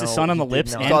 year he kissed his No, son on he the did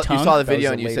lips not. and You tongue? saw the That was video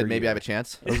a and you said later maybe I year. have a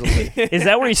chance. It was a late- Is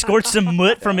that where he scorched some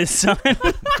mutt from his son?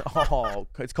 Oh,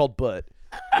 it's called butt.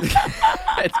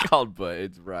 It's called, but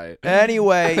it's right.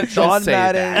 Anyway, Don't John say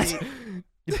Madden,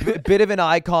 bit of an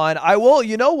icon. I will.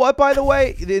 You know what? By the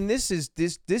way, and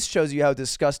this shows you how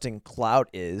disgusting clout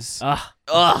is.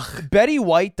 Ugh. Betty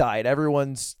White died.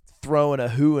 Everyone's throwing a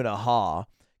who and a ha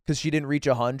because she didn't reach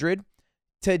 100.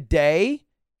 Today,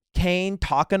 Kane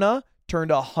Takana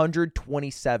turned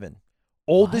 127.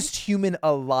 Oldest human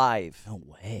alive. No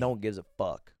way. No one gives a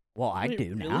fuck. Well, I Wait,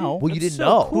 do really? now. Well, you That's didn't so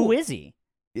know. cool. Who is he?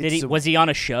 It's Was he on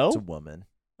a It's a show? woman.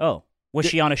 Oh, was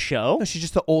she on a show? No, she's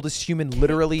just the oldest human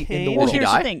literally in the Kane? Well, world. she here's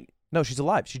die? the thing. No, she's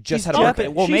alive. She just She's had a Japan- birthday.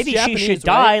 Well, She's maybe she Japanese, should right?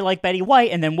 die like Betty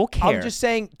White, and then we'll care. I'm just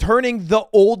saying, turning the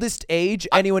oldest age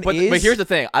anyone But is. here's the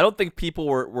thing. I don't think people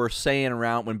were saying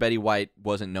around when Betty White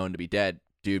wasn't known to be dead.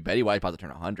 Dude, Betty White's about to turn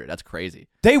 100. That's crazy.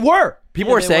 They were. People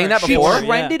Yeah, were they saying were. that She before. Yeah.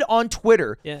 trended on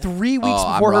Twitter Yeah. 3 weeks Oh,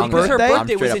 I'm before her wrong. Because her birthday.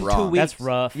 birthday was straight in up 2 wrong. weeks. That's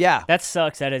rough. Yeah. That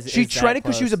sucks. That is. She is that trended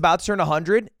because she was close. about to turn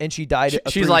 100 and she died.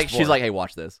 She's like, hey,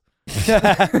 watch this. these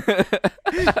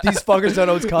fuckers don't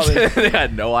know what's coming. They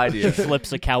had no idea.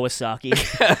 Flips a Kawasaki.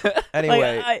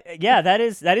 Anyway, Yeah, that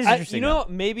is interesting. You know,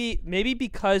 maybe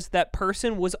because that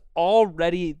person was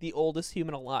already the oldest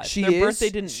human alive. She Their is. birthday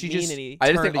didn't She mean just- any. I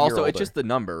just turned think a year also older. it's just the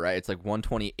number, right? It's like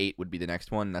 128 would be the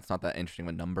next one. That's not that interesting of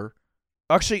a number.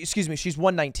 actually, excuse me, she's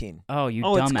 119. oh, you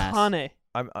Oh, it's dumbass. Kane.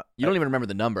 You don't even remember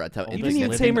the number. That's how You You Oldest didn't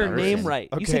even insignificant say her living name person. right.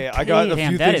 You Okay, said I got a Kane. Damn,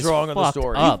 few that things is wrong on the fucked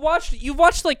story. up. You've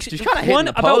watched like She's kinda hitting one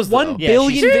the about pose, 1 though. Yeah,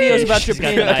 billion she's- videos about she's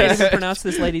Japan. got I can't nice. even pronounce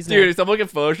this lady's name. Dude, someone can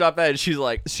Photoshop that, and she's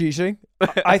like, Xi.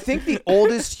 I think the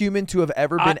oldest human to have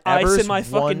ever been Ice ever in my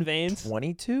fucking veins.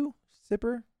 122.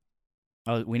 Zipper.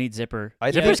 Oh, we need Zipper.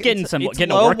 I Zipper's think getting It's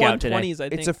getting a low workout today. 120s, I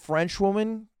think. It's a French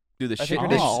woman. dude, the I shit.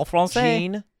 think her Oh, name's Francais.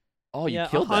 Jean. Oh, you yeah,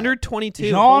 killed that. 122.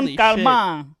 Jean Holy shit.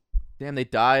 Calment. Damn, they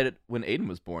died when Aiden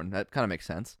was born. That kind of makes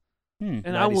sense.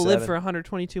 And I will live 97. for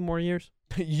 122 more years.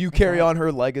 You carry on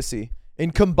her legacy.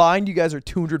 And combined, you guys are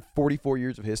 244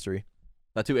 years of history.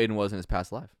 That's who Aiden was in his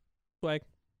past life. Like,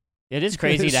 It is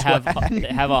crazy to have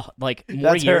a like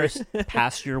more That's her. years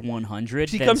past your 100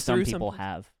 She than comes some through people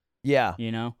sometimes. have. Yeah.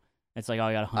 You know, it's like, oh,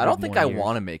 I got 100. I don't think more I years.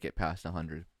 want to make it past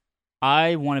 100.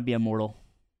 I want to be immortal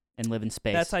and live in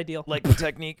space. that's ideal. Like the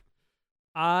technique.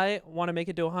 I want to make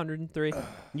it to 103.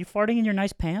 You farting in your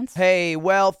nice pants? Hey,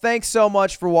 well, thanks so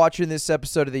much for watching this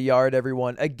episode of The Yard,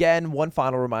 everyone. Again, one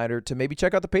final reminder to maybe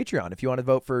check out the Patreon. If you want to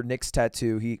vote for Nick's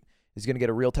tattoo, he is going to get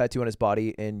a real tattoo on his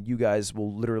body, and you guys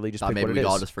will literally just Thought pick maybe what we it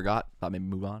all is. just forgot. Thought maybe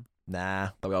move on. Nah.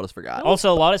 Thought we all just forgot.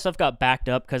 Also, a lot of stuff got backed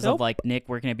up because Nope. of like Nick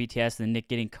working at BTS and Nick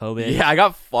getting COVID. Yeah, I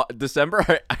got December.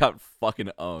 I got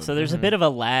fucking owned. So there's a bit of a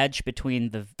lag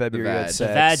between the February The at vag. the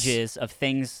sex. vages of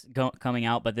things coming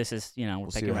out, but this is, we're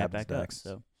We'll see picking what right happens back next.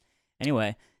 up. So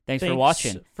anyway, thanks for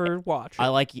watching. For watching. I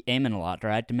like aiming a lot,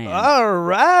 right? Demand. All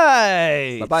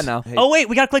right. Bye-bye now. Hey, Oh wait,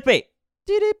 we got clickbait.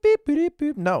 beep, beep, beep,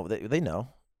 beep. No, they know.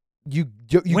 you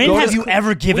When go have to you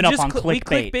ever given up on We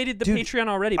clickbait? clickbaited the Dude, Patreon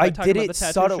already by I talking did about it the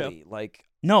tattoo subtly. show. Like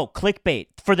No, clickbait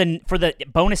for the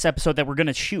bonus episode that we're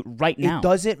gonna shoot right now. it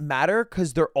doesn't matter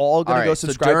because they're all gonna All go right, so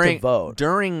subscribe to vote.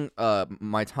 During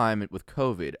my time with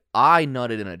COVID, I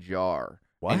nutted in a jar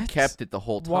and What? kept it the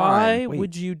whole time. Why Wait.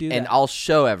 would you do And that? I'll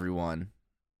show everyone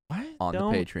What? on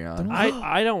Don't- the Patreon. don't-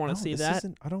 I don't want No, to see this that.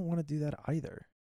 isn't- I don't want to do that either.